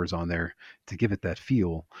guitars on there to give it that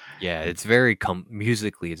feel. Yeah, it's very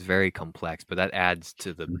musically, it's very complex, but that adds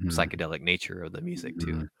to the Mhm, psychedelic nature of the music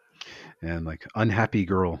too. mhm. And like Unhappy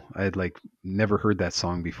Girl, I had like never heard that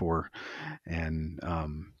song before, and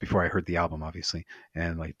before I heard the album, obviously,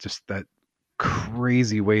 and like just that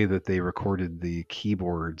crazy way that they recorded the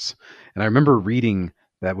keyboards. And I remember reading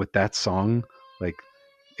that with that song, like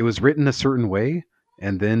it was written a certain way,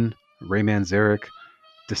 and then Ray Manzarek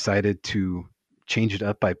decided to change it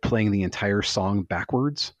up by playing the entire song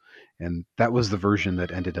backwards, and that was the version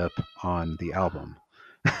that ended up on the album.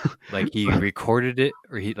 Like he recorded it,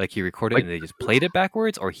 or he recorded it Like and they just played it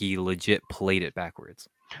backwards, or he legit played it backwards.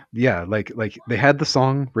 yeah, like they had the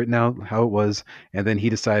song written out how it was, and then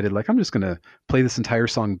he decided like I'm just gonna play this entire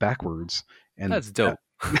song backwards, and That's that, dope.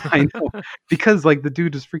 I know because like the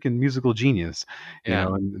dude is freaking musical genius, Yeah.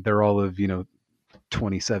 and they're all of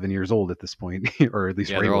 27 years old at this point, or at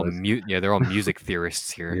least Yeah, Ray they're all was. they're all music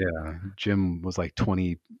theorists here. Yeah, Jim was like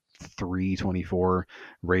 23, 24.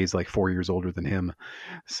 Ray's like 4 years older than him,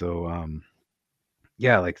 so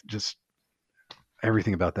yeah, like just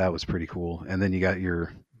everything about that was pretty cool. And then you got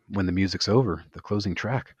your when the music's over, the closing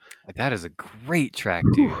track. Like, that is a great track,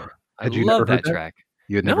 Whew. dude. I Had you never love heard that that? track.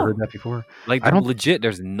 You had never heard No, that before? like I don't legit,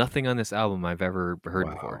 there's nothing on this album I've ever heard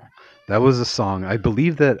before. Wow. That was a song. I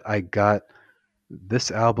believe that I got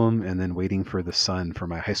this album and then Waiting for the Sun for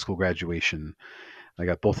my high school graduation. I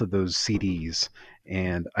got both of those CDs,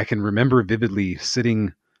 and I can remember vividly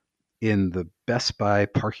sitting in the Best Buy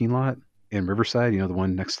parking lot in Riverside, the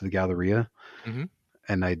one next to the Galleria. Mhm.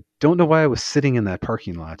 And I don't know why I was sitting in that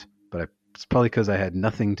parking lot, but it's probably because I had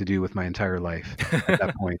nothing to do with my entire life at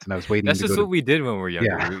that point, and I was waiting That's to go just to what we did when we were younger.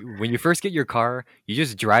 yeah. When you first get your car, you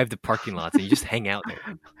just drive the parking lots and you just hang out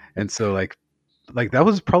there. And so like that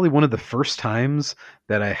was probably one of the first times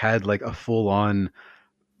that I had like a full on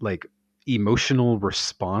like emotional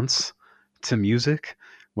response to music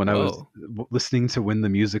when I was Whoa. listening to When the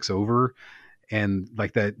Music's Over, and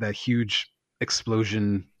like that huge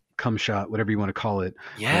explosion come shot, whatever you want to call it,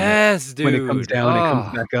 when it Yes, when it comes dude. down and comes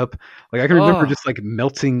Oh. back up. Like I can remember Oh. just like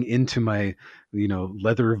melting into my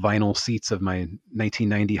leather vinyl seats of my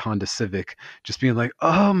 1990 Honda Civic, just being like,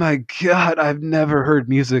 oh my god, I've never heard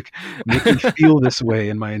music make me feel this way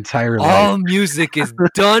in my entire life. All music is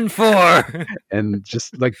done for. And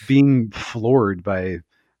just like being floored by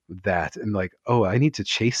that, and like, oh, I need to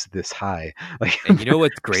chase this high. Like And you know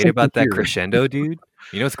what's there's great something about that here. crescendo, dude?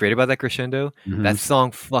 You know what's great about that crescendo? Hmm. That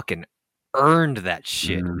song fucking earned that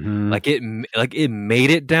shit. Hmm. Like it made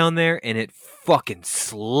it down there and it fucking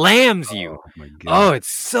slams you. Oh my god. Oh, it's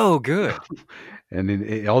so good.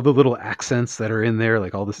 And all the little accents that are in there,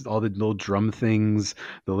 like all the little drum things,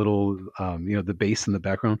 the little the bass in the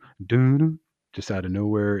background, doo-doo, just out of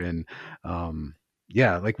nowhere. And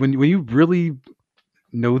yeah, like when you really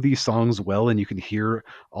know these songs well and you can hear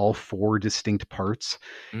all four distinct parts,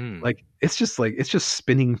 Mm. like it's just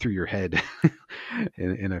spinning through your head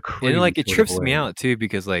in a And, crazy like, it sort of trips me way. out too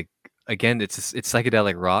because, like, again, it's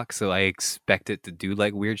psychedelic rock, so I expect it to do,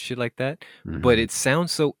 like, weird shit like that, but Mhm. it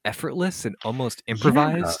sounds so effortless and almost Yeah,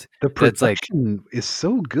 improvised the that it's like, production is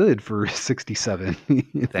so good for 67.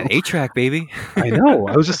 that 8-track, baby. I know.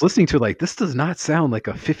 I was just listening to it like, this does not sound like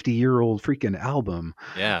a 50-year-old freaking album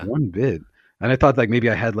Yeah, one bit. And I thought like maybe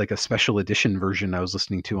I had like a special edition version I was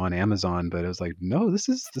listening to on Amazon, but I was like, no, this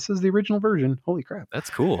is the original version. Holy crap.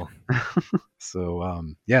 that's cool. So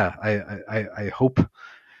yeah, I hope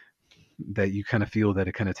that you kind of feel that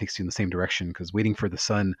it kind of takes you in the same direction, because Waiting for the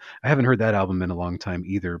Sun, I haven't heard that album in a long time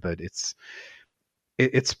either, but it's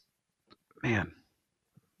man,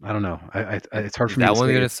 I don't know. It's hard Is for me to that one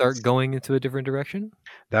say. gonna start going into a different direction?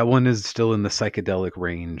 That one is still in the psychedelic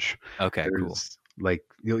range. Okay, cool. There's like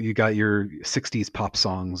you got your 60s pop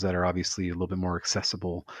songs that are obviously a little bit more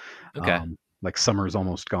accessible. Okay. Like Summer's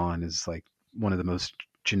Almost Gone is like one of the most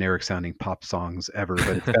generic sounding pop songs ever,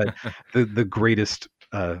 but it's got the greatest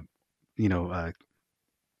you know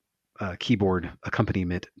uh, keyboard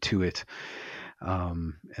accompaniment to it.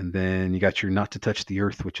 And then you got your Not to Touch the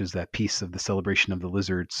Earth, which is that piece of the Celebration of the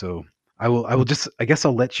Lizard. So I will just, I guess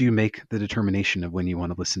I'll let you make the determination of when you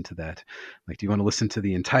want to listen to that. Like, do you want to listen to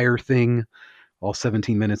the entire thing, all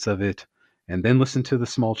 17 minutes of it, and then listen to the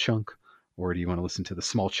small chunk? Or do you want to listen to the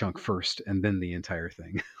small chunk first and then the entire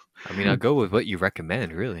thing? I mean, I'll go with what you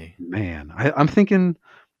recommend, really. Man, I'm thinking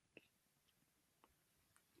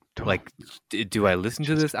Don't Like, do I that listen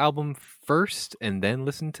to just this album first and then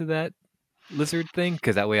listen to that lizard thing?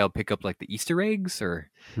 Because that way I'll pick up like the Easter eggs, or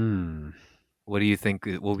hmm. what do you think?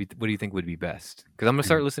 What do you think would be best? Because I'm gonna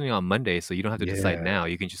start listening on Monday, so you don't have to decide Yeah, now.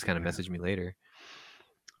 You can just kind of yeah. message me later.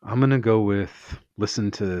 I'm gonna go with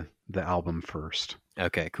listen to the album first,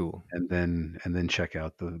 Okay, cool. and then check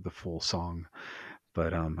out the full song.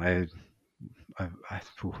 But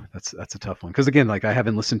ooh, that's a tough one because again, like I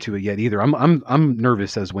haven't listened to it yet either. I'm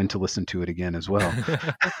nervous as when to listen to it again as well,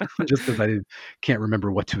 just because can't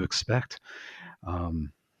remember what to expect.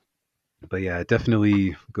 Um, but yeah, it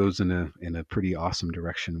definitely goes in a pretty awesome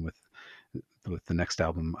direction with the next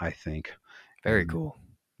album, I think. Very And cool.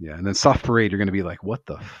 yeah, and then Soft Parade, you're going to be like, what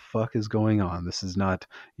the fuck is going on? This is not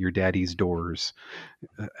your daddy's Doors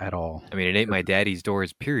at all. I mean, it ain't my daddy's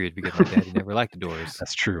Doors, period, because my daddy never liked the Doors.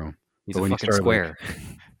 That's true. He's But a when you fucking start like square.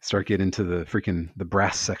 start getting into the freaking the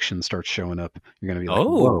brass section starts showing up, you're gonna be like, Oh,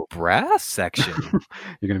 whoa. brass section.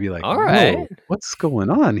 You're gonna be like, All whoa, right. what's going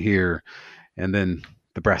on here? And then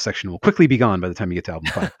the brass section will quickly be gone by the time you get to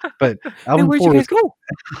album 5. But Hey, album where'd you 4 guys go?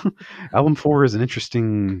 album 4 is an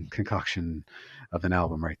interesting concoction of an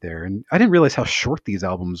album right there. And I didn't realize how short these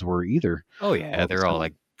albums were either Oh yeah, all of a they're all sudden.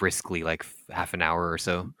 like briskly like half an hour or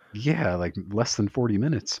so. Yeah, like less than 40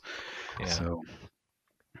 minutes. Yeah. So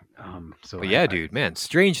But yeah, I dude, man,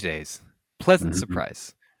 Strange Days. Pleasant mhm.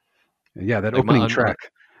 surprise. Yeah, that Like my opening on track,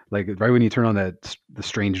 like right when you turn on the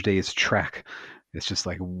Strange Days track, it's just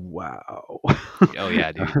like wow. oh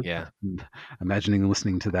yeah, dude. Yeah. Imagining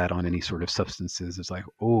listening to that on any sort of substances is like,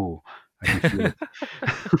 oh, I can feel it.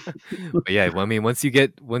 But yeah, well, I mean, once you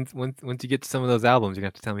get to some of those albums, you're gonna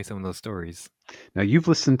have to tell me some of those stories. Now you've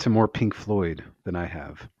listened to more Pink Floyd than I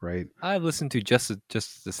have, right? I've listened to just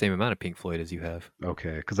the same amount of Pink Floyd as you have.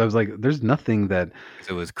 Okay, because I was like, there's nothing that. 'Cause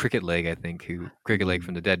it was Cricket Leg, I think, who Cricket Leg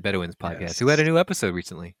from the Dead Bedouins podcast, who had a Yes. new episode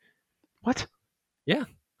recently. What? Yeah,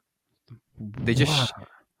 they Wow. just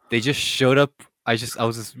they just showed up. I was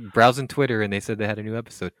just browsing Twitter and they said they had a new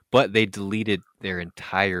episode, but they deleted their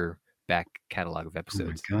entire back catalog of Oh my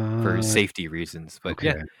episodes for god. safety reasons. But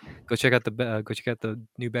yeah, Okay. go check out the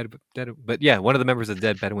new Dead. But yeah, one of the members of the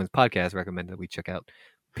Dead Bedouins podcast recommended that we check out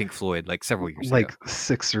Pink Floyd like several years ago. Like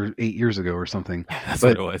 6 or 8 years ago or something. Yeah, that's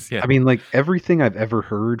what But it was. Yeah. I mean, like everything I've ever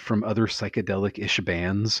heard from other psychedelic-ish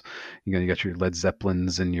bands, you got your Led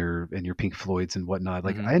Zeppelins and your Pink Floyds and whatnot.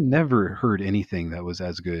 Like Hmm. I had never heard anything that was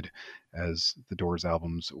as good as the Doors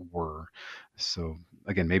albums were. So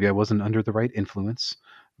again, maybe I wasn't under the right influence,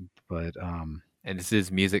 but And this is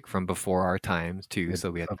music from before our times too, it, so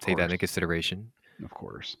we have to of take that course, into consideration. of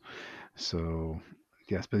course. So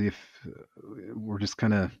yes, but if we're just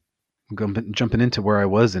kind of jumping into where I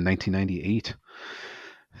was in 1998.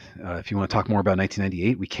 If you want to talk more about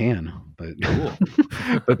 1998, we can. But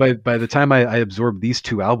Cool. but by the time I absorbed these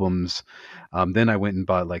two albums, then I went and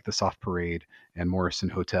bought like the Soft Parade and Morrison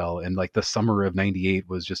Hotel, and like the summer of '98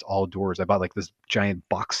 was just all Doors. I bought like this giant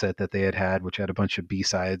box set that they had, which had a bunch of B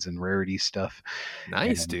sides and rarity stuff,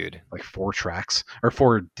 Nice, and dude. like 4 tracks or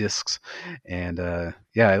 4 discs, and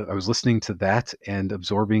yeah, I was listening to that and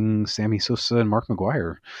absorbing Sammy Sosa and Mark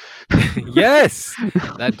McGuire. Yes,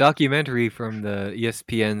 that documentary from the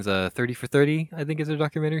ESPN's 30 for 30, I think is a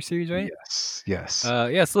documentary series, right? Yes, yes.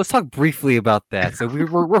 Yeah, so let's talk briefly about that. So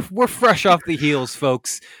we're fresh off the heels,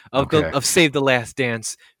 folks, Okay. of Save the Last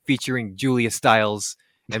Dance featuring Julia Stiles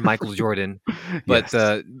and Michael Jordan. But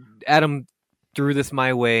Yes. Adam threw this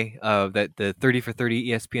my way, that the 30 for 30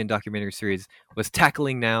 ESPN documentary series was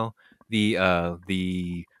tackling now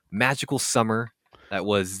the magical summer that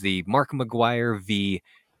was the Mark McGuire v.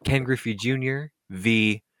 Ken Griffey Jr.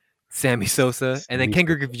 v. Sammy Sosa, and then Sammy Ken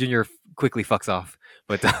Sosa. Griffey Jr. quickly fucks off.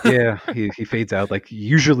 But Yeah, he fades out like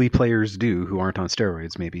usually players do who aren't on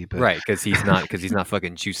steroids, maybe, but right, because he's not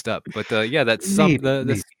fucking juiced up. But yeah, that's maybe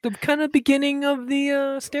the kind of beginning of the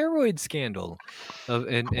steroid scandal of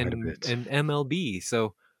quite a bit. in MLB.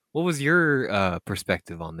 So, what was your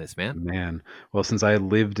perspective on this, man? Man, well, since I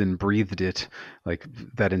lived and breathed it like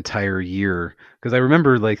that entire year, because I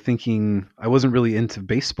remember like thinking I wasn't really into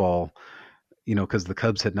baseball, because the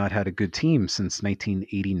Cubs had not had a good team since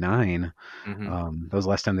 1989. Hmm. That was the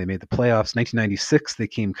last time they made the playoffs. 1996, they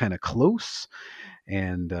came kind of close.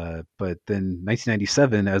 And but then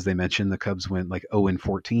 1997, as they mentioned, the Cubs went like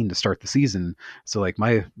 0-14 to start the season. So like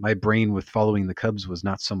my brain with following the Cubs was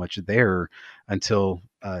not so much there until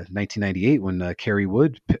 1998 when Kerry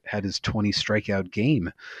Wood had his 20 strikeout game.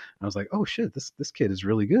 And I was like, oh shit, this kid is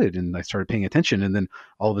really good, and I started paying attention. And then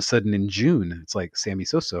all of a sudden in June, it's like Sammy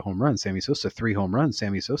Sosa home run, Sammy Sosa 3 home runs,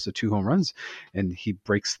 Sammy Sosa 2 home runs, and he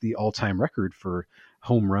breaks the all-time record for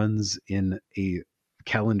home runs in a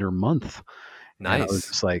calendar month. And I was Nice.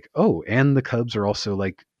 just like, "Oh, and the Cubs are also,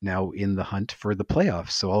 like, now in the hunt for the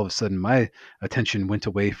playoffs." So all of a sudden, my attention went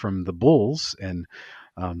away from the Bulls and,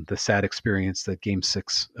 the sad experience that Game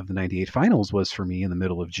 6 of the '98 finals was for me in the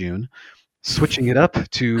middle of June, switching it up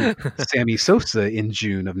to Sammy Sosa in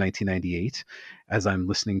June of 1998 as I'm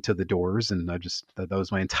listening to The Doors, and I just that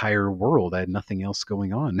was my entire world. I had nothing else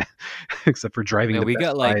going on except for driving Man, to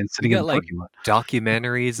Best Buy and we sitting in got the like parking lot.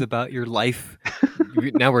 documentaries about your life.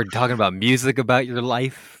 Now we're talking about music about your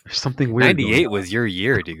life. There's something weird going 98 was your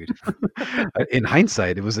year, dude. in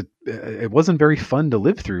hindsight, it wasn't very fun to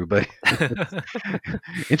live through, but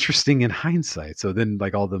it's interesting in hindsight. So then,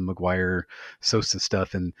 like all the McGuire Sosa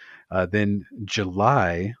stuff, and then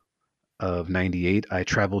July of '98, I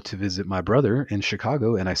traveled to visit my brother in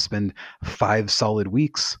Chicago, and I spend 5 solid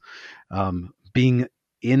weeks being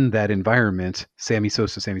in that environment. Sammy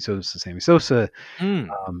Sosa, Sammy Sosa, Sammy Sosa. Mm,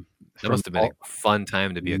 that From must have been a all fun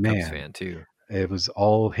time to be a Cubs man, fan too. it was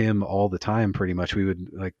all him all the time, pretty much. We would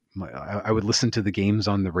like I would listen to the games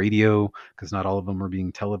on the radio because not all of them were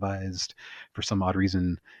being televised for some odd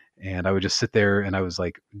reason, and I would just sit there and I was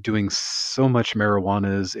like doing so much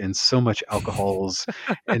marijuanas and so much alcohols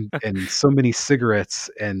and so many cigarettes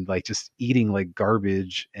and like just eating like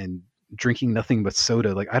garbage and drinking nothing but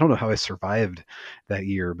soda. Like I don't know how I survived that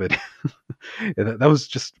year, but that was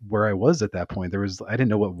just where I was at that point. I didn't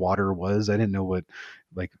know what water was. I didn't know what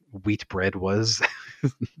like wheat bread was.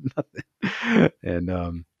 Nothing.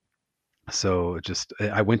 And so just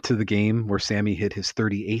I went to the game where Sammy hit his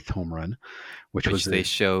 38th home run, which was Which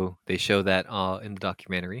a they show that in the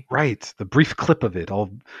documentary. right, the brief clip of it, all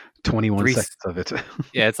 21 Three seconds of it.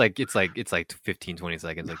 Yeah, it's like 15, 20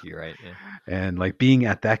 seconds, like you're right. Yeah. And like being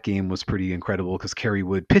at that game was pretty incredible because Kerry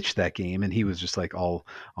Wood pitched that game and he was just like all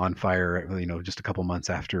on fire, just a couple months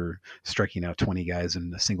after striking out 20 guys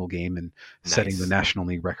in a single game and setting the Nice. National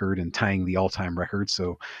League record and tying the all-time record.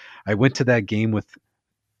 So I went to that game with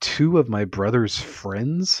two of my brother's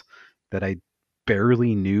friends that I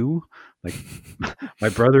barely knew. Like my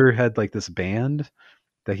brother had like this band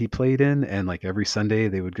that he played in, and like every Sunday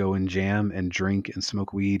they would go and jam and drink and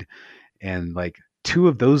smoke weed, and like two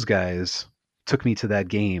of those guys took me to that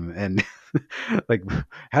game and like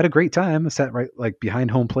had a great time. I sat right like behind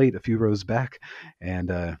home plate a few rows back,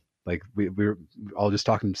 and like we were all just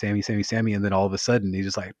talking Sammy, Sammy, Sammy, and then all of a sudden he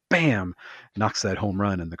just like bam knocks that home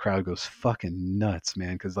run, and the crowd goes fucking nuts,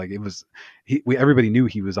 man, because like it was everybody knew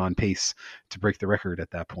he was on pace to break the record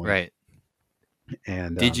at that point. Right.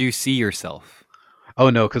 And Did you see yourself oh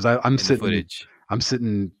no, because I'm in the sitting footage?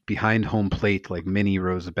 behind home plate, like many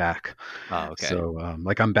rows back. Oh, okay. So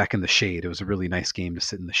like I'm back in the shade. It was a really nice game to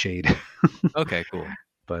sit in the shade. Okay, cool.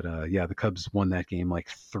 But yeah, the Cubs won that game like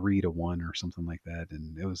 3-1 or something like that,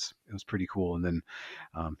 and it was pretty cool. And then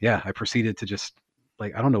yeah, I proceeded to just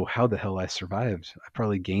like I don't know how the hell I survived. I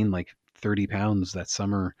probably gained like 30 pounds that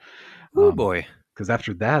summer. Oh boy. Because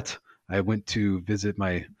after that, I went to visit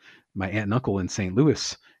my aunt and uncle in St.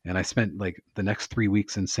 Louis, and I spent like the next 3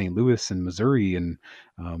 weeks in St. Louis and Missouri, and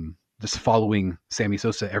just following Sammy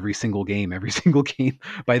Sosa every single game, every single game.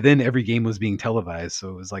 By then, every game was being televised, so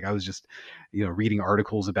it was like I was just, reading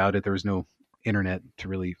articles about it. There was no internet to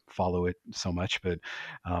really follow it so much, but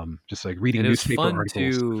just like reading And it was newspaper fun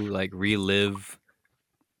articles. to like relive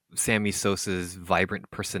Sammy Sosa's vibrant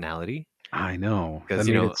personality I know that because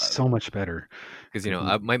made it so much better. because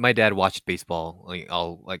 'Cause my dad watched baseball like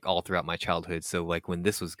all throughout my childhood. So like when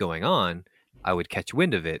this was going on, I would catch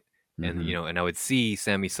wind of it, and mhm, and I would see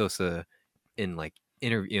Sammy Sosa in like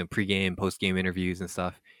pregame, postgame interviews and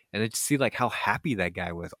stuff, and I just see like how happy that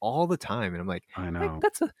guy was all the time, and I'm I like know.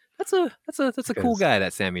 that's This a cool guy's guy,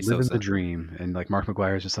 that Sammy living the Sosa. dream, and like Mark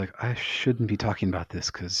McGuire is just like I shouldn't be talking about this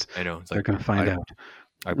because I know. It's they're like gonna find out.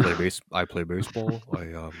 I play baseball.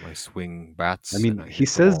 I swing I bats and mean, I he hit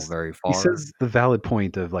the ball says very he far. says the valid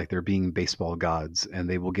point of like there being baseball gods, and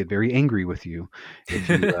they will get very angry with you if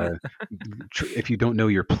you if you don't know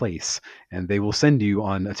your place, and they will send you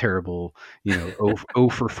on a terrible, 0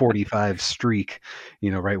 for 45 streak,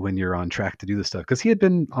 right when you're on track to do the stuff. Because he had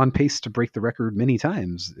been on pace to break the record many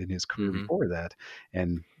times in his career Hmm. before that,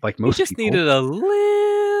 and like He most just people, needed a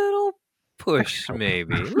little extra push, help.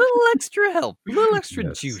 maybe a little extra help, a little extra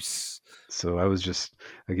Yes. juice. So I was just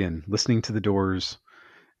again listening to the Doors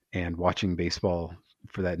and watching baseball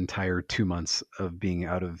for that entire 2 months of being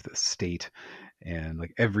out of the state, and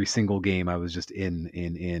like every single game I was just in,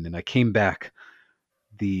 and I came back.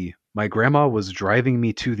 The My grandma was driving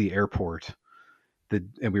me to the airport.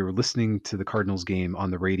 And we were listening to the Cardinals game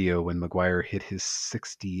on the radio when McGuire hit his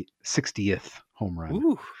 60th home run.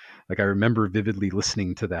 Ooh, Like I remember vividly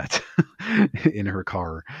listening to that in her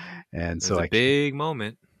car, and it was so a I big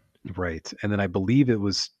moment. Right, and then I believe it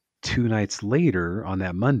was 2 nights later on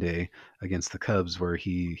that Monday against the Cubs where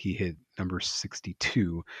he hit number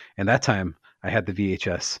 62, and that time I had the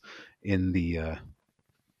VHS in the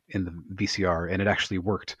VCR, and it actually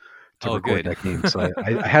worked to Oh, record good. that game, so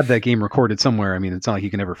I have that game recorded somewhere. I mean, it's not like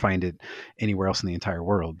you can ever find it anywhere else in the entire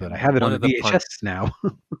world, but I And have it on a VHS now.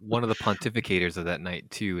 one of the pontificators of that night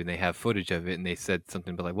too, and they have footage of it, and they said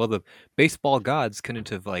something about like, well, the baseball gods couldn't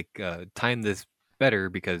have like timed this better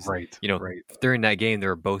because Right, you know right. during that game they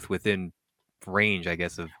were both within range, I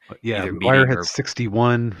guess, of Yeah, either McGuire meeting had or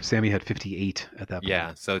 61, Sammy had 58 at that point.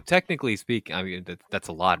 yeah. So technically speaking, I mean that's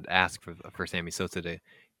a lot to ask for Sammy Sosa to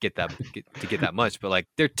get that much, but like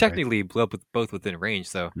they're Right. technically both within range.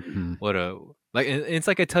 So Mhm. what a like, and it's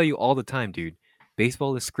like I tell you all the time, dude.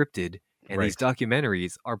 Baseball is scripted, and these Right.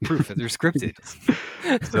 documentaries are proof that they're scripted.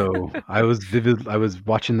 Yes. So, I was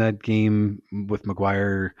watching that game with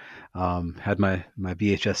McGuire, had my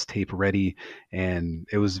VHS tape ready, and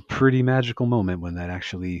it was a pretty magical moment when that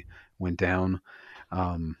actually went down.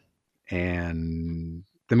 Um, and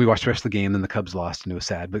then we watched the rest of the game, and the Cubs lost, and it was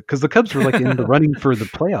sad, but because the Cubs were, like, in the running for the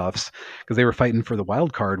playoffs, because they were fighting for the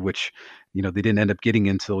wild card, which, they didn't end up getting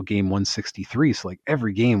until game 163, so, like,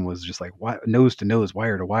 every game was just, like, wi nose to nose,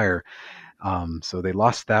 wire to wire. So they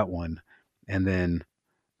lost that one, and then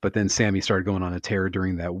but then Sammy started going on a tear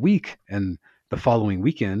during that week, and the following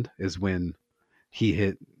weekend is when he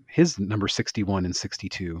hit his number 61 and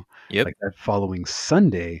 62, Yep. like that following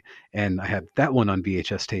Sunday, and I had that one on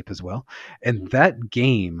VHS tape as well. And that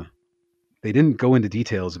game, they didn't go into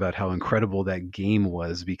details about how incredible that game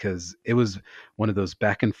was because it was one of those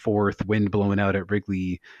back and forth, wind blowing out at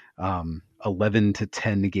Wrigley,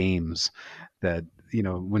 11-10 games that,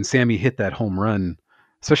 when Sammy hit that home run,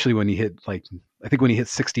 especially when he hit like, I think when he hit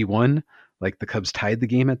 61, like the Cubs tied the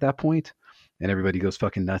game at that point, and everybody goes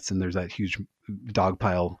fucking nuts, and there's that huge dog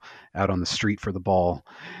pile out on the street for the ball,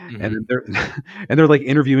 and Hmm. then they're and they're like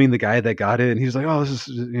interviewing the guy that got it, and he's like, "Oh, this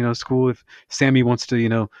is it's cool if Sammy wants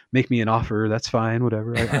to make me an offer. That's fine,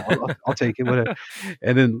 whatever. I'll take it, whatever."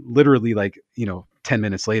 And then literally like 10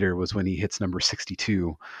 minutes later was when he hits number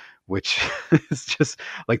 62, which is just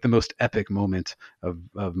like the most epic moment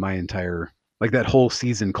of my entire like that whole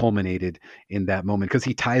season culminated in that moment because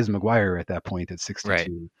he ties McGuire at that point at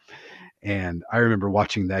Right. 62. And I remember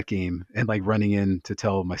watching that game and like running in to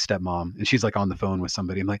tell my stepmom, and she's like on the phone with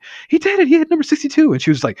somebody. I'm like, he did it. He hit number 62. And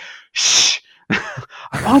she was like, shh,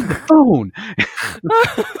 I'm on the phone.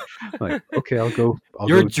 I'm like, okay,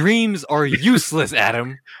 Your dreams are useless,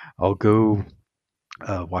 Adam. I'll go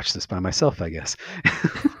watch this by myself, I guess.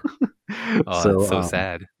 Oh, that's So so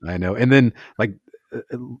sad. I know. And then like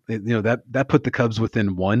that put the Cubs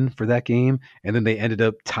within one for that game, and then they ended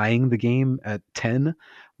up tying the game at 10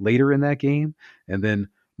 later in that game, and then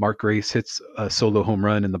Mark Grace hits a solo home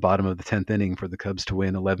run in the bottom of the 10th inning for the Cubs to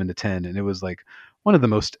win 11-10, and it was like one of the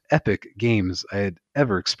most epic games I had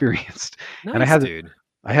ever experienced. And Nice, dude.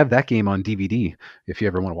 I have that game on DVD if you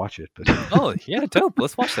ever want to watch it, but Oh, yeah, dope.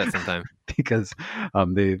 Let's watch that sometime. because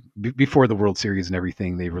before the World Series and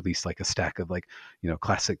everything, they released like a stack of like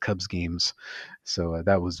classic Cubs games. So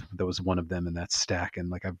that was one of them in that stack, and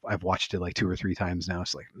like I've watched it like two or three times now.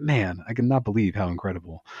 It's like, man, I cannot believe how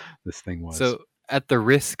incredible this thing was. So, at the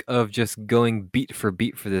risk of just going beat for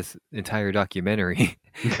beat for this entire documentary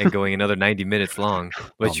and going another 90 minutes long, Oh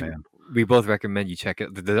which man, we both recommend you check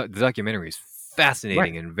it. The documentary is right?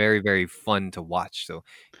 fascinating and very, very fun to watch. So,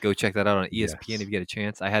 go check that out on ESPN if Yes, you get a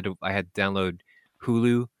chance. I had to download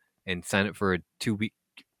Hulu and sign up for a 2-week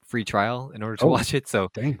free trial in order to oh watch it. So,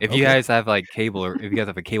 dang, if you okay, guys have like cable or if you guys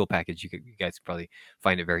have a cable package, you guys could probably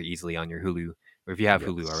find it very easily on your Hulu. Or if you have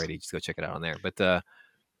Hulu yes. already, just go check it out on there. But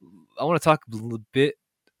I want to talk a little bit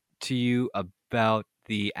to you about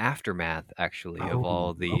the aftermath, actually, of Oh,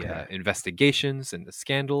 all the okay. investigations and the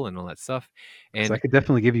scandal and all that stuff. Because I And could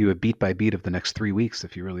definitely give you a beat by beat of the next 3 weeks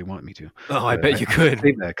if you really want me to. oh, I But bet you I should could.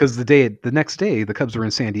 save that because the next day the Cubs were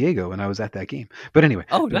in San Diego and I was at that game. But anyway,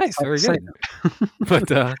 Oh, nice, very side good. note.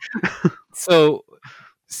 But so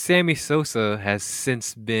Sammy Sosa has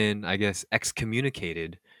since been, I guess,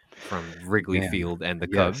 excommunicated from Wrigley Man, Field and the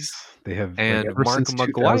yes, Cubs, they have like and ever since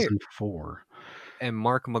 2004.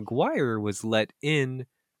 Mark McGuire was let in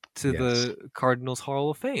to Yes, the Cardinals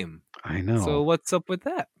Hall of Fame. I So know. what's up with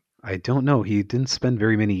that? I don't know. He didn't spend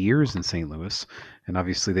very many years in St. Louis, and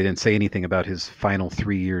obviously they didn't say anything about his final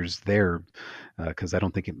 3 years there because I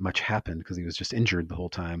don't think much happened because he was just injured the whole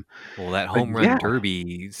time. Well, that But home run yeah,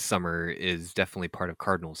 derby summer is definitely part of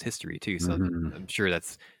Cardinals history too. So mhm. I'm sure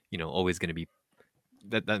that's always going to be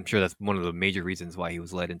I'm sure that's one of the major reasons why he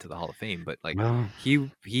was led into the Hall of Fame. But like Well,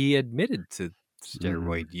 he admitted to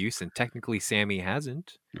Mhm. steroid use, and technically Sammy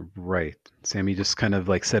hasn't. Right. Sammy just kind of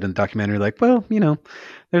like said in the documentary, like, well,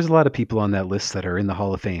 there's a lot of people on that list that are in the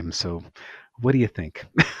Hall of Fame. So what do you think?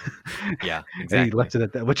 Yeah, And he exactly. left it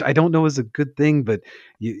at that, which I don't know is a good thing, but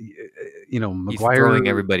He's throwing McGuire,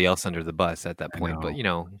 everybody else under the bus at that I point, but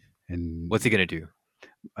know. what's he And gonna do?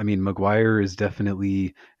 I mean, McGuire is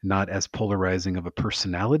definitely not as polarizing of a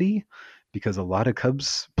personality because a lot of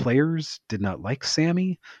Cubs players did not like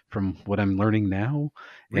Sammy from what I'm learning now.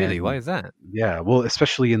 Really? Why And is that? yeah, well,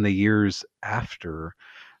 especially in the years after,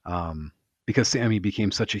 um, because Sammy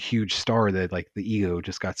became such a huge star that like the ego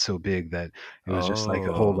just got so big that it was just like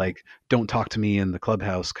a whole Oh. like don't talk to me in the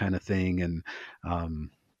clubhouse kind of thing. And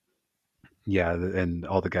um, yeah, and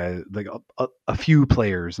all the guys, like a few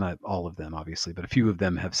players, not all of them, obviously, but a few of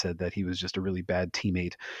them have said that he was just a really bad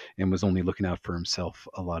teammate and was only looking out for himself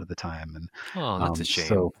a lot of the time. And Oh, that's a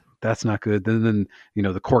so shame. that's not good. Then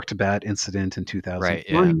the corked bat incident in Right,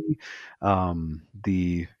 yeah.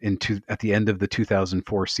 2003, at the end of the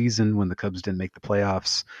 2004 season when the Cubs didn't make the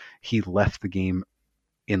playoffs, he left the game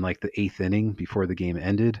in like the eighth inning before the game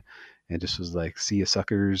ended and just was like see you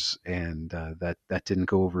suckers. And that didn't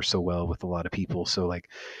go over so well with a lot of people. So like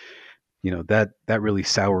that really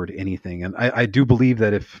soured anything. And I do believe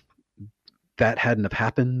that if that hadn't have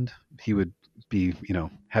happened, he would be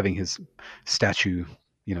having his statue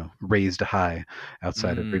raised high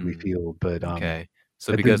outside of Wrigley Mm, Field. But okay.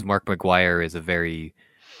 So but because then Mark McGuire is a very,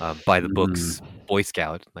 by the mhm, books Boy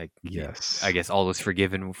Scout, like, I yes. guess all is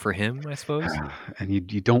forgiven for him, I suppose? And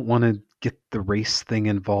you don't want to get the race thing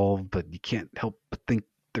involved, but you can't help but think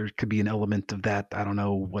there could be an element of that. I don't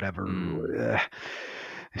know, Mm, whatever.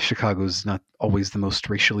 Chicago's not always the most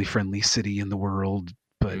racially friendly city in the world,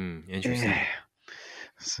 but eh. interesting.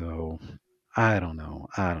 So I don't know.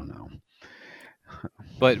 I don't know.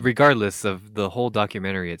 But regardless of the whole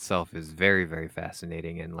documentary itself is very, very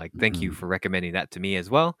fascinating, and like, thank you Mhm. for recommending that to me as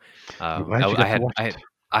well. I'm I, glad you I got to had, watch I it.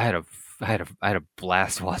 had, I had a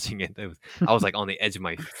blast watching it. I was like on the edge of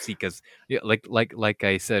my seat because, yeah, like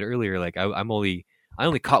I said earlier, like I only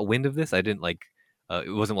caught wind of this. I didn't like,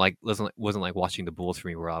 wasn't like watching the Bulls for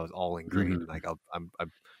me where I was all ingrained. Mhm. Like I'm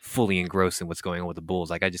fully engrossed in what's going on with the Bulls.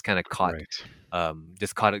 Like I just kind of Right.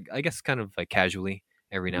 just caught it, I guess, kind of like casually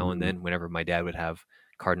every now and Mhm. then whenever my dad would have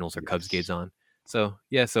Cardinals or Cubs games Yes. on. So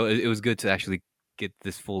yeah, so it was good to actually get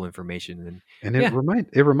this full information. And And yeah,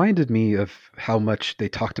 it reminded me of how much they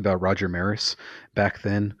talked about Roger Maris back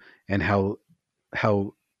then and how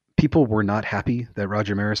people were not happy that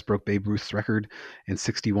Roger Maris broke Babe Ruth's record in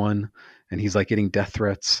 61 and he's like getting death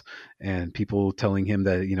threats and people telling him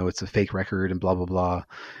that it's a fake record and blah blah blah.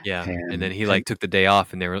 yeah. And then and he and like took the day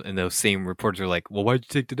off, and those same reporters are like, "Well, why'd you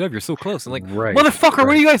take the dub? You're so close." I'm like, right, "Motherfucker,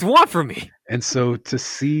 what do right. you guys want from me?" And so to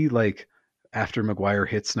see like after McGuire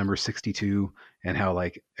hits number 62 and how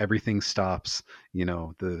like everything stops,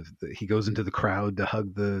 he goes into the crowd to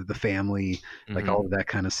hug the family, like Hmm. all of that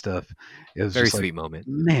kind of stuff. It was Very just like, sweet moment.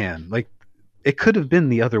 man, like it could have been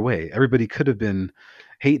the other way. Everybody could have been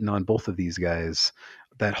hating on both of these guys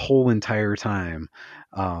that whole entire time,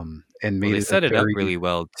 and Well, made they it a set it up very really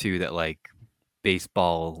well too. That like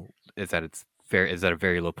baseball is at a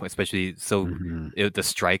very low point, especially mhm, the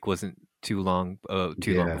strike wasn't too long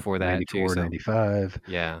yeah, before that too. 94, So 95,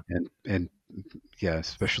 yeah. and yeah,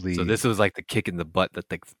 So especially this was like the kick in the butt that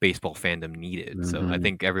the baseball fandom needed. So I mhm,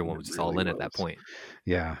 think everyone it was just all really in at that was. point.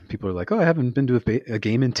 Yeah, people are like, "Oh, I haven't been to a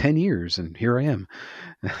game in 10 years, and here I am."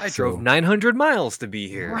 I drove So 900 miles to be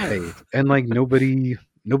here. right, and like nobody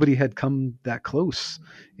had come that close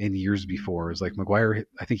in years before. It's like McGuire,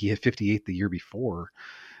 I think he hit 58 the year before,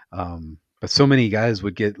 but so many guys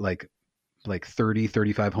would get like 30,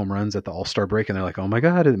 35 home runs at the All-Star break and they're like, "Oh my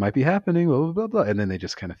god, it might be happening, blah blah blah, blah." And then they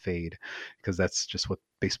just kind of fade because that's just what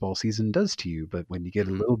baseball season does to you. But when you get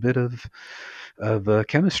a Mhm. little bit of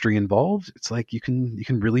chemistry involved, it's like you can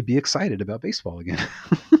really be excited about baseball again.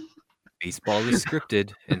 Baseball is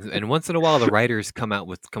scripted, and once in a while the writers come up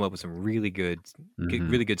with some Hmm. really good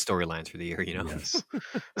storylines for the year. You know. Yes.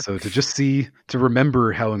 So to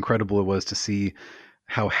remember how incredible it was to see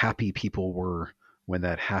how happy people were when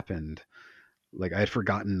that happened. Like I had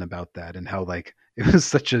forgotten about that and how like it was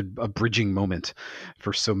such a bridging moment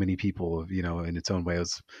for so many people, in its own way. It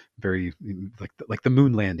was very like the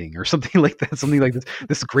moon landing or something like that, something like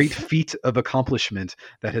this great feat of accomplishment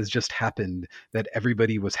that has just happened that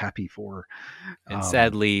everybody was happy for. And Um,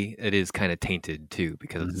 sadly, it is kind of tainted too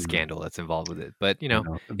because of the mhm. scandal that's involved with it. But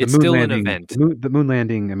The it's moon still an landing, event. the moon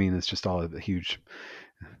landing. I mean, it's just all a huge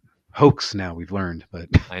hoax now. We've learned, but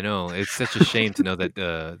I know it's such a shame to know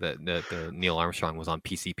that Neil Armstrong was on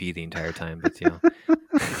PCP the entire time. But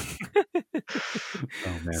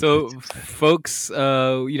oh man. So, It's sad. folks,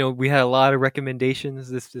 we had a lot of recommendations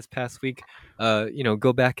this past week.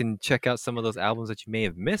 Go back and check out some of those albums that you may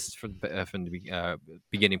have missed from the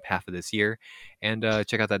beginning half of this year, and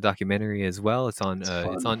check out that documentary as well. It's It's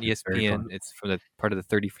fun. on It's very fun. ESPN. It's from the part of the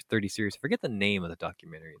 30 for 30 series. I forget the name of the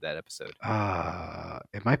documentary, that episode.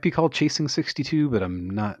 It might be called Chasing 62, but I'm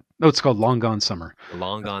not. No, it's called Long Gone Summer. The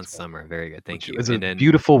Long That's what Gone it's called, Summer. Very good. Thank which you. is a And then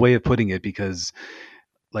beautiful way of putting it because,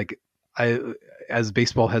 like, I as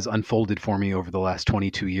baseball has unfolded for me over the last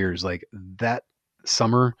 22 years, like that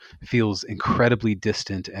summer feels incredibly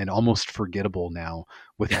distant and almost forgettable now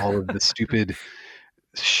with all of the stupid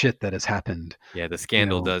shit that has happened. yeah, the You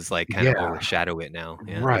scandal know, does like kind of yeah, overshadow it now.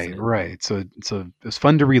 Yeah, doesn't right, it? right. So it's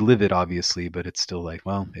fun to relive it, obviously, but it's still like,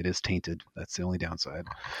 well, it is tainted. That's the only downside.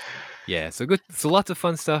 Yeah, so good. So lots of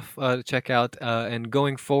fun stuff to check out. And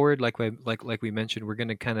going forward, like we mentioned, we're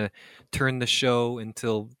gonna kind of turn the show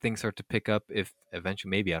until things start to pick up. If eventually,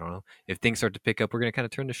 maybe I don't know, if things start to pick up, we're gonna kind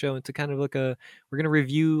of turn the show into kind of like we're gonna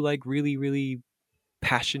review like really really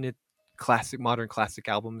passionate modern classic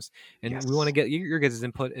albums, and we want to Yes, get your guys'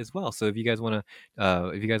 input as well. So if you guys want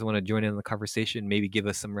to join in the conversation, maybe give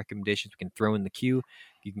us some recommendations we can throw in the queue.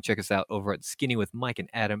 You can check us out over at Skinny with Mike and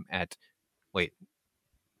Adam at wait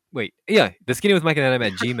yeah, the skinny with Mike and Adam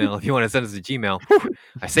at Gmail. If you want to send us a Gmail, whew,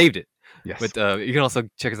 I saved it. yes, But you can also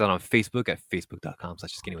check us out on Facebook at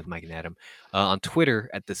facebook.com/skinny with Mike and Adam. On Twitter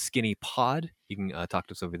at the Skinny Pod. You can talk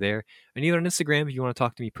to us over there. And even on Instagram, if you want to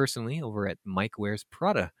talk to me personally, over at Mike Wears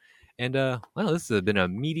Prada. And well, this has been a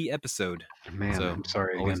meaty episode. man. So I'm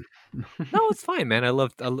sorry always again. no, it's fine, man. I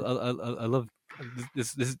love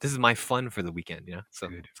this is my fun for the weekend, It's So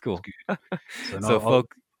good. it's It's cool. good. So, and So,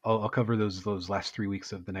 folk, I'll cover those last 3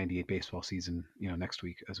 weeks of the '98 baseball season, next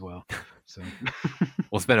week as well. So,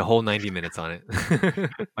 we'll spend a whole 90 minutes on it.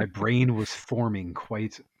 my brain was forming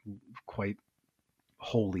quite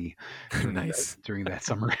wholly during that Nice. during that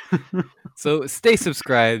summer. So stay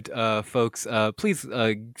subscribed, folks. Please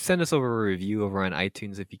send us over a review over on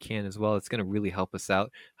iTunes if you can as well. It's going to really help us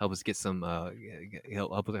out, help us get some,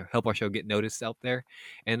 help our show get noticed out there,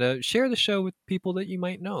 and share the show with people that you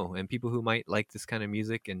might know and people who might like this kind of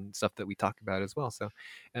music and stuff that we talk about as well. So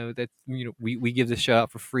we give this show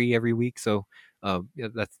out for free every week. So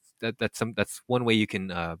that's one way you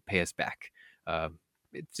can pay us back.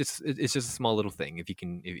 It's just a small little thing if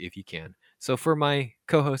you can. So for my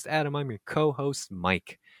co-host Adam, I'm your co-host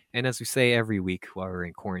Mike, and as we say every week while we're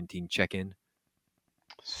in quarantine check-in,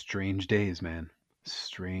 Strange days, man.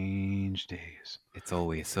 Strange days. it's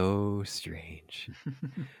always so strange.